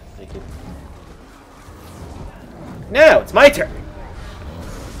doing that. Thank you. Now it's my turn.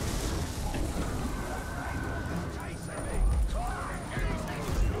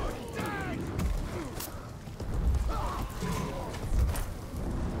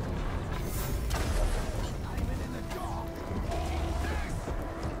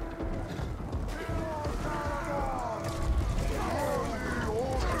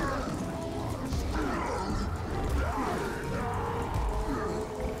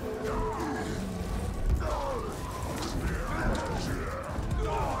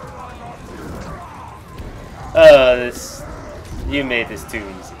 This... You made this too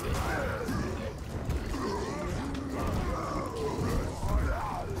easy.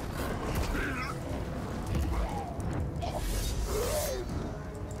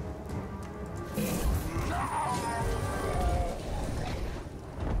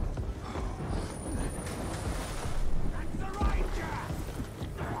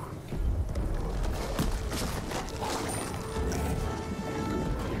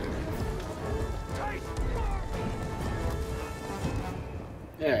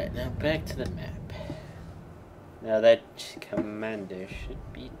 Alright, now back to the map. Now that commander should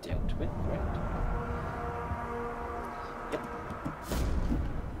be dealt with, right? Yep.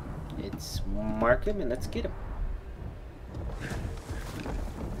 It's mark him and let's get him.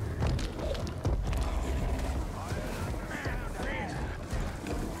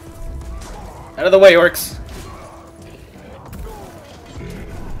 Out of the way, orcs!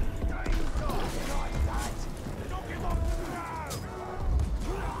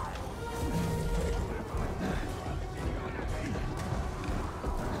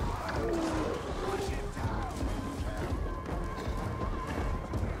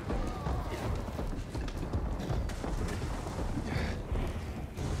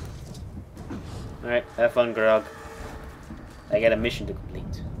 Alright, have fun, Grog. I got a mission to complete.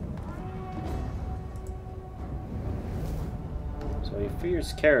 So he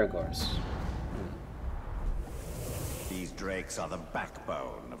fears Caragors. These drakes are the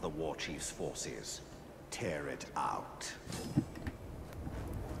backbone of the War Chief's forces. Tear it out.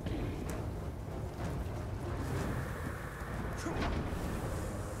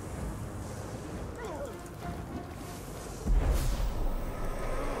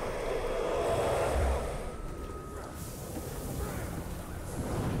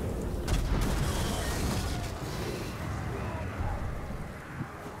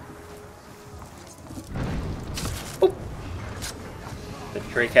 The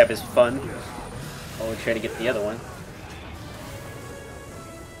Drake have his fun while we try to get the other one.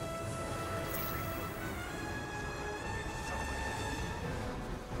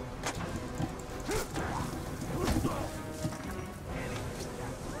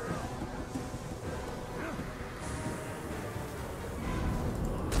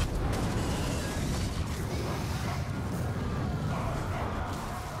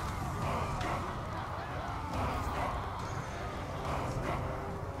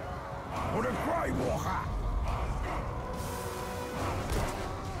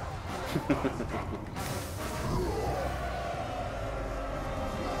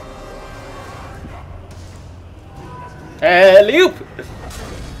 Alley-oop!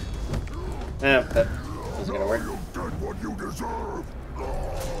 That wasn't gonna work.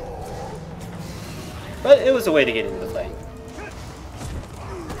 But it was a way to get into the fight.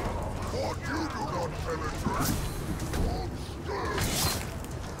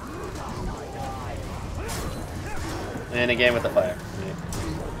 And again with the fire. Yeah.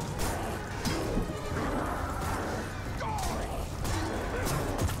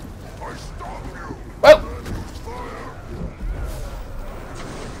 Whoa!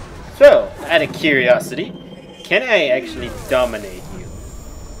 So, out of curiosity, can I actually dominate you?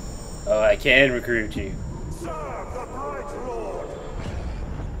 Oh, I can recruit you. Serve the bright lord!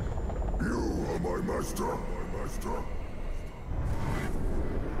 You are my master, my master.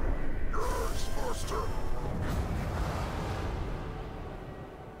 Yes, master.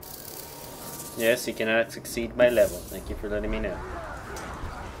 Yes, he cannot succeed my level. Thank you for letting me know.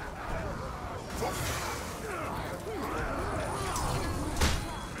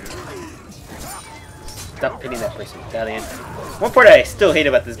 Stop hitting that person, Valiant. One part I still hate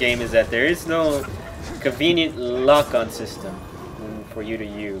about this game is that there is no convenient lock-on system for you to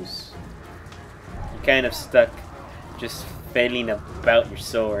use. You're kind of stuck just failing about your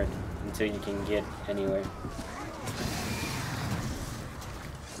sword until you can get anywhere.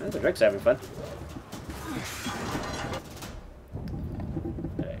 Oh, the Drake's having fun.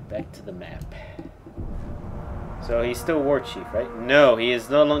 Alright, back to the map. So he's still War Chief, right? No, he is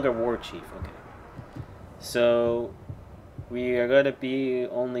no longer War Chief. Okay. So we are going to be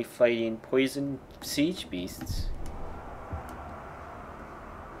only fighting poison siege beasts.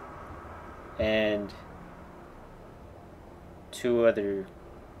 And two,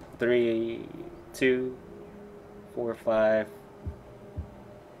 4, 5,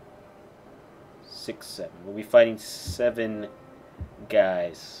 6, 7. We'll be fighting 7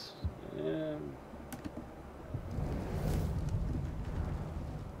 guys.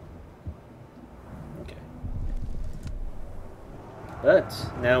 Okay. But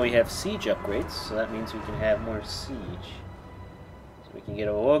now we have siege upgrades, so that means we can have more siege. So we can get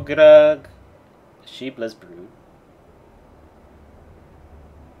a Ogrog, a Sheepless Brood,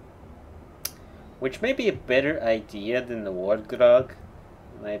 which may be a better idea than the Wargrog,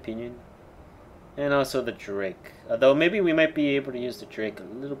 in my opinion. And also the Drake. Although maybe we might be able to use the Drake a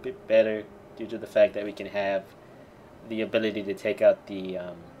little bit better due to the fact that we can have the ability to take out the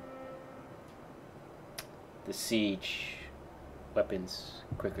siege weapons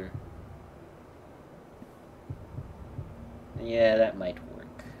quicker. Yeah, that might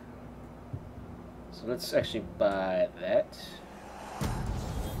work. So let's actually buy that.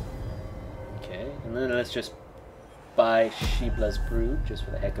 Okay, and then let's just buy Sheepless Brood just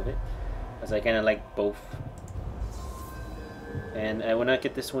for the heck of it, as I kind of like both. And I will not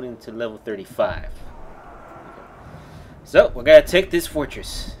get this one into level 35. Okay. So we're gonna take this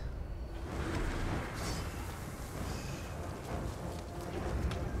fortress.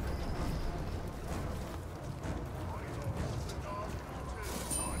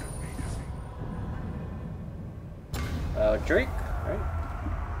 Drake, right?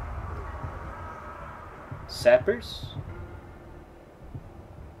 Sappers,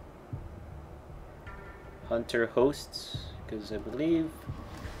 Hunter hosts, because I believe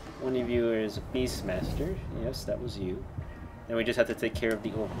one of you is a Beastmaster. Yes, that was you. And we just have to take care of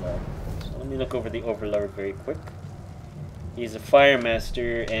the Overlord. So let me look over the Overlord very quick. He's a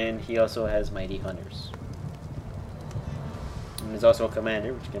Firemaster, and he also has Mighty Hunters. And he's also a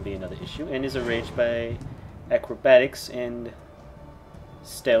Commander, which can be another issue, and is enraged by Acrobatics and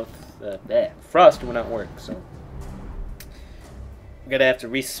Stealth. Frost will not work, so I'm gonna have to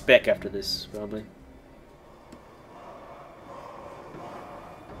respec after this, probably.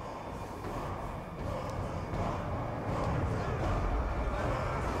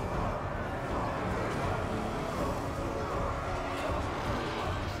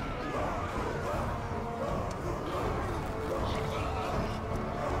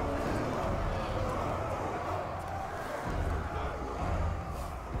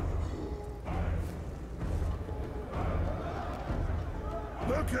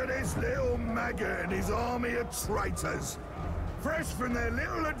 Look at this little maggot and his army of traitors. Fresh from their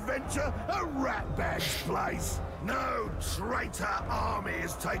little adventure at Ratbag's place. No traitor army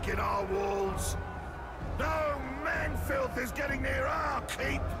is taking our walls. No man-filth is getting near our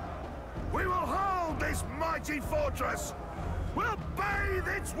keep. We will hold this mighty fortress. We'll bathe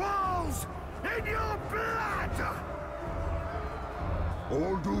its walls in your blood.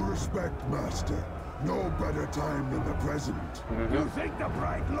 All due respect, Master. No better time than the present. You think the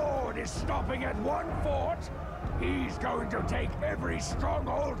Bright Lord is stopping at one fort? He's going to take every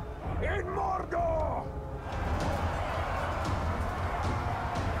stronghold in Mordor!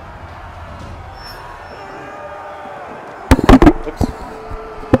 Oops.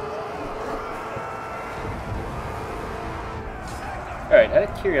 Alright, out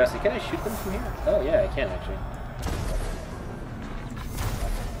of curiosity, can I shoot them from here? Oh yeah, I can actually.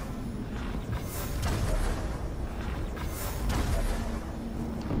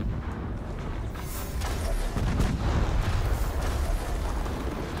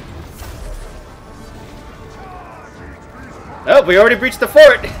 Oh, we already breached the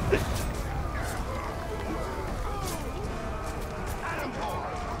fort!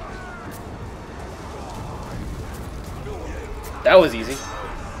 That was easy.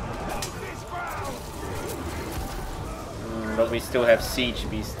 But we still have siege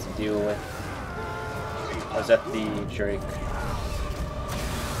beasts to deal with. I was at the Drake.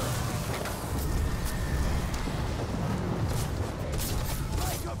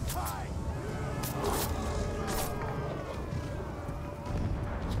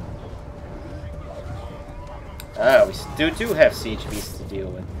 Ah, we still do have siege beasts to deal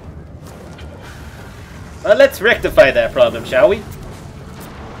with. Well, let's rectify that problem, shall we?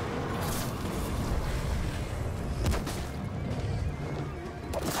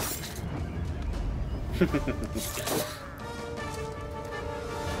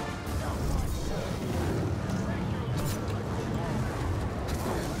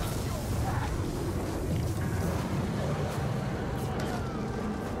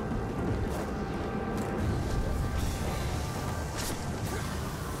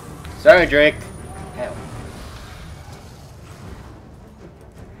 Sorry, Drake. Ow.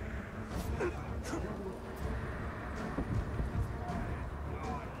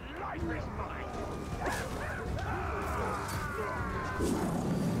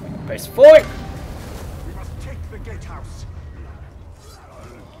 Press forward. We must take the gatehouse.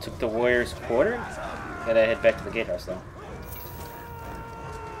 Took the warrior's quarter. Gotta head back to the gatehouse though.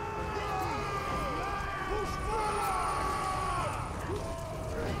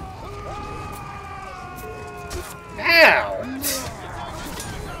 Ow!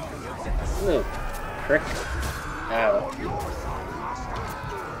 Little prick. Ow.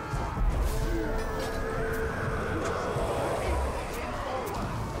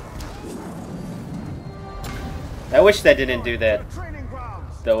 I wish that didn't do that,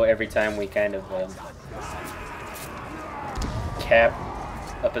 though, every time we kind of cap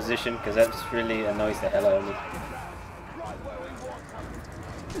a position, because that really annoys the hell out of me.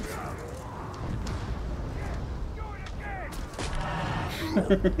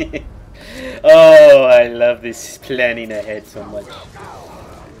 Oh, I love this planning ahead so much.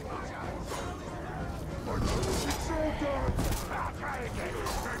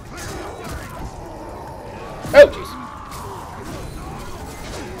 Oh, jeez.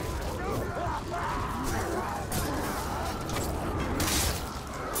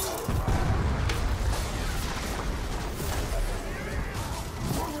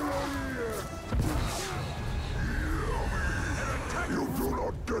 You do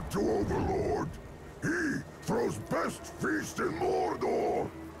not get to Overlord. He throws best feast in Mordor.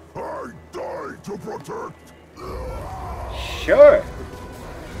 I die to protect. Sure.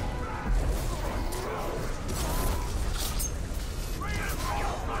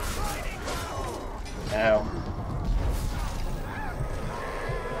 Ow.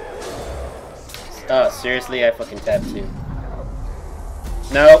 Oh, seriously? I fucking tapped too.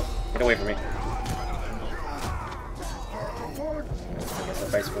 No! Get away from me. I guess I'll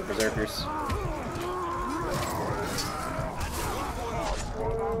fight for berserkers.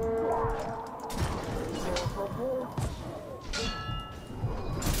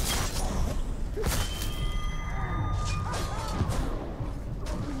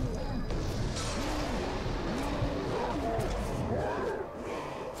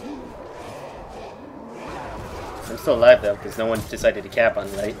 I'm still alive though, because no one decided to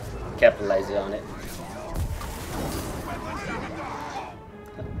capitalize on it.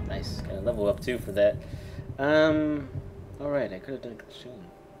 Nice, got a level up too for that. Alright, I could have done Kashun.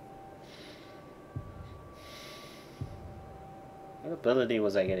 What ability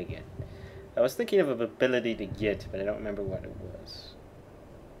was I gonna get? I was thinking of an ability to get, but I don't remember what it was.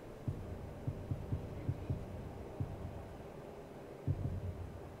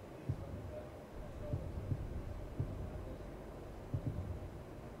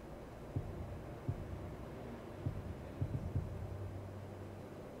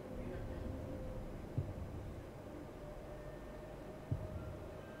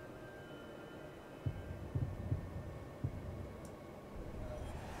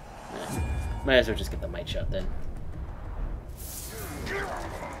 Might as well just get the might shot then.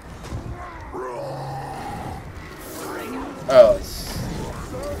 Oh, it's...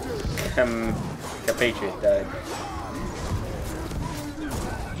 compatriot died.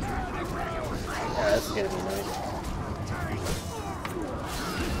 Yeah, this is gonna be nice.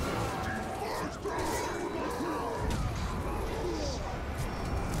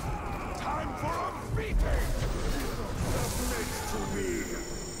 Time for a beating! Submit to me!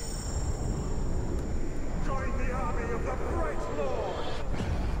 Join the army of the Bright Lord!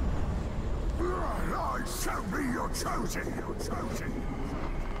 I shall be your chosen,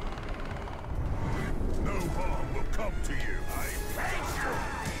 No harm will come to you. I thank you!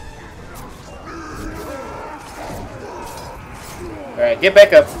 Alright, get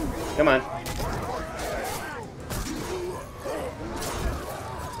back up. Come on.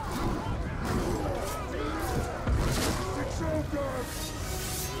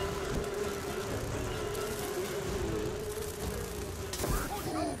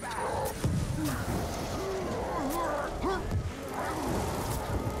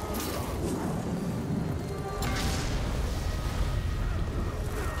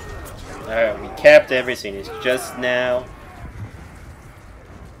 Alright, we capped everything. It's just now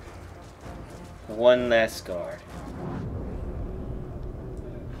one last guard.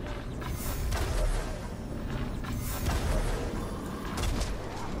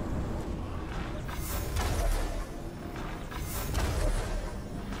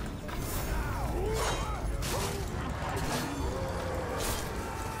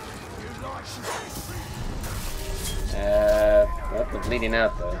 Well, they're bleeding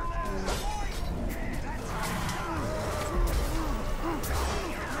out though.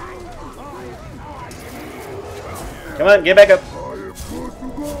 Come on, get back up.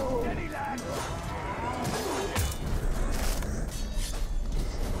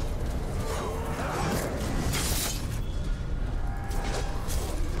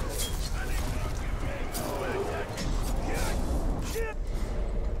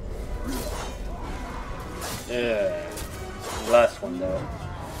 Yeah, last one though.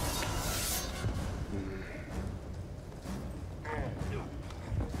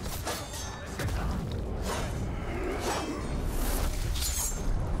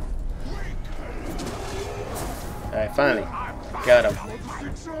 Alright, finally. Got him.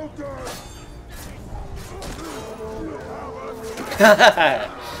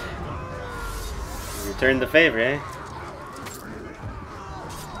 Return the favor, eh?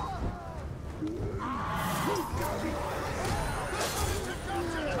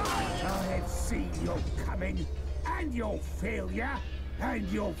 I have seen your coming, and your failure, and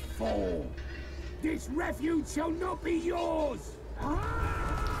your fall. This refuge shall not be yours.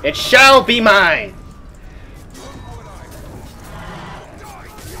 It shall be mine!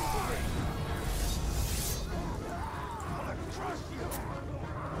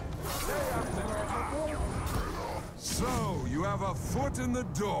 So, you have a foot in the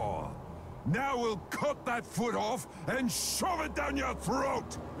door. Now we'll cut that foot off and shove it down your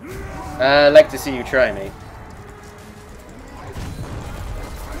throat! I'd like to see you try, mate.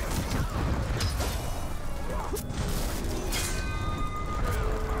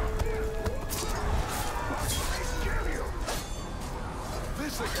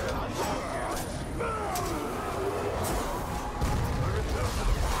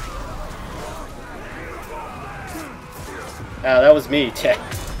 Oh, that was me, Tech.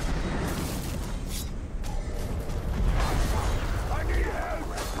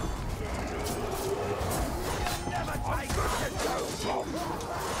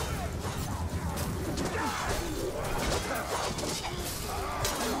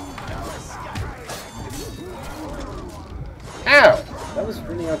 Ow! That was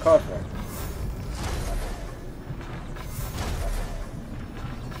really uncalled for.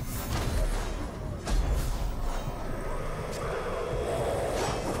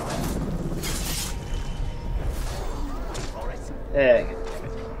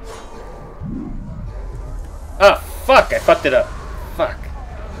 Oh, fuck! I fucked it up. Fuck.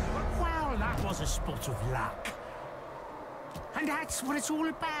 Well, that was a spot of luck. And that's what it's all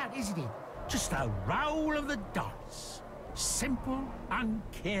about, isn't it? Just a roll of the dice. Simple,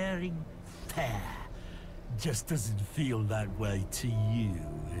 uncaring, fair. Just doesn't feel that way to you.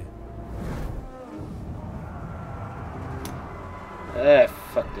 I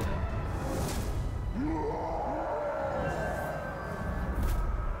fucked it up.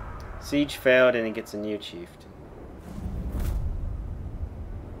 Siege failed and he gets a new chieftain.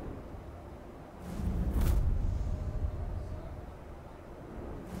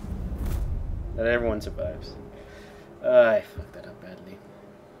 Not everyone survives. I fucked that up badly.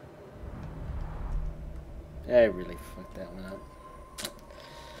 I really fucked that one up.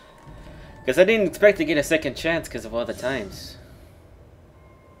 Because I didn't expect to get a second chance because of all the times.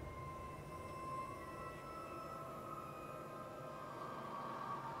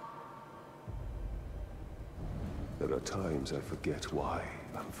 There are times I forget why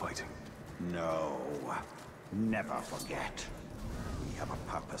I'm fighting. No, never forget. We have a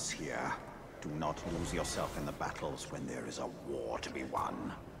purpose here. Do not lose yourself in the battles when there is a war to be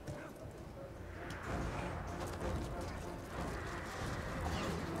won.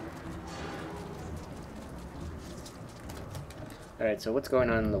 Alright, so what's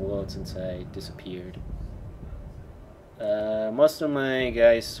going on in the world since I disappeared? Most of my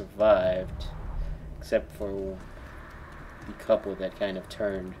guys survived, except for the couple that kind of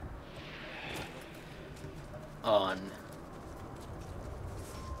turned on.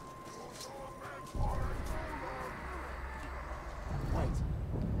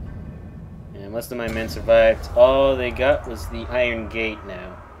 Yeah, most of my men survived. All they got was the Iron Gate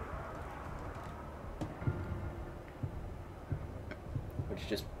now, which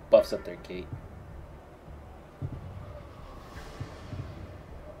just buffs up their gate.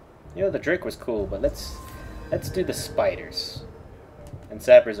 You know, the Drake was cool, but let's do the spiders. And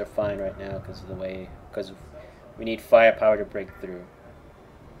sappers are fine right now because of the way, because we need firepower to break through.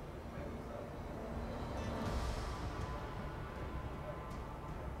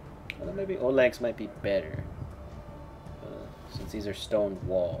 Well, maybe Oleg's might be better, since these are stone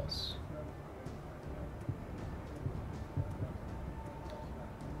walls.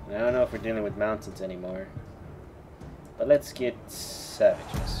 I don't know if we're dealing with mountains anymore, but let's get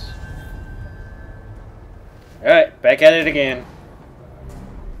savages. Alright, back at it again.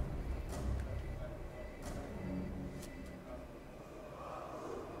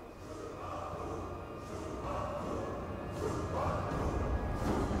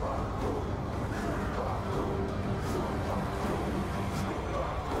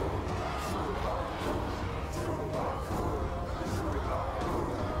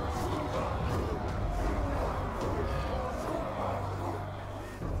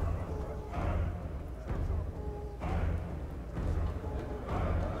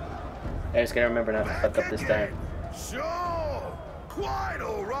 I just gotta remember not to fuck up this time. Sure! Quite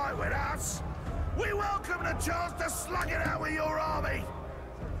alright with us! We welcome the chance to slug it out with your army!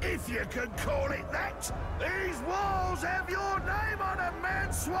 If you can call it that! These walls have your name on them,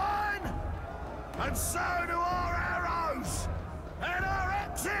 man swine! And so do our arrows! And our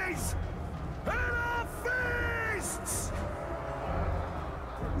axes! And our fists!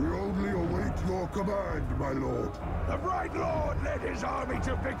 We only await your command, my lord. The Bright Lord led his army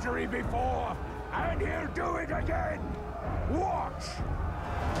to victory before, and he'll do it again! Watch!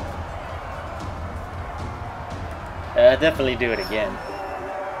 Definitely do it again.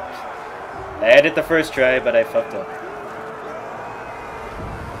 I had it the first try, but I fucked up.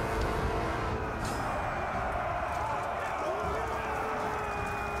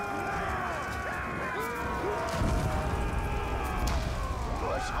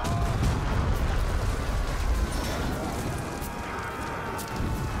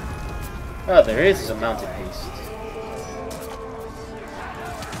 Oh, there is a mounted beast.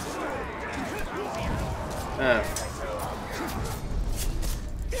 Ah.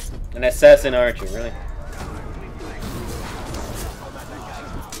 An assassin archer, really?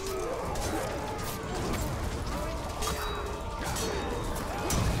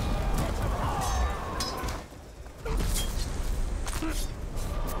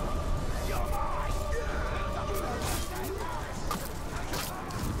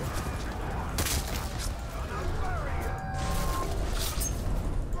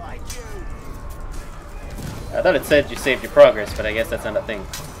 I thought it said you saved your progress, but I guess that's not a thing.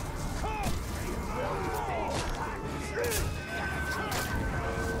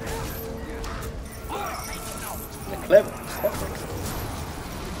 They're clever.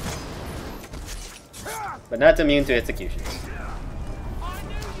 But not immune to executions.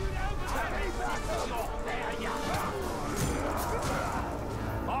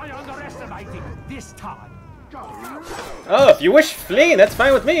 I underestimated this time. Oh, if you wish fleeing, that's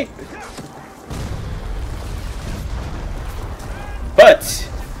fine with me. But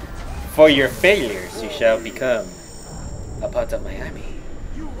for your failures, you shall become a part of my army.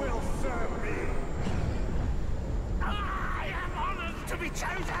 You will serve me! I am honored to be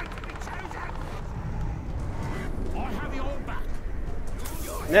chosen! I have your back.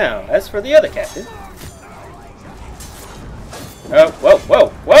 Now, as for the other captain. Oh, whoa, whoa,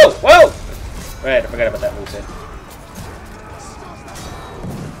 whoa, whoa! Right, I forgot about that moveset.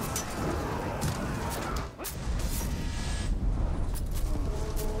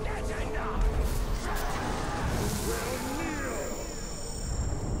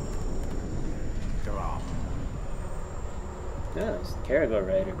 Yeah, it's the Caragor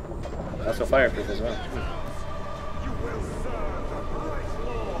Rider. Also fireproof as well.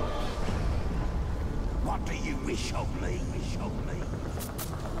 What do you wish of me?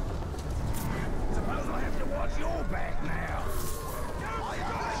 Suppose I have to watch your back now.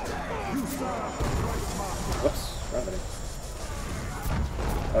 Whoops, wrong button.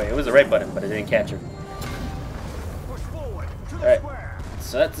 Oh yeah, it was the right button, but I didn't catch her. Alright,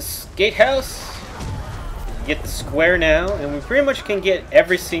 so that's the gatehouse. You get the square now, and we pretty much can get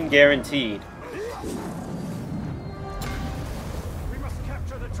every scene guaranteed. We must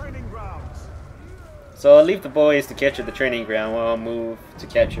capture the training grounds. So I'll leave the boys to capture the training ground while I'll move to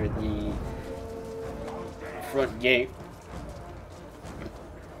capture the front gate.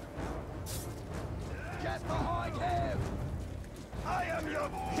 Get behind him! I am your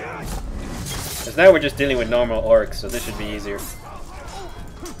Because now we're just dealing with normal orcs, so this should be easier.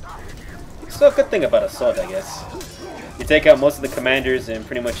 So a good thing about Assault, I guess. You take out most of the commanders and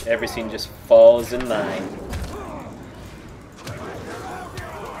pretty much every scene just falls in line.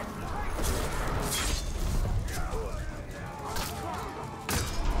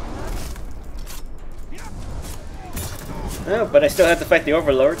 Oh, but I still have to fight the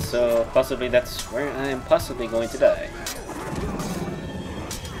Overlord, so possibly that's where I am possibly going to die.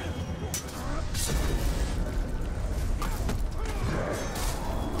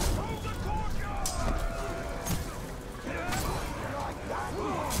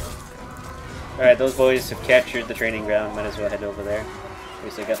 Alright, those boys have captured the training ground. Might as well head over there. At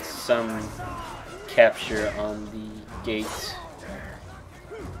least I got some capture on the gate.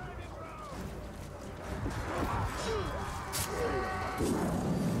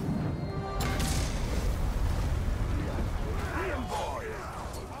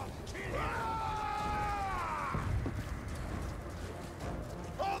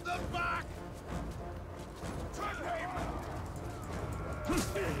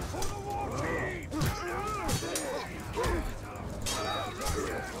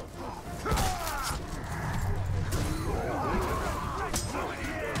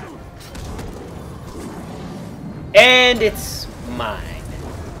 And it's mine.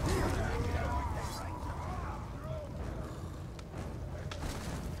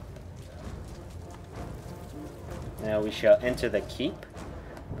 Now we shall enter the keep.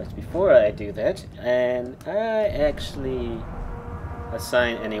 But before I do that, and I actually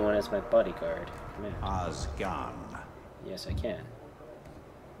assign anyone as my bodyguard. Osgan. Yes, I can.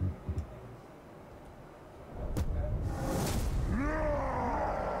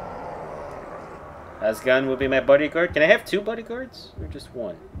 Osgan will be my bodyguard. Can I have 2 bodyguards or just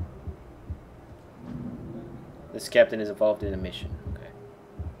 1? This captain is involved in a mission. Okay.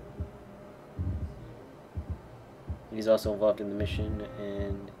 He's also involved in the mission,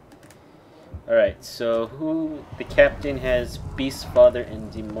 and alright, so who the captain has Beast Father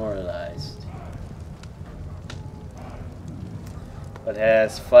and Demoralized. But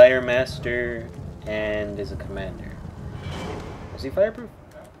has Fire Master and is a commander. Is he fireproof?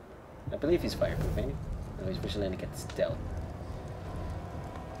 I believe he's fireproof, ain't he? No, he's vigilante against stealth.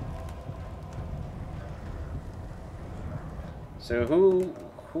 So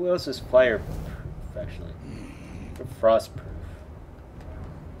who else is fireproof actually? Or frostproof.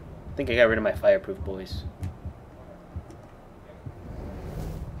 I think I got rid of my fireproof boys.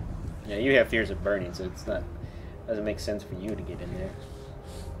 Yeah, you have fears of burning, so it's not doesn't make sense for you to get in there.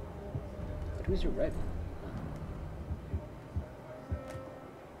 But who's your rival?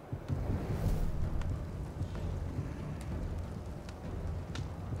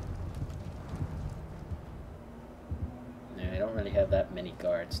 Yeah, I don't really have that many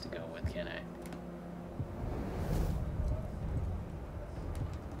guards to go with, can I?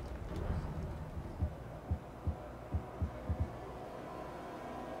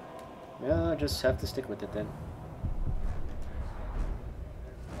 Yeah, I'll just have to stick with it then.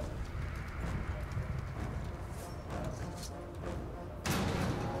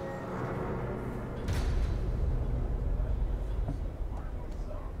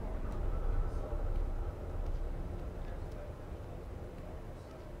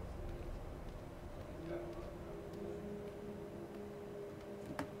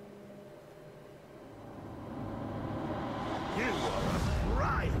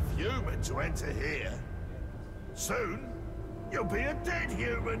 To enter here. Soon, you'll be a dead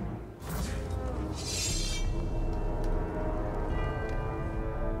human.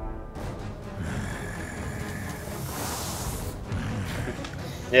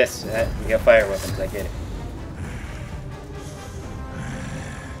 Yes, you got fire weapons, I get it.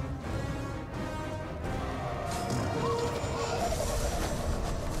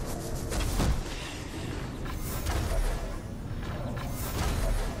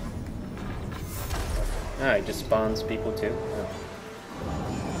 Ah, it just spawns people too. Oh.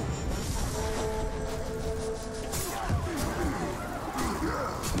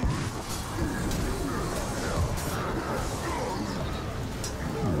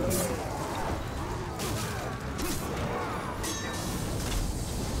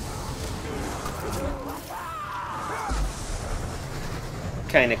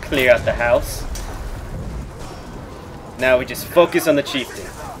 Kind of clear out the house. Now we just focus on the chieftain.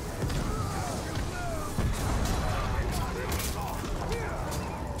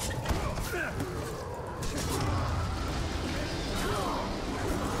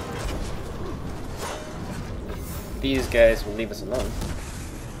 These guys will leave us alone.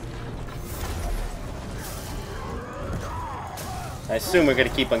 I assume we're gonna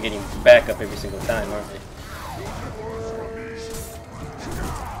keep on getting back up every single time, aren't we?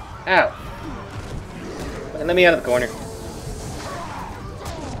 Ow! Let me out of the corner.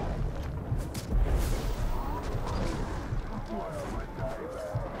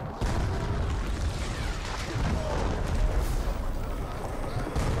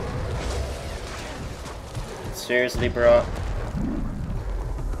 Seriously, bro?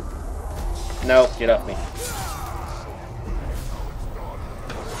 No, get off me.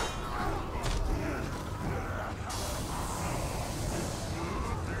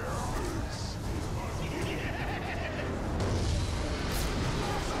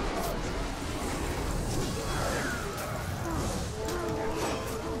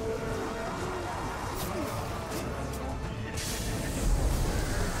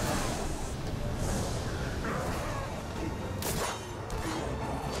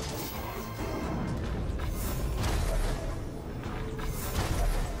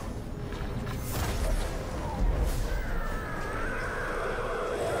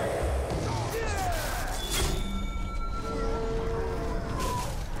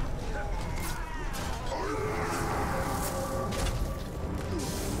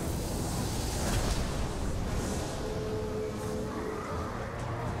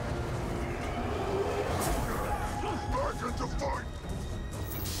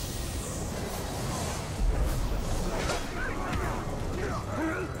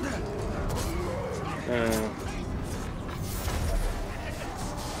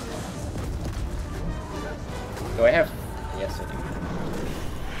 Do I have? Yes, I do.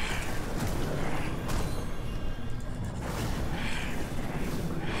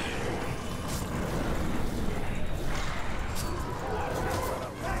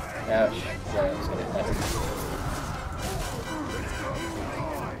 Ouch. Yeah, I was gonna hit that.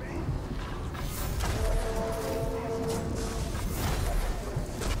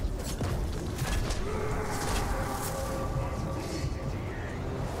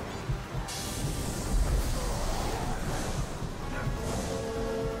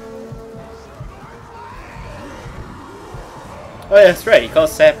 Oh yeah, that's right, he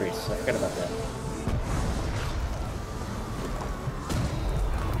calls sappers. I forgot about that.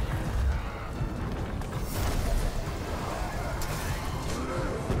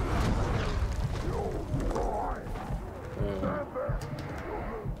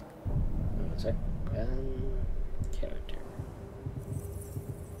 One sec. Character.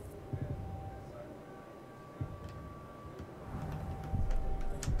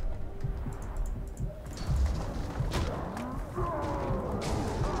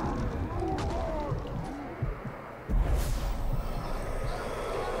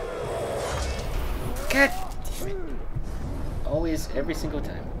 God damn it. Always, every single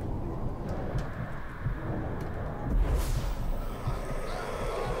time.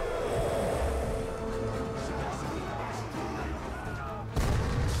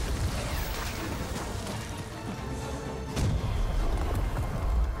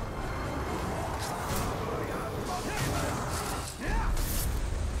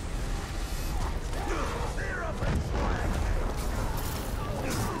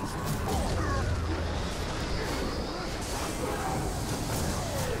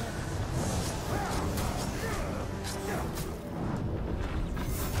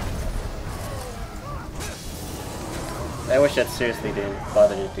 I wish that seriously didn't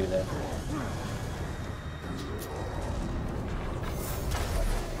bother to do that.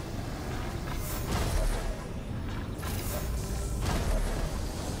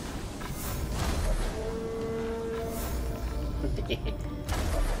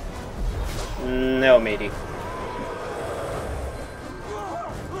 No, matey.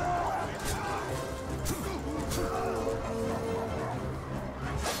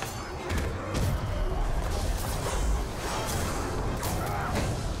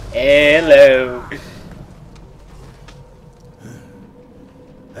 Hello.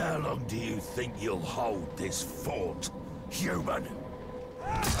 How long do you think you'll hold this fort, human?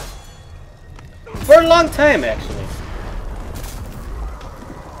 For a long time, actually.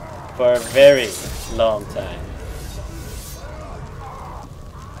 For a very long time.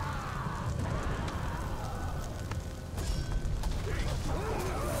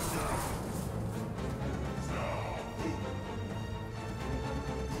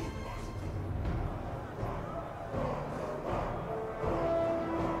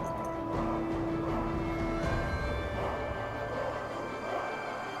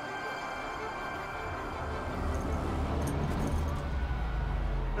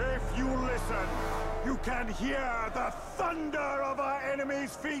 If you listen, you can hear the thunder of our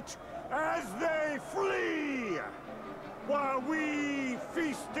enemies' feet as they flee. While we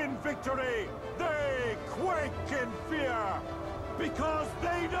feast in victory, they quake in fear, because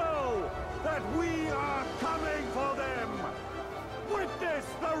they know that we are coming for them. Witness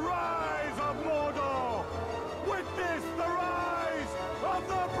the rise of Mordor! Witness the rise of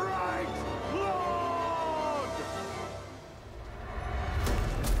the Bright Lord!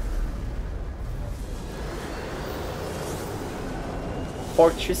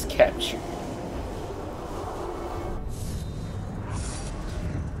 Fortress captured.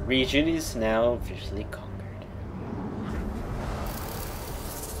 Region is now officially conquered.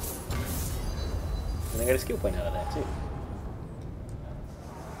 And I got a skill point out of that too.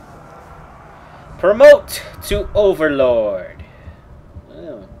 Promote to Overlord.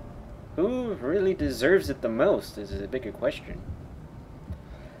 Well, who really deserves it the most is a bigger question.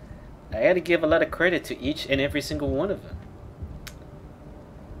 I had to give a lot of credit to each and every single one of them.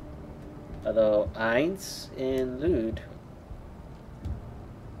 Although Ainz and Lud,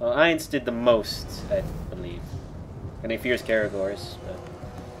 well, Ainz did the most, I believe. And he fears Caragors, but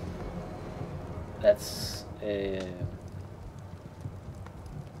that's yeah,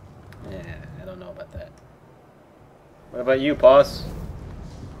 I don't know about that. What about you, Boss?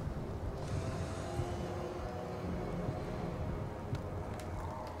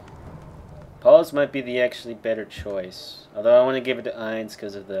 Paul's might be the actually better choice. Although I want to give it to Ainz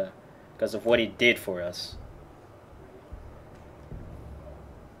because of what he did for us.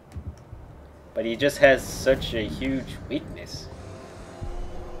 But he just has such a huge weakness.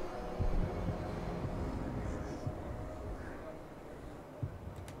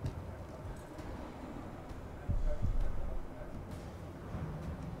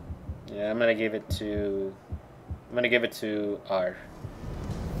 Yeah, I'm gonna give it to R.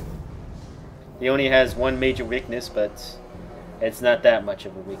 He only has one major weakness, but it's not that much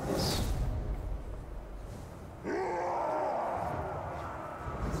of a weakness.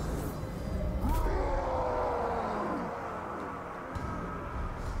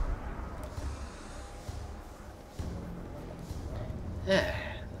 The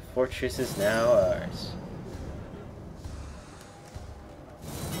fortress is now ours.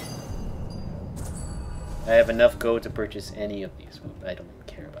 I have enough gold to purchase any of these, but I don't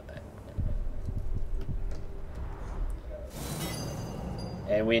care about that.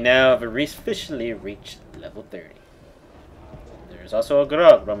 And we now have officially reached level 30. There's also a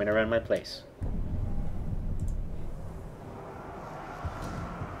grog roaming around my place.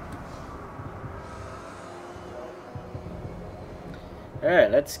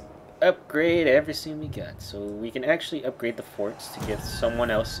 Alright, let's upgrade everything we got. So we can actually upgrade the forts to get someone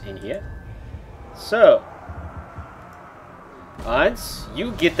else in here. So, Ainz,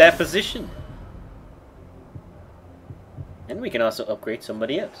 you get that position. And we can also upgrade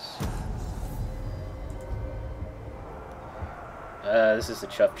somebody else. This is a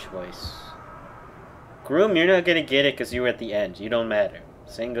tough choice. Groom, you're not gonna get it because you were at the end. You don't matter.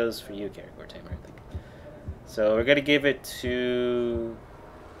 Same goes for you, Caragor Tamer, I think. So we're gonna give it to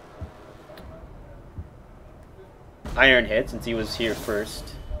Ironhead since he was here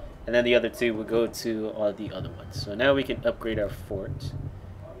first. And then the other two will go to all the other ones. So now we can upgrade our fort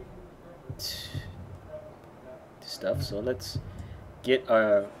to stuff. So let's get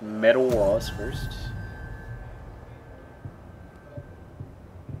our metal walls first.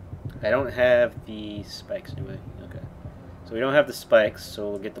 I don't have the spikes, do I? Okay. So we don't have the spikes,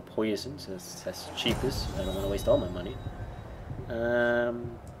 so we'll get the poison, so that's the cheapest. I don't want to waste all my money.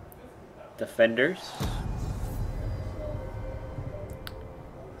 Defenders.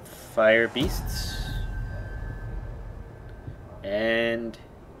 Fire beasts. And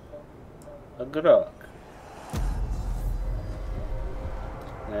a grog.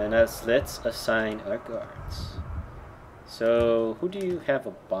 And let's assign our guards. So, who do you have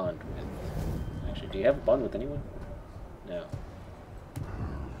a bond with? Actually, do you have a bond with anyone? No.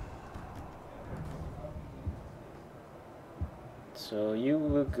 So you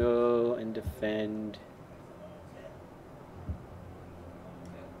will go and defend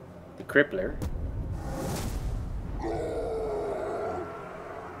the Crippler. I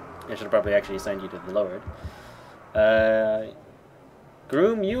should have probably actually assigned you to the Lord.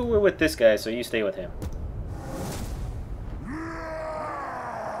 Groom, you were with this guy, so you stay with him.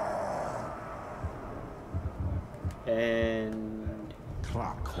 And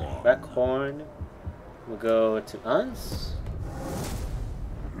Backhorn will go to us.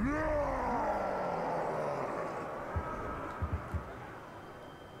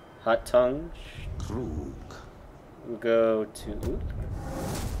 Hot Tongue will go to Oot.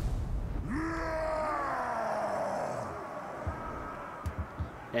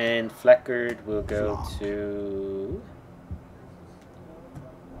 And Fleckard will go to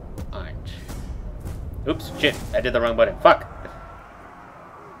Orange. Oops, shit, I did the wrong button. Fuck!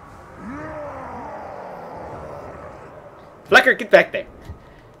 Fleckard, get back there!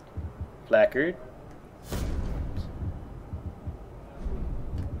 Fleckard.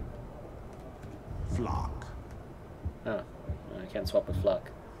 Flock. Oh, I can't swap with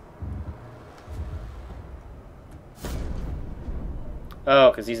Flock. Oh,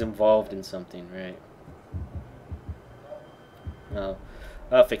 because he's involved in something, right? Oh,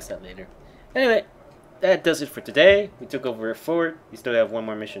 I'll fix that later. Anyway, that does it for today. We took over a fort. We still have one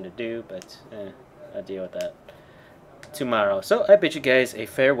more mission to do, but I'll deal with that tomorrow. So I bid you guys a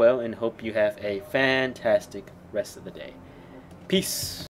farewell and hope you have a fantastic rest of the day. Peace.